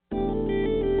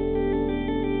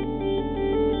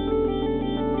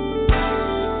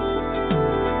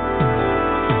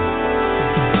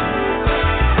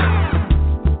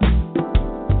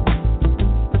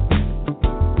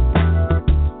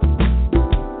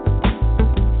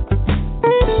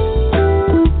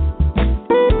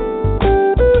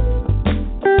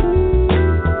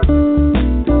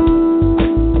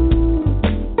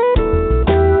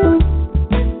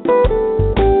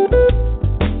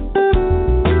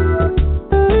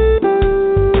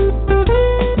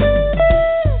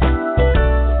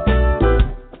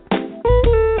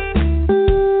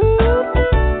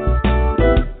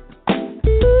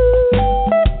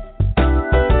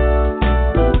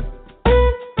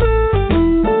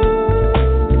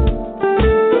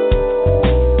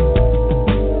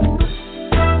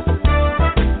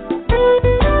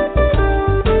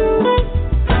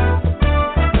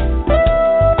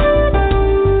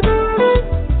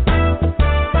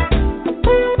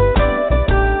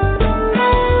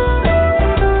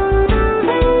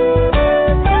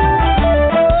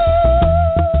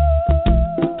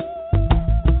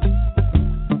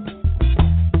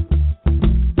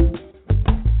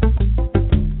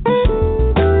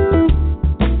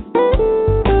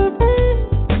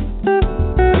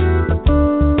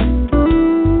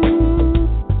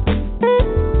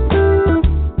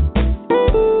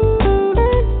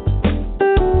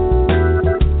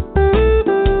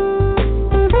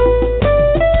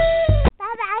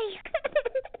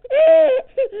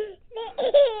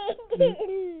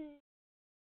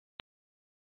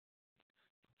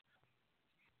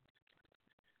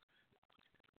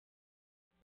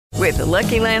 With the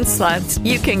Lucky Land Slots,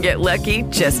 you can get lucky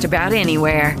just about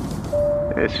anywhere.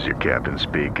 This is your captain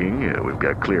speaking. We've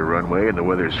got clear runway and the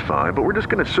weather's fine, but we're just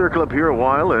going to circle up here a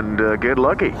while and get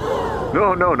lucky.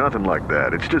 No, nothing like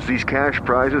that. It's just these cash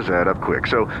prizes add up quick.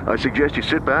 So I suggest you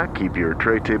sit back, keep your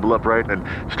tray table upright, and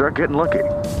start getting lucky.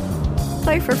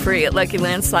 Play for free at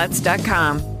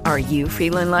LuckyLandSlots.com. Are you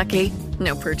feeling lucky?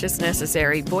 No purchase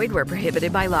necessary. Void where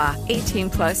prohibited by law.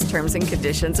 18+ terms and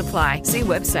conditions apply. See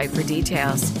website for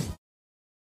details.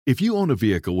 If you own a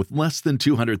vehicle with less than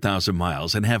 200,000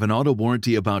 miles and have an auto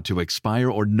warranty about to expire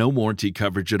or no warranty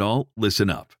coverage at all,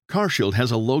 listen up. CarShield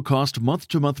has a low-cost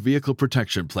month-to-month vehicle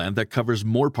protection plan that covers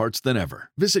more parts than ever.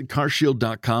 Visit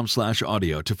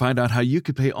carshield.com/audio to find out how you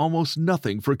could pay almost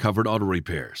nothing for covered auto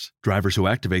repairs. Drivers who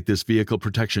activate this vehicle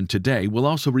protection today will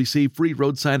also receive free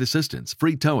roadside assistance,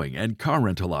 free towing, and car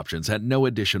rental options at no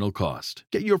additional cost.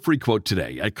 Get your free quote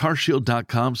today at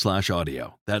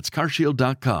carshield.com/audio. That's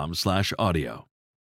carshield.com/audio.